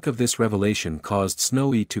shock of this revelation caused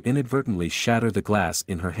Snowy to inadvertently shatter the glass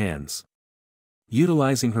in her hands.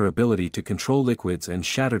 Utilizing her ability to control liquids and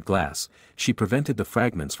shattered glass, she prevented the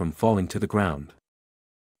fragments from falling to the ground.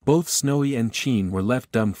 Both Snowy and Qin were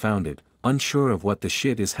left dumbfounded, unsure of what the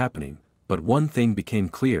shit is happening, but one thing became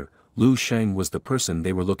clear: Lu Sheng was the person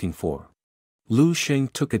they were looking for. Lu Sheng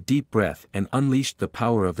took a deep breath and unleashed the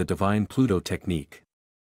power of the divine Pluto technique.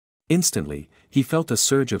 Instantly, he felt a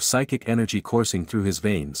surge of psychic energy coursing through his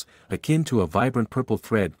veins, akin to a vibrant purple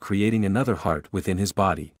thread creating another heart within his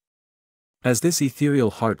body. As this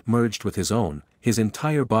ethereal heart merged with his own, his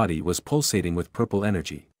entire body was pulsating with purple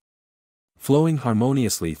energy, flowing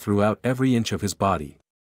harmoniously throughout every inch of his body.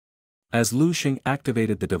 As Lu Sheng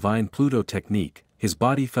activated the divine Pluto technique, his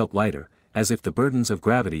body felt lighter, as if the burdens of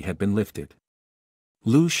gravity had been lifted.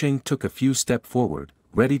 Lu Sheng took a few steps forward,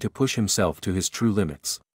 ready to push himself to his true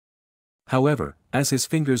limits. However, as his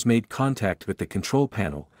fingers made contact with the control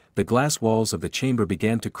panel, the glass walls of the chamber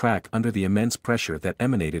began to crack under the immense pressure that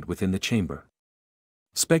emanated within the chamber.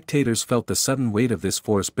 Spectators felt the sudden weight of this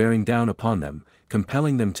force bearing down upon them,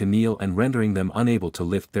 compelling them to kneel and rendering them unable to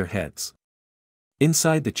lift their heads.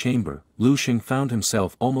 Inside the chamber, Lu Sheng found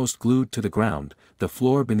himself almost glued to the ground, the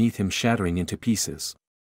floor beneath him shattering into pieces.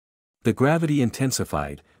 The gravity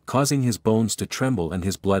intensified, causing his bones to tremble and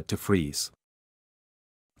his blood to freeze.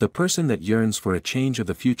 The person that yearns for a change of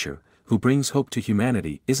the future, who brings hope to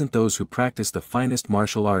humanity, isn't those who practice the finest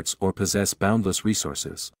martial arts or possess boundless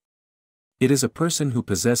resources. It is a person who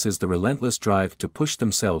possesses the relentless drive to push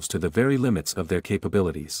themselves to the very limits of their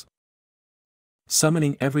capabilities.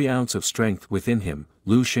 Summoning every ounce of strength within him,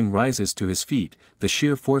 Lu Sheng rises to his feet, the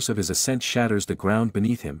sheer force of his ascent shatters the ground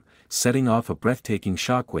beneath him, setting off a breathtaking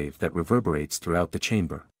shockwave that reverberates throughout the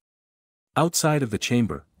chamber. Outside of the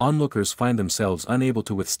chamber, onlookers find themselves unable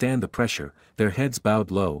to withstand the pressure, their heads bowed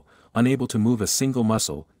low, unable to move a single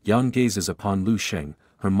muscle. Yang gazes upon Lu Sheng,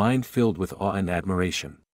 her mind filled with awe and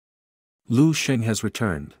admiration. Lu Sheng has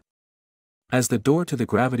returned. As the door to the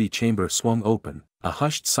gravity chamber swung open, a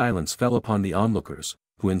hushed silence fell upon the onlookers,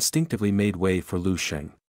 who instinctively made way for Lu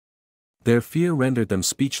Sheng. Their fear rendered them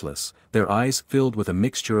speechless, their eyes filled with a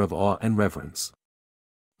mixture of awe and reverence.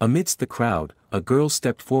 Amidst the crowd, a girl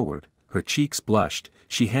stepped forward, her cheeks blushed,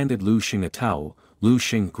 she handed Lu Sheng a towel. Lu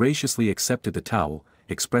Sheng graciously accepted the towel,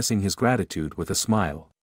 expressing his gratitude with a smile.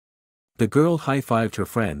 The girl high-fived her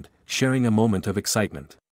friend, sharing a moment of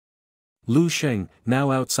excitement. Lu Sheng,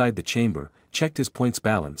 now outside the chamber, checked his points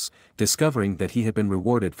balance, discovering that he had been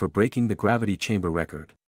rewarded for breaking the gravity chamber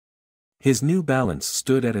record. His new balance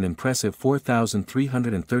stood at an impressive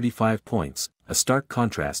 4,335 points, a stark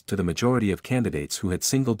contrast to the majority of candidates who had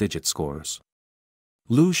single-digit scores.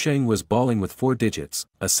 Lu Sheng was bawling with 4 digits,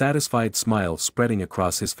 a satisfied smile spreading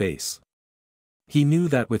across his face. He knew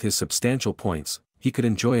that with his substantial points, he could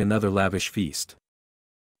enjoy another lavish feast.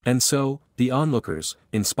 And so, the onlookers,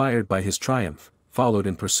 inspired by his triumph, followed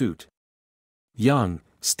in pursuit. Yang,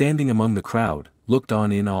 standing among the crowd, looked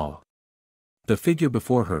on in awe. The figure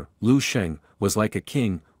before her, Lu Sheng, was like a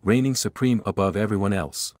king, reigning supreme above everyone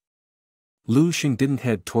else. Lu Sheng didn't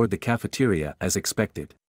head toward the cafeteria as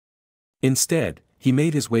expected. Instead, he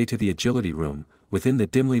made his way to the agility room. Within the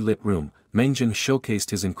dimly lit room, Mengjin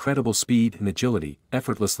showcased his incredible speed and agility,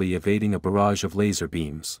 effortlessly evading a barrage of laser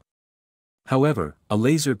beams. However, a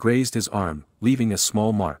laser grazed his arm, leaving a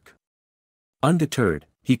small mark. Undeterred,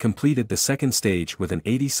 he completed the second stage with an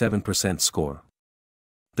 87% score.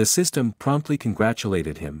 The system promptly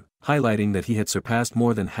congratulated him, highlighting that he had surpassed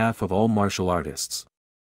more than half of all martial artists.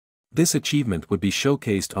 This achievement would be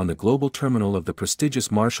showcased on the global terminal of the prestigious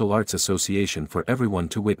Martial Arts Association for everyone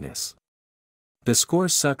to witness. The score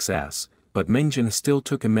sucks ass, but Mengjin still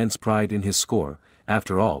took immense pride in his score.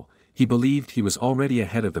 After all, he believed he was already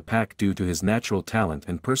ahead of the pack due to his natural talent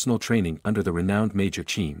and personal training under the renowned Major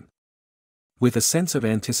Qin. With a sense of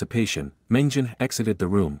anticipation, Mengjin exited the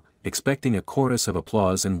room, expecting a chorus of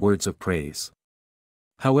applause and words of praise.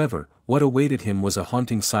 However, what awaited him was a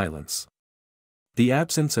haunting silence. The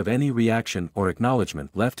absence of any reaction or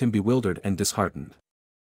acknowledgement left him bewildered and disheartened.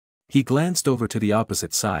 He glanced over to the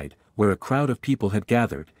opposite side, where a crowd of people had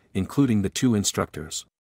gathered, including the 2 instructors.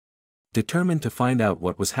 Determined to find out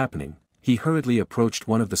what was happening, he hurriedly approached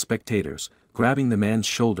one of the spectators, grabbing the man's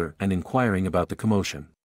shoulder and inquiring about the commotion.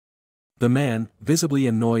 The man, visibly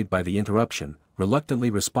annoyed by the interruption, reluctantly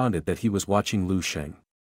responded that he was watching Lu Sheng.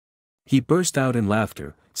 He burst out in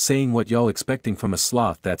laughter, saying, "What y'all expecting from a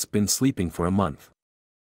sloth that's been sleeping for a month?"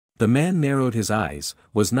 The man narrowed his eyes,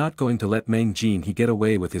 was not going to let Meng Jin he get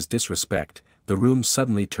away with his disrespect. The room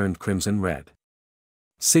suddenly turned crimson red,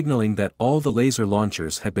 signaling that all the laser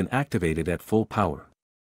launchers had been activated at full power.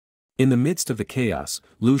 In the midst of the chaos,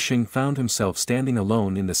 Lu Sheng found himself standing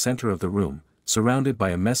alone in the center of the room, surrounded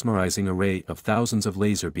by a mesmerizing array of thousands of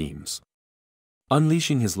laser beams.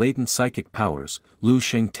 Unleashing his latent psychic powers, Lu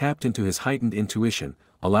Sheng tapped into his heightened intuition,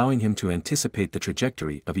 allowing him to anticipate the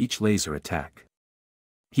trajectory of each laser attack.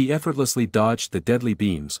 He effortlessly dodged the deadly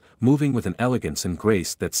beams, moving with an elegance and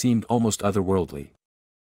grace that seemed almost otherworldly.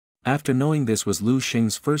 After knowing this was Lu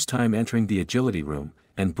Xing's first time entering the agility room,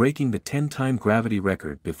 and breaking the 10-time gravity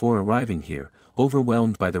record before arriving here,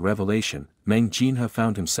 overwhelmed by the revelation, Meng Jinhe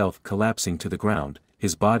found himself collapsing to the ground,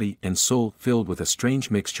 his body and soul filled with a strange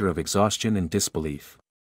mixture of exhaustion and disbelief.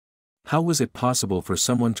 How was it possible for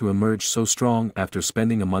someone to emerge so strong after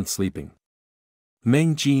spending a month sleeping?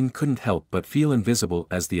 Meng Jin couldn't help but feel invisible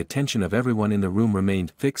as the attention of everyone in the room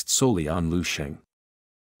remained fixed solely on Lu Xing.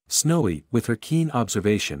 Snowy, with her keen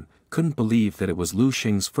observation, couldn't believe that it was Lu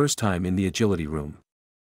Xing's first time in the agility room.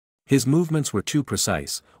 His movements were too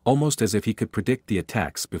precise, almost as if he could predict the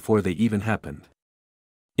attacks before they even happened.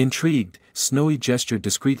 Intrigued, Snowy gestured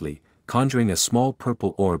discreetly, conjuring a small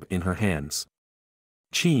purple orb in her hands.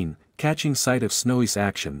 Qin, catching sight of Snowy's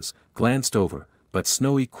actions, glanced over, but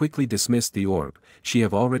Snowy quickly dismissed the orb. She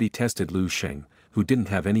have already tested Lu Xing, who didn't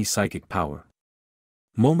have any psychic power.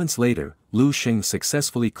 Moments later, Lu Xing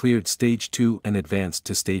successfully cleared Stage 2 and advanced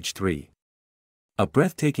to Stage 3. A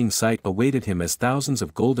breathtaking sight awaited him as thousands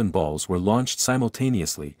of golden balls were launched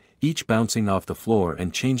simultaneously, each bouncing off the floor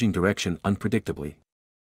and changing direction unpredictably.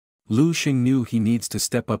 Lu Xing knew he needs to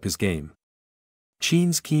step up his game.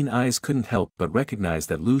 Qin's keen eyes couldn't help but recognize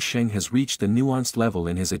that Lu Xing has reached a nuanced level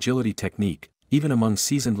in his agility technique. Even among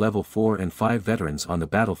seasoned level 4 and 5 veterans on the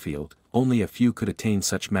battlefield, only a few could attain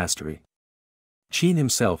such mastery. Qin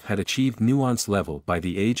himself had achieved nuance level by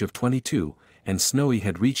the age of 22, and Snowy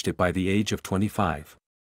had reached it by the age of 25.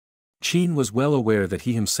 Qin was well aware that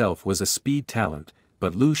he himself was a speed talent,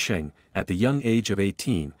 but Lu Xing, at the young age of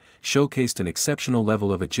 18, showcased an exceptional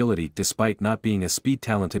level of agility despite not being a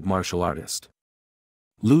speed-talented martial artist.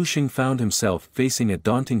 Lu Xing found himself facing a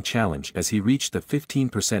daunting challenge as he reached the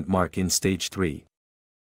 15% mark in Stage 3.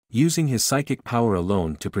 Using his psychic power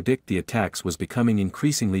alone to predict the attacks was becoming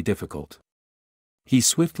increasingly difficult. He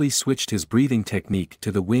swiftly switched his breathing technique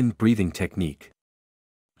to the wind breathing technique.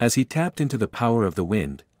 As he tapped into the power of the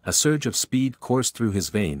wind, a surge of speed coursed through his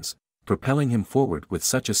veins, propelling him forward with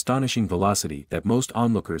such astonishing velocity that most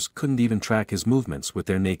onlookers couldn't even track his movements with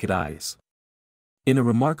their naked eyes. In a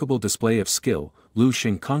remarkable display of skill, Lu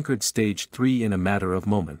Xing conquered Stage 3 in a matter of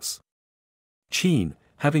moments. Qin,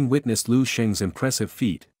 having witnessed Lu Xing's impressive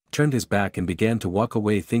feat, turned his back and began to walk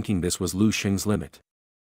away thinking this was Lu Xing's limit.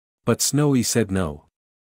 But Snowy said no.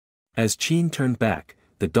 As Qin turned back,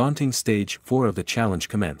 the daunting Stage 4 of the challenge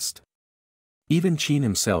commenced. Even Qin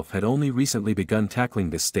himself had only recently begun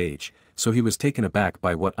tackling this stage, so he was taken aback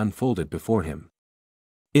by what unfolded before him.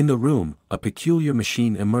 In the room, a peculiar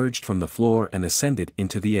machine emerged from the floor and ascended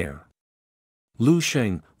into the air. Lu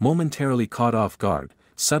Xing, momentarily caught off guard,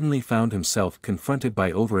 suddenly found himself confronted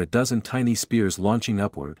by over a dozen tiny spears launching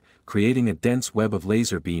upward, creating a dense web of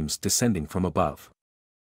laser beams descending from above.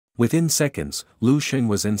 Within seconds, Lu Xing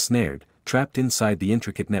was ensnared, trapped inside the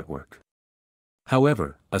intricate network.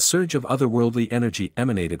 However, a surge of otherworldly energy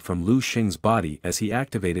emanated from Lu Xing's body as he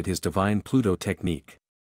activated his divine Pluto technique.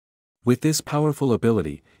 With this powerful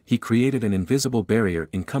ability, he created an invisible barrier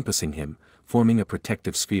encompassing him, forming a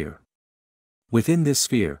protective sphere. Within this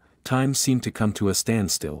sphere, time seemed to come to a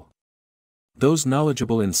standstill. Those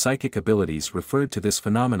knowledgeable in psychic abilities referred to this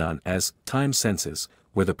phenomenon as time senses,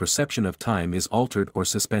 where the perception of time is altered or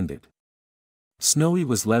suspended. Snowy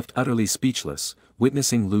was left utterly speechless,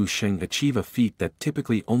 witnessing Lu Xing achieve a feat that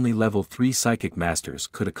typically only level 3 psychic masters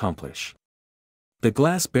could accomplish. The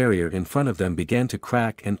glass barrier in front of them began to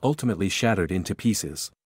crack and ultimately shattered into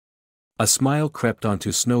pieces. A smile crept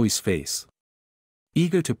onto Snowy's face.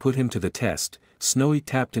 Eager to put him to the test, Snowy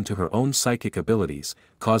tapped into her own psychic abilities,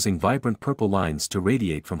 causing vibrant purple lines to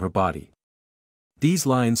radiate from her body. These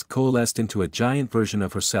lines coalesced into a giant version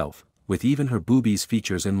of herself, with even her boobies'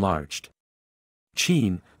 features enlarged.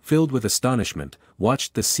 Qin, filled with astonishment,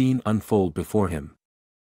 watched the scene unfold before him.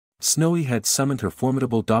 Snowy had summoned her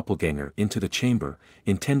formidable doppelganger into the chamber,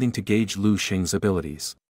 intending to gauge Lu Xing's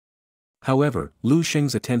abilities. However, Lu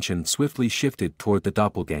Xing's attention swiftly shifted toward the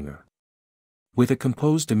doppelganger. With a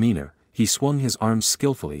composed demeanor, he swung his arms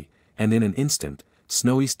skillfully, and in an instant,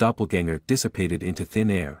 Snowy's doppelganger dissipated into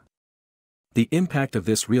thin air. The impact of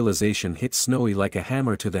this realization hit Snowy like a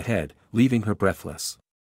hammer to the head, leaving her breathless.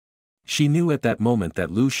 She knew at that moment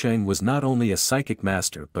that Lu Xing was not only a psychic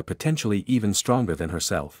master but potentially even stronger than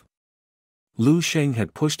herself. Lu Xing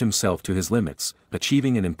had pushed himself to his limits,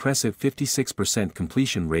 achieving an impressive 56%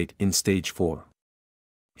 completion rate in Stage 4.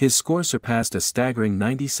 His score surpassed a staggering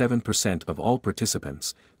 97% of all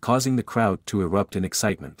participants, causing the crowd to erupt in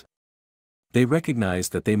excitement. They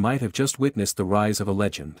recognized that they might have just witnessed the rise of a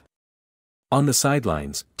legend. On the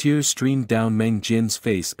sidelines, tears streamed down Meng Jin's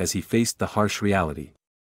face as he faced the harsh reality.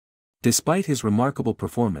 Despite his remarkable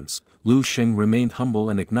performance, Lu Sheng remained humble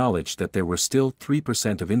and acknowledged that there were still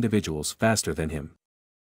 3% of individuals faster than him.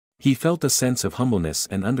 He felt a sense of humbleness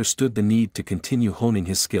and understood the need to continue honing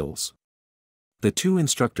his skills. The two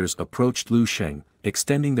instructors approached Lu Sheng,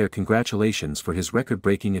 extending their congratulations for his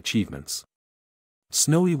record-breaking achievements.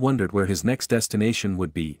 Snowy wondered where his next destination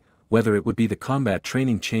would be, whether it would be the combat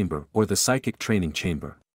training chamber or the psychic training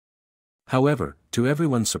chamber. However, to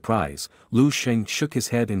everyone's surprise, Lu Sheng shook his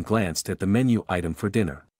head and glanced at the menu item for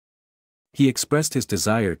dinner. He expressed his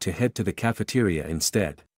desire to head to the cafeteria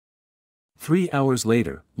instead. 3 hours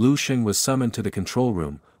later, Lu Sheng was summoned to the control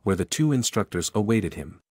room, where the two instructors awaited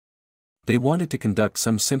him. They wanted to conduct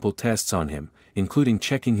some simple tests on him, including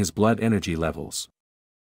checking his blood energy levels.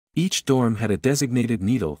 Each dorm had a designated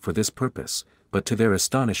needle for this purpose, but to their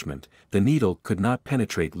astonishment, the needle could not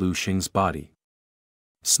penetrate Lu Sheng's body.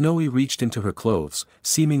 Snowy reached into her clothes,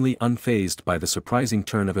 seemingly unfazed by the surprising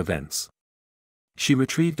turn of events. She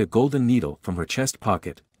retrieved a golden needle from her chest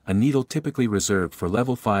pocket, a needle typically reserved for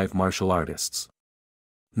level 5 martial artists.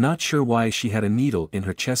 Not sure why she had a needle in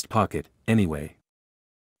her chest pocket, anyway.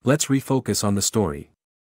 Let's refocus on the story.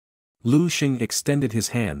 Lu Sheng extended his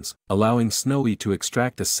hands, allowing Snowy to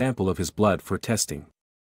extract a sample of his blood for testing.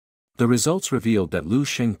 The results revealed that Lu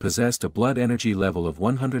Sheng possessed a blood energy level of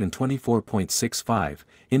 124.65,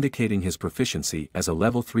 indicating his proficiency as a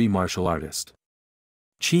level 3 martial artist.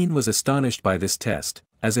 Qin was astonished by this test,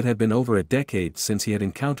 as it had been over a decade since he had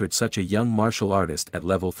encountered such a young martial artist at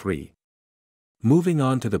level 3. Moving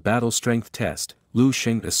on to the battle strength test, Lu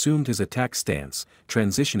Sheng assumed his attack stance,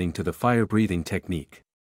 transitioning to the fire-breathing technique.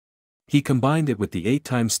 He combined it with the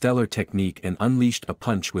 8x stellar technique and unleashed a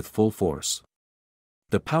punch with full force.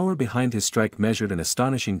 The power behind his strike measured an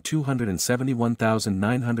astonishing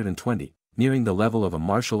 271,920, nearing the level of a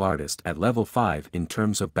martial artist at level 5 in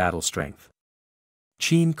terms of battle strength.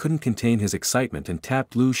 Qin couldn't contain his excitement and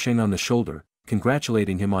tapped Lu Sheng on the shoulder,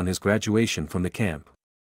 congratulating him on his graduation from the camp.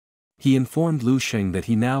 He informed Lu Sheng that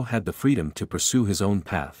he now had the freedom to pursue his own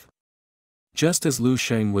path. Just as Lu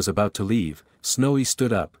Sheng was about to leave, Snowy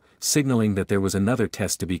stood up, signaling that there was another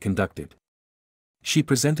test to be conducted. She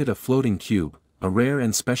presented a floating cube, a rare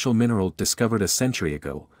and special mineral discovered a century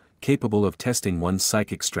ago, capable of testing one's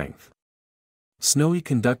psychic strength. Snowy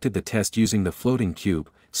conducted the test using the floating cube.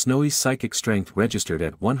 Snowy's psychic strength registered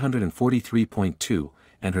at 143.2,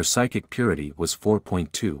 and her psychic purity was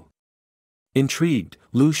 4.2. Intrigued,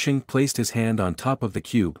 Lu Sheng placed his hand on top of the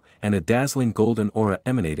cube, and a dazzling golden aura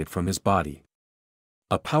emanated from his body.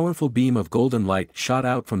 A powerful beam of golden light shot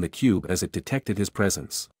out from the cube as it detected his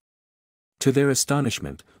presence. To their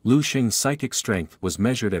astonishment, Lu Sheng's psychic strength was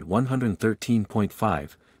measured at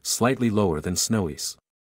 113.5, slightly lower than Snowy's.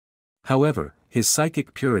 However, his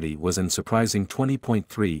psychic purity was an surprising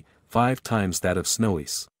 20.3, 5 times that of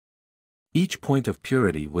Snowy's. Each point of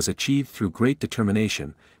purity was achieved through great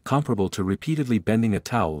determination, comparable to repeatedly bending a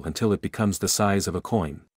towel until it becomes the size of a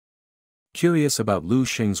coin. Curious about Lu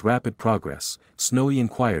Sheng's rapid progress, Snowy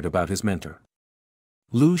inquired about his mentor.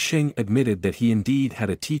 Lu Sheng admitted that he indeed had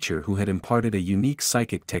a teacher who had imparted a unique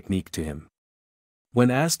psychic technique to him. When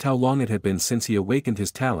asked how long it had been since he awakened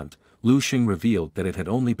his talent, Lu Sheng revealed that it had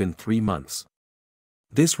only been 3 months.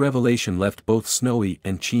 This revelation left both Snowy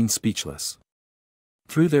and Qin speechless.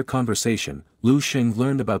 Through their conversation, Lu Sheng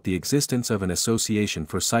learned about the existence of an association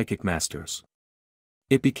for psychic masters.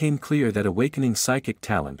 It became clear that awakening psychic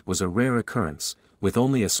talent was a rare occurrence, with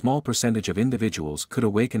only a small percentage of individuals could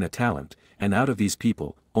awaken a talent, and out of these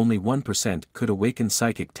people, only 1% could awaken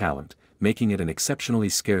psychic talent, making it an exceptionally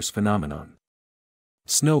scarce phenomenon.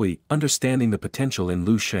 Snowy, understanding the potential in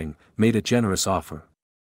Lu Sheng, made a generous offer.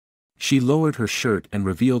 She lowered her shirt and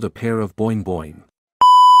revealed a pair of boing boing.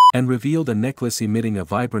 And revealed a necklace emitting a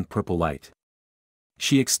vibrant purple light.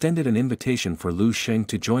 She extended an invitation for Lu Sheng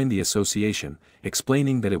to join the association,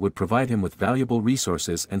 explaining that it would provide him with valuable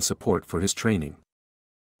resources and support for his training.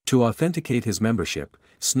 To authenticate his membership,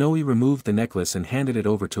 Snowy removed the necklace and handed it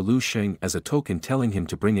over to Lu Sheng as a token, telling him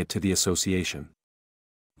to bring it to the association.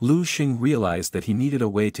 Lu Sheng realized that he needed a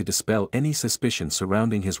way to dispel any suspicion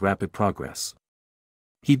surrounding his rapid progress.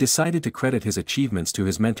 He decided to credit his achievements to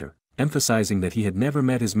his mentor, emphasizing that he had never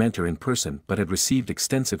met his mentor in person but had received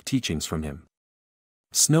extensive teachings from him.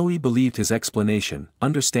 Snowy believed his explanation,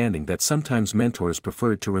 understanding that sometimes mentors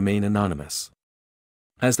preferred to remain anonymous.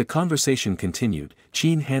 As the conversation continued,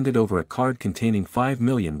 Qin handed over a card containing 5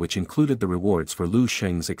 million, which included the rewards for Lu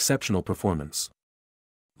Sheng's exceptional performance.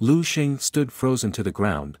 Lu Sheng stood frozen to the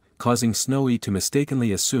ground, causing Snowy to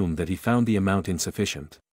mistakenly assume that he found the amount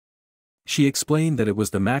insufficient. She explained that it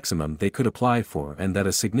was the maximum they could apply for and that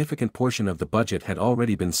a significant portion of the budget had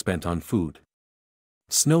already been spent on food.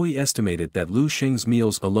 Snowy estimated that Lu Xing's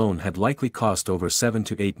meals alone had likely cost over 7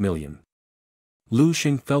 to 8 million. Lu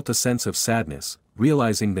Xing felt a sense of sadness,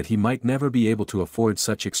 realizing that he might never be able to afford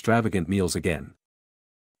such extravagant meals again.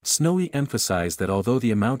 Snowy emphasized that although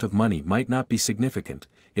the amount of money might not be significant,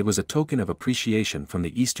 it was a token of appreciation from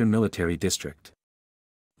the Eastern Military District.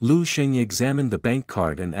 Lu Xing examined the bank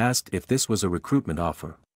card and asked if this was a recruitment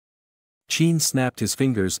offer. Qin snapped his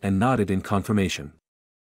fingers and nodded in confirmation.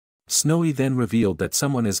 Snowy then revealed that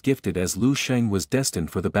someone as gifted as Lu Xing was destined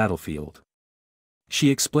for the battlefield. She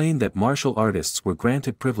explained that martial artists were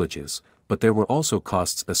granted privileges, but there were also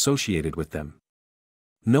costs associated with them.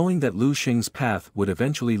 Knowing that Lu Xing's path would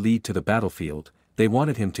eventually lead to the battlefield, they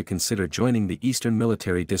wanted him to consider joining the Eastern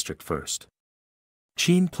Military District first.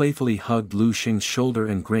 Qin playfully hugged Lu Xing's shoulder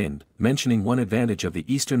and grinned, mentioning one advantage of the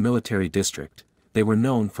Eastern Military District: they were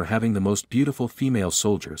known for having the most beautiful female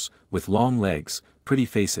soldiers, with long legs, pretty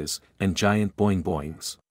faces, and giant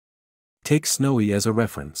boing-boings. Take Snowy as a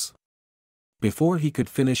reference. Before he could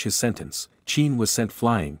finish his sentence, Qin was sent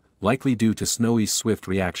flying, likely due to Snowy's swift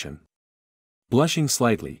reaction. Blushing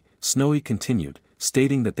slightly, Snowy continued,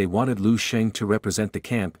 stating that they wanted Lu Xing to represent the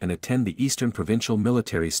camp and attend the Eastern Provincial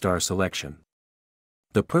Military Star Selection.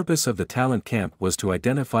 The purpose of the talent camp was to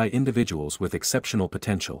identify individuals with exceptional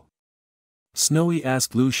potential. Snowy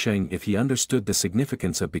asked Lu Xing if he understood the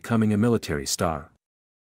significance of becoming a military star.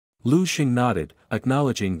 Lu Xing nodded,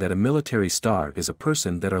 acknowledging that a military star is a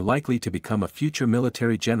person that are likely to become a future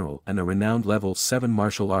military general and a renowned level 7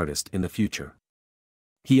 martial artist in the future.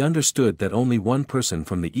 He understood that only one person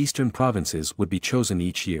from the eastern provinces would be chosen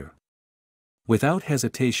each year. Without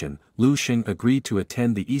hesitation, Lu Xing agreed to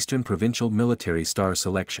attend the Eastern Provincial Military Star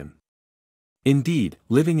Selection. Indeed,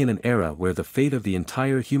 living in an era where the fate of the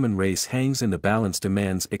entire human race hangs in the balance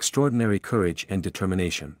demands extraordinary courage and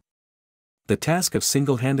determination. The task of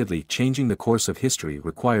single-handedly changing the course of history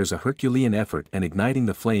requires a Herculean effort and igniting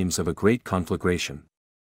the flames of a great conflagration.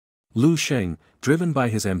 Lu Xing, driven by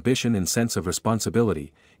his ambition and sense of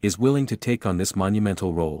responsibility, is willing to take on this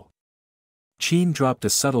monumental role. Qin dropped a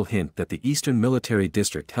subtle hint that the Eastern Military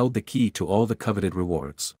District held the key to all the coveted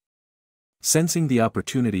rewards. Sensing the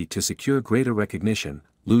opportunity to secure greater recognition,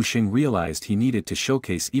 Lu Xing realized he needed to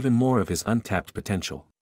showcase even more of his untapped potential.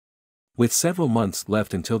 With several months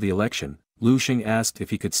left until the election, Lu Xing asked if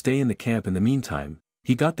he could stay in the camp in the meantime.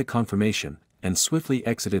 He got the confirmation, and swiftly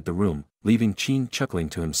exited the room, leaving Qin chuckling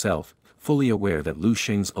to himself, fully aware that Lu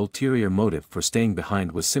Xing's ulterior motive for staying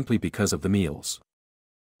behind was simply because of the meals.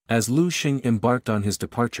 As Lu Xing embarked on his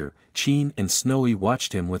departure, Qin and Snowy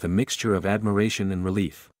watched him with a mixture of admiration and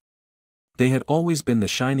relief. They had always been the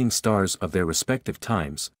shining stars of their respective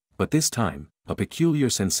times, but this time, a peculiar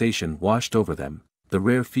sensation washed over them, the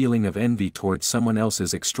rare feeling of envy towards someone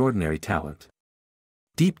else's extraordinary talent.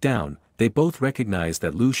 Deep down, they both recognized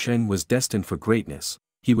that Lu Xing was destined for greatness.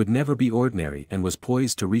 He would never be ordinary and was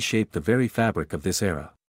poised to reshape the very fabric of this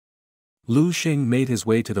era. Lu Xing made his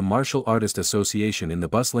way to the Martial Artist Association in the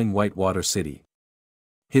bustling Whitewater City.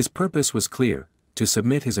 His purpose was clear: to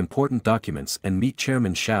submit his important documents and meet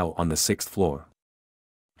Chairman Zhao on the 6th floor.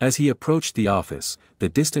 As he approached the office, the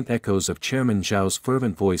distant echoes of Chairman Zhao's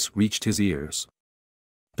fervent voice reached his ears.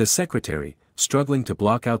 The secretary, struggling to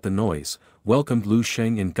block out the noise, welcomed Lu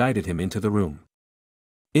Xing and guided him into the room.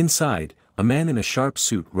 Inside, a man in a sharp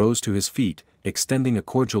suit rose to his feet, extending a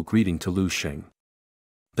cordial greeting to Lu Xing.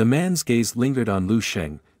 The man's gaze lingered on Lu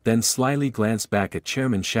Xing, then slyly glanced back at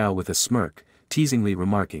Chairman Zhao with a smirk, teasingly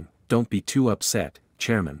remarking, "Don't be too upset,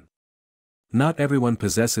 Chairman. Not everyone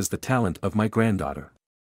possesses the talent of my granddaughter."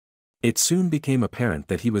 It soon became apparent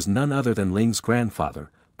that he was none other than Ling's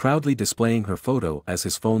grandfather, proudly displaying her photo as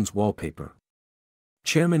his phone's wallpaper.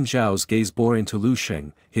 Chairman Zhao's gaze bore into Lu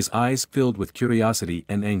Xing, his eyes filled with curiosity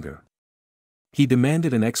and anger. He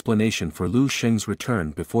demanded an explanation for Lu Xing's return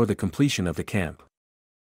before the completion of the camp.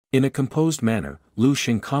 In a composed manner, Lu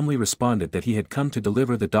Xing calmly responded that he had come to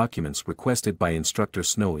deliver the documents requested by Instructor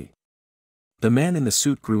Snowy. The man in the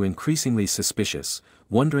suit grew increasingly suspicious,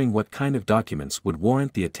 wondering what kind of documents would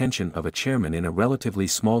warrant the attention of a chairman in a relatively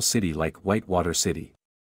small city like Whitewater City.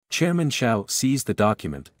 Chairman Zhao seized the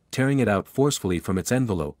document, tearing it out forcefully from its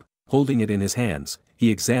envelope. Holding it in his hands,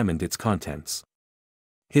 he examined its contents.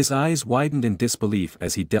 His eyes widened in disbelief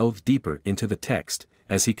as he delved deeper into the text.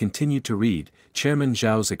 As he continued to read, Chairman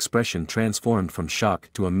Zhao's expression transformed from shock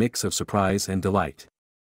to a mix of surprise and delight.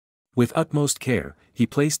 With utmost care, he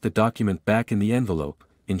placed the document back in the envelope,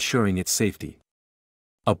 ensuring its safety.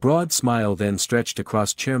 A broad smile then stretched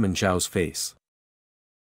across Chairman Zhao's face.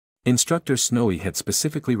 Instructor Snowy had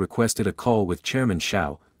specifically requested a call with Chairman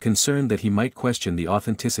Zhao, concerned that he might question the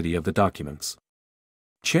authenticity of the documents.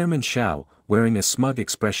 Chairman Zhao, wearing a smug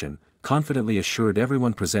expression, confidently assured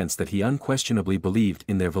everyone present that he unquestionably believed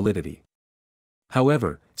in their validity.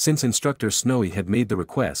 However, since Instructor Snowy had made the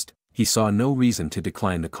request, he saw no reason to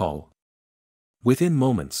decline the call. Within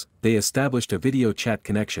moments, they established a video chat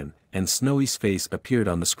connection, and Snowy's face appeared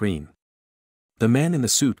on the screen. The man in the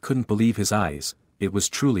suit couldn't believe his eyes, it was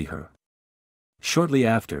truly her. Shortly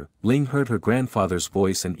after, Ling heard her grandfather's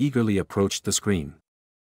voice and eagerly approached the screen.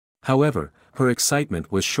 However, her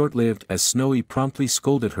excitement was short-lived as Snowy promptly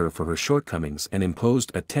scolded her for her shortcomings and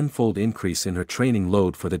imposed a tenfold increase in her training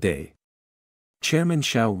load for the day. Chairman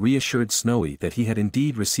Xiao reassured Snowy that he had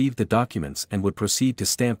indeed received the documents and would proceed to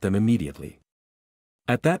stamp them immediately.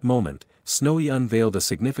 At that moment, Snowy unveiled a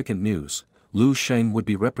significant news: Lu Sheng would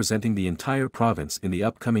be representing the entire province in the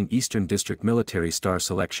upcoming Eastern District Military Star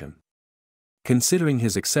Selection. Considering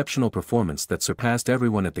his exceptional performance that surpassed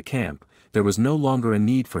everyone at the camp, there was no longer a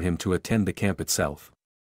need for him to attend the camp itself.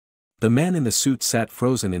 The man in the suit sat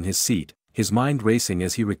frozen in his seat, his mind racing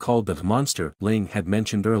as he recalled the monster Ling had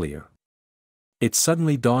mentioned earlier. It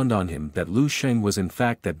suddenly dawned on him that Lu Sheng was in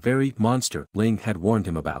fact that very monster Ling had warned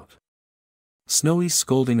him about. Snowy's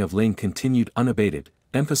scolding of Ling continued unabated,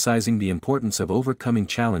 emphasizing the importance of overcoming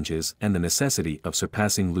challenges and the necessity of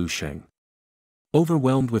surpassing Lu Sheng.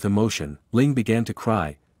 Overwhelmed with emotion, Ling began to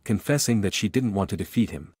cry, confessing that she didn't want to defeat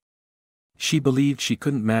him. She believed she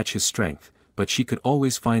couldn't match his strength, but she could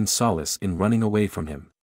always find solace in running away from him.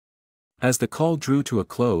 As the call drew to a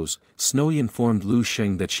close, Snowy informed Lu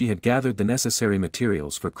Sheng that she had gathered the necessary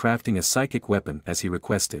materials for crafting a psychic weapon as he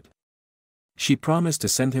requested. She promised to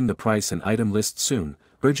send him the price and item list soon,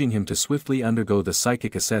 urging him to swiftly undergo the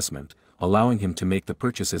psychic assessment, allowing him to make the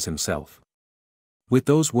purchases himself. With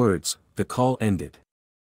those words, the call ended.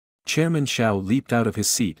 Chairman Xiao leaped out of his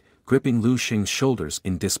seat, gripping Lu Sheng's shoulders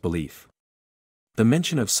in disbelief. The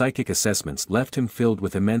mention of psychic assessments left him filled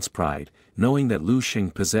with immense pride, knowing that Lu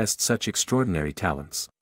Sheng possessed such extraordinary talents.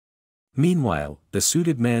 Meanwhile, the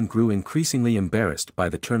suited man grew increasingly embarrassed by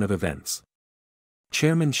the turn of events.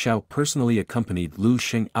 Chairman Xiao personally accompanied Lu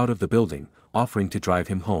Sheng out of the building, offering to drive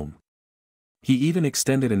him home. He even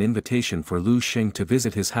extended an invitation for Lu Sheng to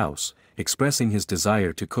visit his house, expressing his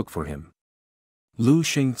desire to cook for him. Lu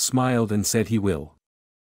Sheng smiled and said he will.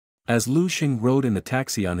 As Lu Sheng rode in the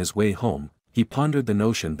taxi on his way home, he pondered the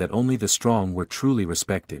notion that only the strong were truly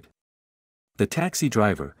respected. The taxi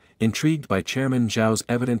driver, intrigued by Chairman Zhao's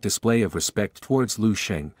evident display of respect towards Lu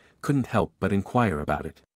Sheng, couldn't help but inquire about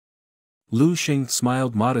it. Lu Sheng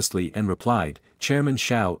smiled modestly and replied, "Chairman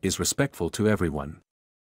Xiao is respectful to everyone."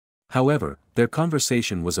 However, their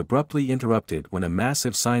conversation was abruptly interrupted when a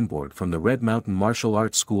massive signboard from the Red Mountain Martial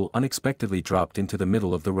Arts School unexpectedly dropped into the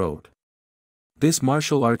middle of the road. This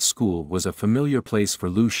martial arts school was a familiar place for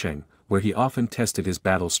Lu Sheng, where he often tested his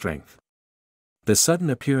battle strength. The sudden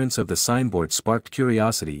appearance of the signboard sparked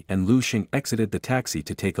curiosity and Lu Sheng exited the taxi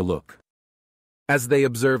to take a look. As they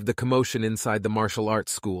observed the commotion inside the martial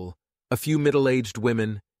arts school, a few middle-aged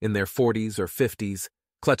women, in their 40s or 50s,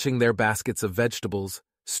 clutching their baskets of vegetables,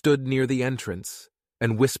 stood near the entrance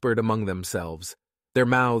and whispered among themselves, their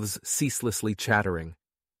mouths ceaselessly chattering.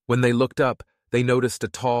 When they looked up, they noticed a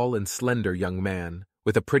tall and slender young man,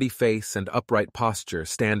 with a pretty face and upright posture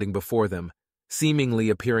standing before them, seemingly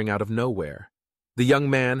appearing out of nowhere. The young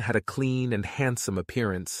man had a clean and handsome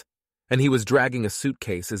appearance, and he was dragging a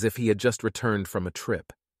suitcase as if he had just returned from a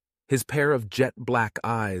trip. His pair of jet-black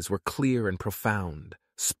eyes were clear and profound,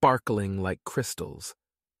 sparkling like crystals.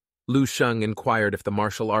 Lu Sheng inquired if the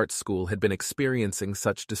martial arts school had been experiencing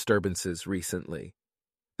such disturbances recently.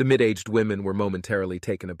 The mid-aged women were momentarily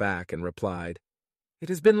taken aback and replied, "It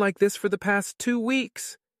has been like this for the past 2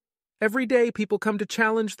 weeks. Every day people come to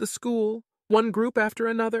challenge the school, one group after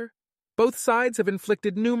another. Both sides have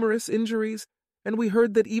inflicted numerous injuries, and we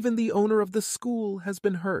heard that even the owner of the school has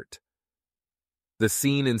been hurt." The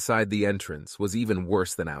scene inside the entrance was even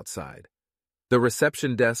worse than outside. The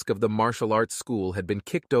reception desk of the martial arts school had been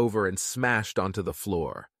kicked over and smashed onto the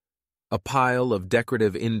floor. A pile of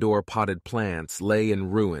decorative indoor potted plants lay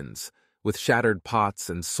in ruins, with shattered pots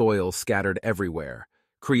and soil scattered everywhere,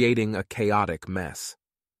 creating a chaotic mess.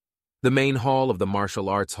 The main hall of the martial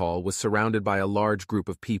arts hall was surrounded by a large group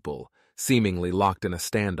of people, seemingly locked in a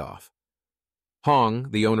standoff. Hong,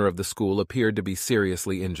 the owner of the school, appeared to be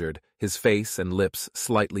seriously injured, his face and lips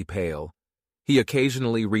slightly pale. He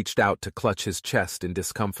occasionally reached out to clutch his chest in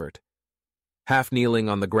discomfort. Half kneeling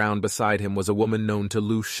on the ground beside him was a woman known to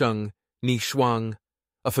Lu Sheng, Ni Shuang,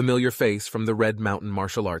 a familiar face from the Red Mountain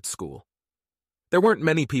Martial Arts School. There weren't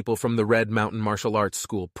many people from the Red Mountain Martial Arts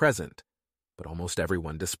School present, but almost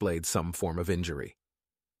everyone displayed some form of injury.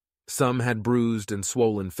 Some had bruised and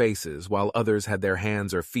swollen faces, while others had their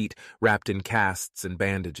hands or feet wrapped in casts and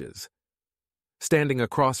bandages. Standing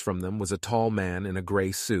across from them was a tall man in a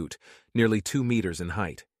gray suit, nearly 2 meters in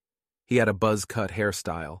height. He had a buzz-cut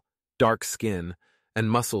hairstyle, dark skin, and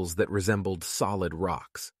muscles that resembled solid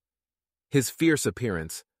rocks. His fierce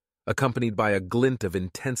appearance, accompanied by a glint of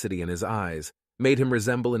intensity in his eyes, made him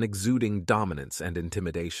resemble an exuding dominance and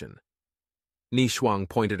intimidation. Nishuang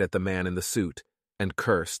pointed at the man in the suit and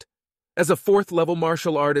cursed. "As a 4th-level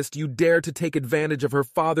martial artist, you dare to take advantage of her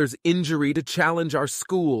father's injury to challenge our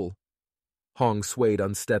school." Hong swayed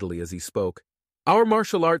unsteadily as he spoke. "Our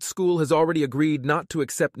martial arts school has already agreed not to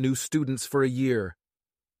accept new students for a year.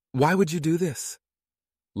 Why would you do this?"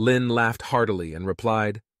 Lin laughed heartily and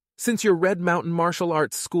replied, "Since your Red Mountain Martial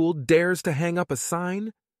Arts School dares to hang up a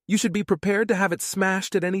sign, you should be prepared to have it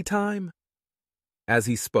smashed at any time." As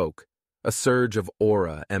he spoke, a surge of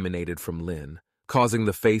aura emanated from Lin, causing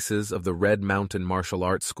the faces of the Red Mountain Martial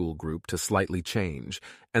Arts School group to slightly change,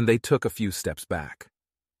 and they took a few steps back.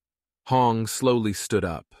 Hong slowly stood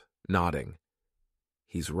up, nodding.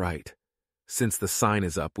 "He's right. Since the sign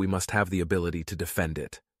is up, we must have the ability to defend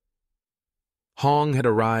it." Hong had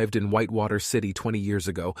arrived in Whitewater City 20 years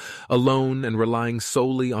ago, alone and relying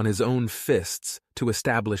solely on his own fists to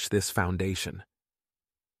establish this foundation.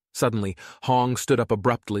 Suddenly, Hong stood up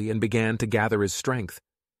abruptly and began to gather his strength.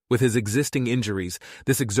 With his existing injuries,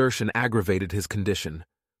 this exertion aggravated his condition,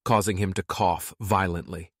 causing him to cough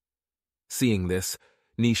violently. Seeing this,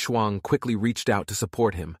 Nishuang quickly reached out to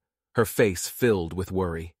support him, her face filled with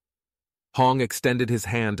worry. Hong extended his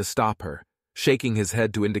hand to stop her, shaking his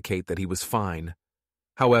head to indicate that he was fine.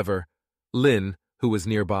 However, Lin, who was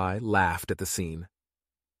nearby, laughed at the scene.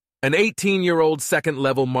 "An 18-year-old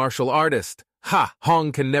 2nd-level martial artist! Ha!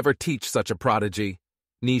 Hong can never teach such a prodigy."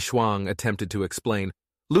 Nishuang attempted to explain.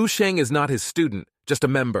 "Lu Sheng is not his student, just a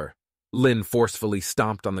member." Lin forcefully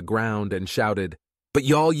stomped on the ground and shouted, "But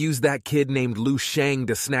y'all used that kid named Lu Sheng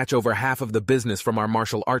to snatch over half of the business from our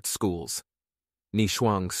martial arts schools."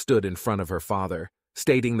 Nishuang stood in front of her father,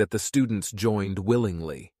 stating that the students joined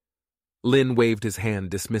willingly. Lin waved his hand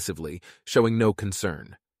dismissively, showing no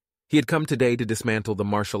concern. He had come today to dismantle the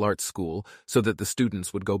martial arts school so that the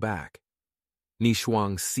students would go back.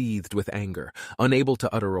 Nishuang seethed with anger, unable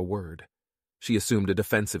to utter a word. She assumed a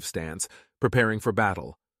defensive stance, preparing for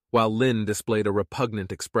battle, while Lin displayed a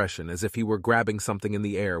repugnant expression as if he were grabbing something in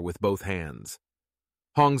the air with both hands.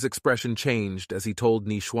 Hong's expression changed as he told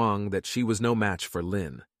Nishuang that she was no match for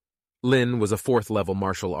Lin. Lin was a 4th-level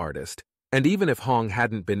martial artist, and even if Hong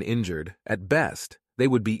hadn't been injured, at best, they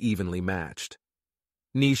would be evenly matched.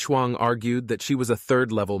 Nishuang argued that she was a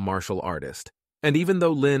 3rd-level martial artist, and even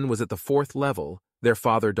though Lin was at the 4th level, their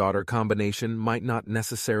father-daughter combination might not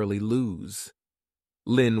necessarily lose.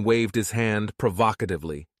 Lin waved his hand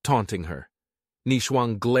provocatively, taunting her.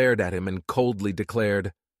 Nishuang glared at him and coldly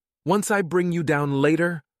declared, "Once I bring you down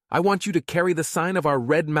later, I want you to carry the sign of our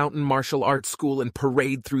Red Mountain Martial Arts School and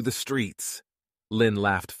parade through the streets." Lin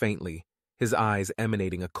laughed faintly, his eyes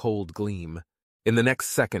emanating a cold gleam. In the next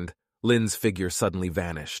second, Lin's figure suddenly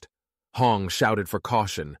vanished. Hong shouted for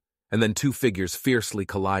caution, and then 2 figures fiercely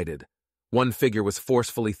collided. One figure was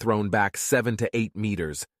forcefully thrown back 7 to 8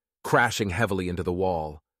 meters, crashing heavily into the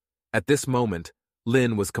wall. At this moment,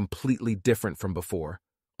 Lin was completely different from before,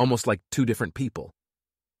 almost like 2 different people.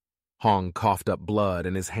 Hong coughed up blood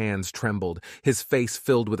and his hands trembled, his face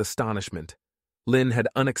filled with astonishment. Lin had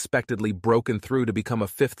unexpectedly broken through to become a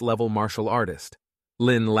 5th-level martial artist.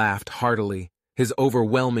 Lin laughed heartily, his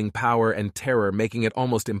overwhelming power and terror making it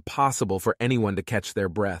almost impossible for anyone to catch their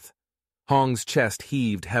breath. Hong's chest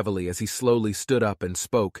heaved heavily as he slowly stood up and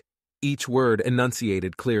spoke, each word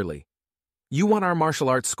enunciated clearly. "You want our martial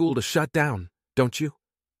arts school to shut down, don't you?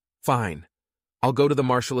 Fine. I'll go to the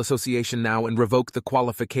Martial Association now and revoke the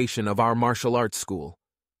qualification of our martial arts school."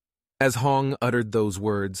 As Hong uttered those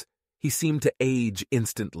words, he seemed to age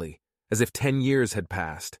instantly, as if 10 years had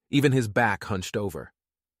passed, even his back hunched over.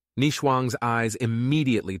 Nishuang's eyes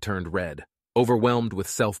immediately turned red, overwhelmed with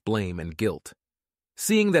self-blame and guilt.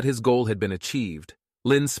 Seeing that his goal had been achieved,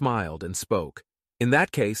 Lin smiled and spoke, "In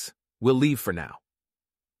that case, we'll leave for now."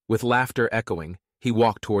 With laughter echoing, he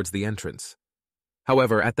walked towards the entrance.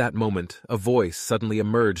 However, at that moment, a voice suddenly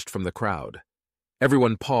emerged from the crowd.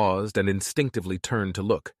 Everyone paused and instinctively turned to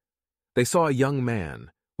look. They saw a young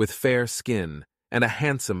man, with fair skin and a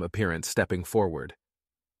handsome appearance stepping forward.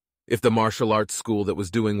 "If the martial arts school that was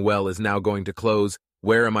doing well is now going to close,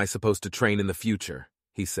 where am I supposed to train in the future?"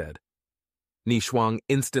 he said. Nishuang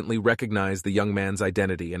instantly recognized the young man's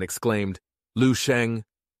identity and exclaimed, "Lu Sheng."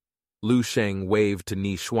 Lu Sheng waved to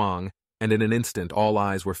Nishuang, and in an instant all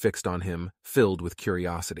eyes were fixed on him, filled with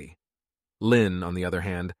curiosity. Lin, on the other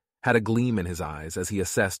hand, had a gleam in his eyes as he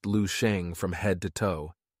assessed Lu Sheng from head to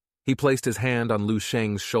toe. He placed his hand on Lu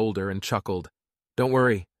Sheng's shoulder and chuckled. "Don't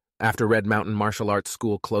worry. After Red Mountain Martial Arts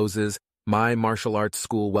School closes, my martial arts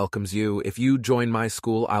school welcomes you. If you join my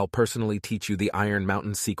school, I'll personally teach you the Iron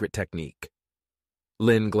Mountain secret technique."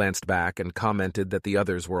 Lin glanced back and commented that the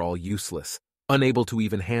others were all useless, unable to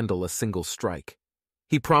even handle a single strike.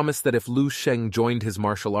 He promised that if Lu Sheng joined his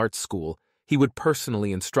martial arts school, he would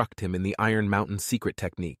personally instruct him in the Iron Mountain secret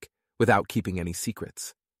technique, without keeping any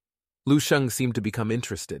secrets. Lu Sheng seemed to become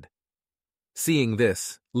interested. Seeing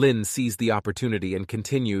this, Lin seized the opportunity and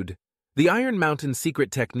continued, "The Iron Mountain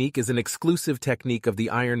secret technique is an exclusive technique of the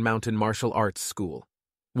Iron Mountain Martial Arts School.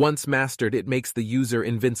 Once mastered, it makes the user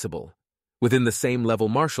invincible. Within the same level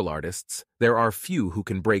martial artists, there are few who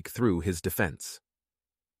can break through his defense."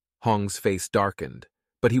 Hong's face darkened,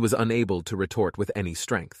 but he was unable to retort with any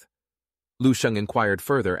strength. Lu Sheng inquired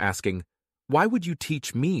further, asking, "Why would you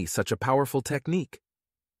teach me such a powerful technique?"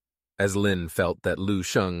 As Lin felt that Lu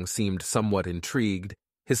Sheng seemed somewhat intrigued,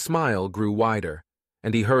 his smile grew wider,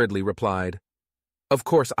 and he hurriedly replied, "Of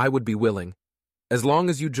course I would be willing. As long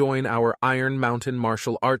as you join our Iron Mountain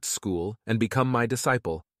Martial Arts School and become my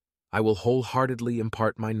disciple, I will wholeheartedly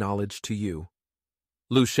impart my knowledge to you."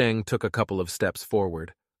 Lu Sheng took a couple of steps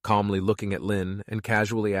forward, calmly looking at Lin, and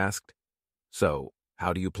casually asked, "So,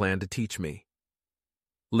 how do you plan to teach me?"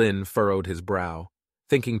 Lin furrowed his brow,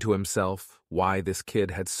 thinking to himself why this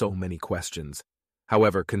kid had so many questions.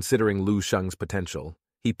 However, considering Lu Sheng's potential,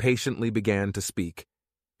 he patiently began to speak.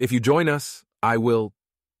 "If you join us, I will—"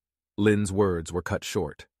 Lin's words were cut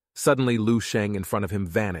short. Suddenly, Lu Sheng in front of him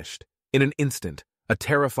vanished. In an instant, a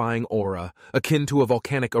terrifying aura, akin to a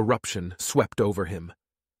volcanic eruption, swept over him.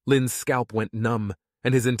 Lin's scalp went numb,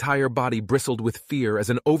 and his entire body bristled with fear as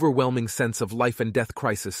an overwhelming sense of life-and-death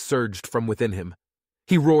crisis surged from within him.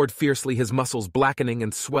 He roared fiercely, his muscles blackening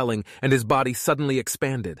and swelling, and his body suddenly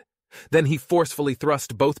expanded. Then he forcefully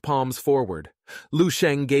thrust both palms forward. Lu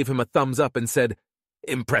Sheng gave him a thumbs up and said,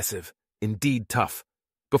 "Impressive, indeed tough,"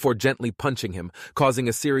 before gently punching him, causing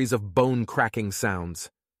a series of bone-cracking sounds.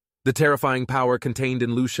 The terrifying power contained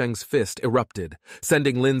in Lu Sheng's fist erupted,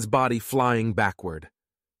 sending Lin's body flying backward.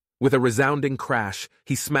 With a resounding crash,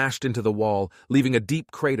 he smashed into the wall, leaving a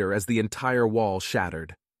deep crater as the entire wall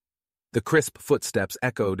shattered. The crisp footsteps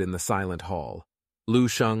echoed in the silent hall. Lu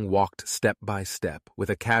Sheng walked step by step with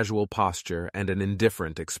a casual posture and an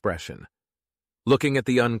indifferent expression. Looking at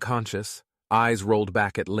the unconscious, eyes rolled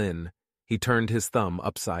back at Lin, he turned his thumb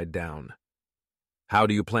upside down. "How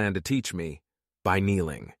do you plan to teach me?" "By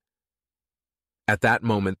kneeling." At that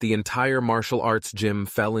moment, the entire martial arts gym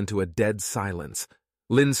fell into a dead silence.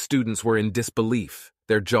 Lin's students were in disbelief,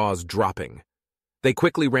 their jaws dropping. They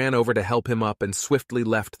quickly ran over to help him up and swiftly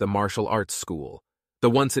left the martial arts school. The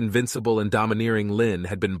once invincible and domineering Lin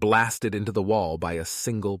had been blasted into the wall by a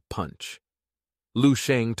single punch. Lu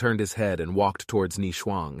Sheng turned his head and walked towards Ni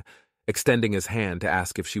Shuang, extending his hand to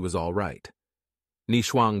ask if she was all right. Ni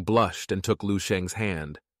Shuang blushed and took Lu Sheng's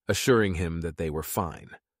hand, assuring him that they were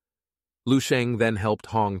fine. Lu Sheng then helped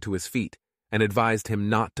Hong to his feet and advised him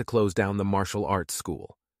not to close down the martial arts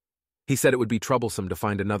school. He said it would be troublesome to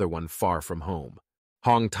find another one far from home.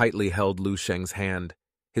 Hong tightly held Lu Sheng's hand,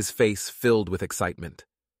 his face filled with excitement.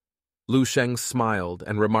 Lu Sheng smiled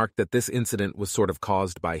and remarked that this incident was sort of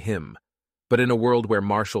caused by him, but in a world where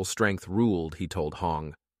martial strength ruled, he told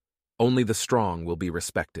Hong, only the strong will be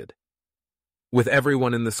respected. With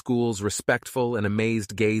everyone in the school's respectful and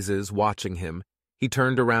amazed gazes watching him, he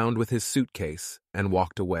turned around with his suitcase and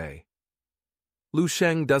walked away. Lu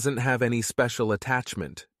Sheng doesn't have any special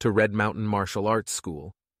attachment to Red Mountain Martial Arts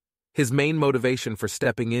School. His main motivation for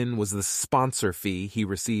stepping in was the sponsor fee he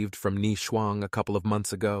received from Ni Shuang a couple of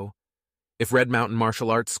months ago. If Red Mountain Martial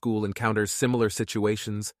Arts School encounters similar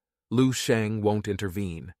situations, Lu Sheng won't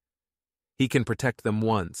intervene. He can protect them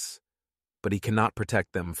once, but he cannot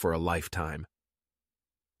protect them for a lifetime.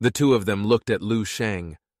 The two of them looked at Lu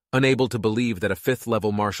Sheng, unable to believe that a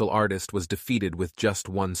fifth-level martial artist was defeated with just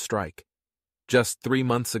one strike. Just 3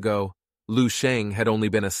 months ago, Lu Sheng had only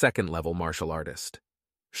been a second-level martial artist.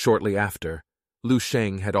 Shortly after, Lu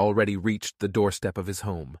Sheng had already reached the doorstep of his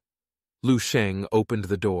home. Lu Sheng opened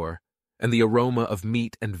the door, and the aroma of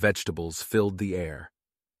meat and vegetables filled the air.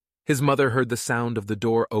 His mother heard the sound of the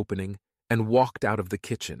door opening and walked out of the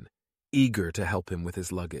kitchen, eager to help him with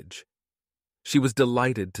his luggage. She was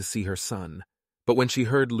delighted to see her son, but when she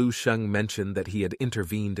heard Lu Sheng mention that he had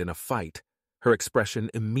intervened in a fight, her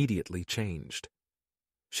expression immediately changed.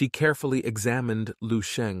 She carefully examined Lu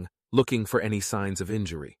Sheng, looking for any signs of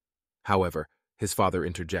injury. However, his father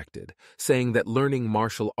interjected, saying that learning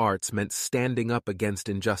martial arts meant standing up against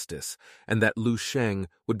injustice, and that Lu Sheng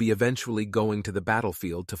would be eventually going to the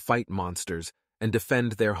battlefield to fight monsters and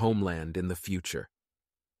defend their homeland in the future.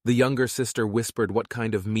 The younger sister whispered what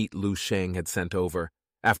kind of meat Lu Sheng had sent over.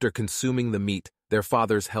 After consuming the meat, their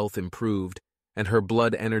father's health improved, and her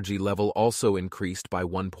blood energy level also increased by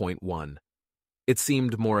 1.1. It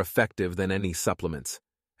seemed more effective than any supplements,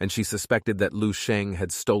 and she suspected that Lu Sheng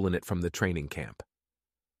had stolen it from the training camp.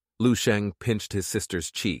 Lu Sheng pinched his sister's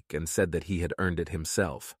cheek and said that he had earned it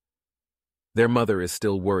himself. Their mother is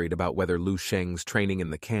still worried about whether Lu Sheng's training in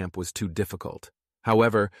the camp was too difficult.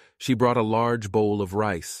 However, she brought a large bowl of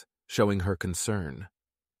rice, showing her concern.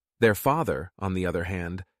 Their father, on the other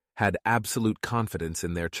hand, had absolute confidence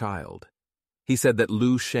in their child. He said that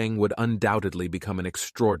Lu Sheng would undoubtedly become an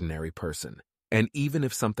extraordinary person, and even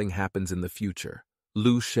if something happens in the future,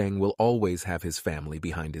 Lu Sheng will always have his family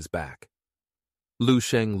behind his back. Lu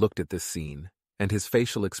Sheng looked at this scene, and his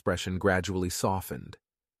facial expression gradually softened.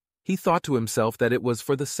 He thought to himself that it was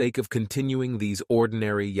for the sake of continuing these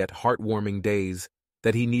ordinary yet heartwarming days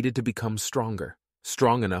that he needed to become stronger,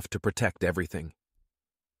 strong enough to protect everything.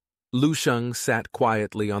 Lu Sheng sat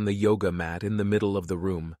quietly on the yoga mat in the middle of the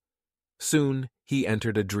room. Soon, he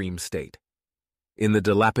entered a dream state. In the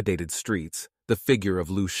dilapidated streets, the figure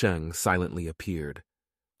of Lu Sheng silently appeared.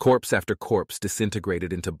 Corpse after corpse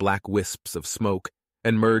disintegrated into black wisps of smoke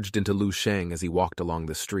and merged into Lu Sheng as he walked along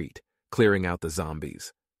the street, clearing out the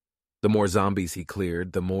zombies. The more zombies he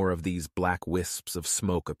cleared, the more of these black wisps of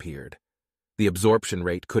smoke appeared. The absorption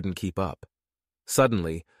rate couldn't keep up.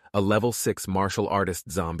 Suddenly, a level 6 martial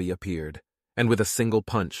artist zombie appeared, and with a single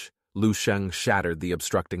punch, Lu Sheng shattered the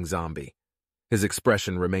obstructing zombie. His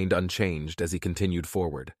expression remained unchanged as he continued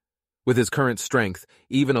forward. With his current strength,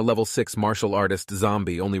 even a level 6 martial artist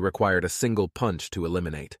zombie only required a single punch to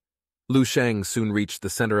eliminate. Lu Sheng soon reached the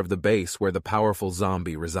center of the base where the powerful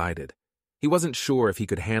zombie resided. He wasn't sure if he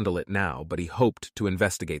could handle it now, but he hoped to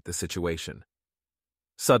investigate the situation.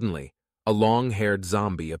 Suddenly, a long-haired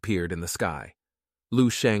zombie appeared in the sky. Lu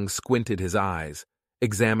Sheng squinted his eyes,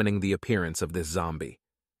 examining the appearance of this zombie.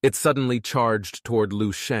 It suddenly charged toward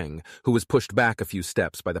Lu Sheng, who was pushed back a few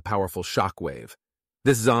steps by the powerful shockwave.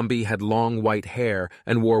 This zombie had long white hair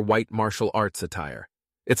and wore white martial arts attire.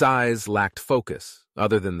 Its eyes lacked focus,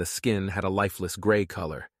 other than the skin had a lifeless gray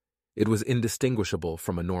color. It was indistinguishable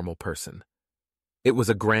from a normal person. It was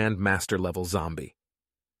a Grand Master-level zombie.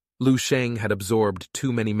 Lu Sheng had absorbed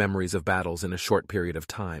too many memories of battles in a short period of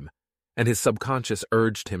time, and his subconscious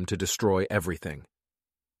urged him to destroy everything.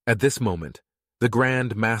 At this moment, the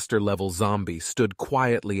Grand Master-level zombie stood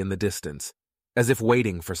quietly in the distance, as if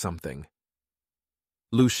waiting for something.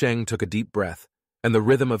 Lu Sheng took a deep breath, and the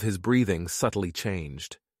rhythm of his breathing subtly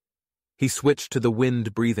changed. He switched to the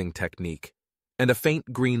wind breathing technique, and a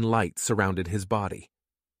faint green light surrounded his body.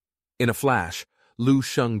 In a flash, Lu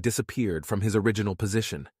Sheng disappeared from his original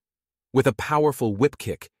position. With a powerful whip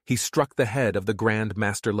kick, he struck the head of the Grand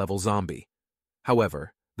Master-level zombie.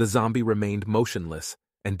 However, the zombie remained motionless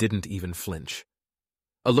and didn't even flinch.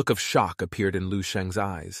 A look of shock appeared in Lu Sheng's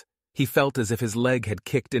eyes. He felt as if his leg had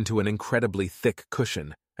kicked into an incredibly thick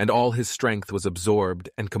cushion, and all his strength was absorbed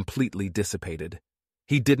and completely dissipated.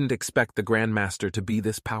 He didn't expect the Grandmaster to be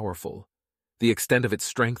this powerful. The extent of its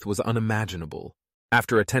strength was unimaginable.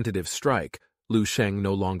 After a tentative strike, Lu Sheng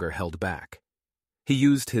no longer held back. He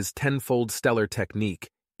used his tenfold stellar technique,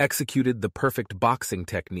 executed the perfect boxing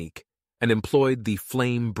technique, and employed the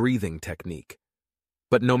flame-breathing technique.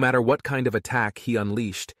 But no matter what kind of attack he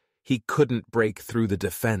unleashed, he couldn't break through the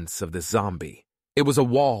defense of the zombie. It was a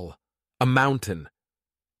wall, a mountain.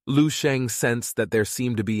 Lu Sheng sensed that there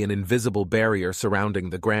seemed to be an invisible barrier surrounding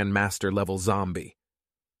the Grand Master-level zombie.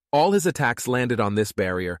 All his attacks landed on this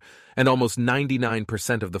barrier, and almost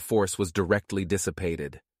 99% of the force was directly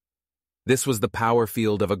dissipated. This was the power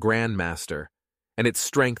field of a Grandmaster, and its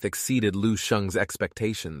strength exceeded Lu Sheng's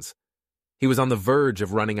expectations. He was on the verge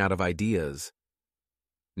of running out of ideas.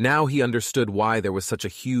 Now he understood why there was such a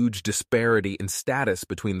huge disparity in status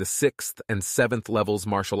between the 6th and 7th levels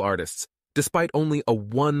martial artists, despite only a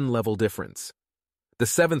 1-level difference. The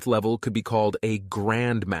 7th level could be called a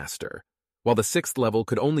Grandmaster, while the 6th level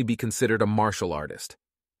could only be considered a martial artist.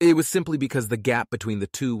 It was simply because the gap between the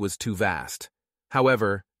two was too vast.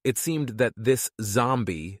 However, it seemed that this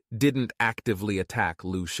zombie didn't actively attack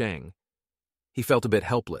Lu Sheng. He felt a bit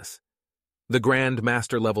helpless. The Grand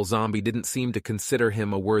Master-level zombie didn't seem to consider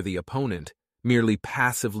him a worthy opponent, merely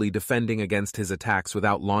passively defending against his attacks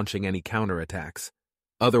without launching any counterattacks.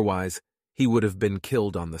 Otherwise, he would have been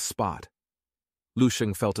killed on the spot. Lu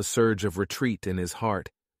Sheng felt a surge of retreat in his heart,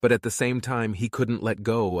 but at the same time he couldn't let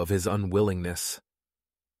go of his unwillingness.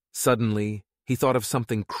 Suddenly, he thought of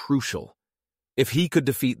something crucial. If he could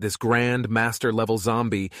defeat this Grand Master-level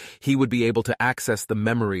zombie, he would be able to access the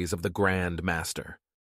memories of the Grand Master.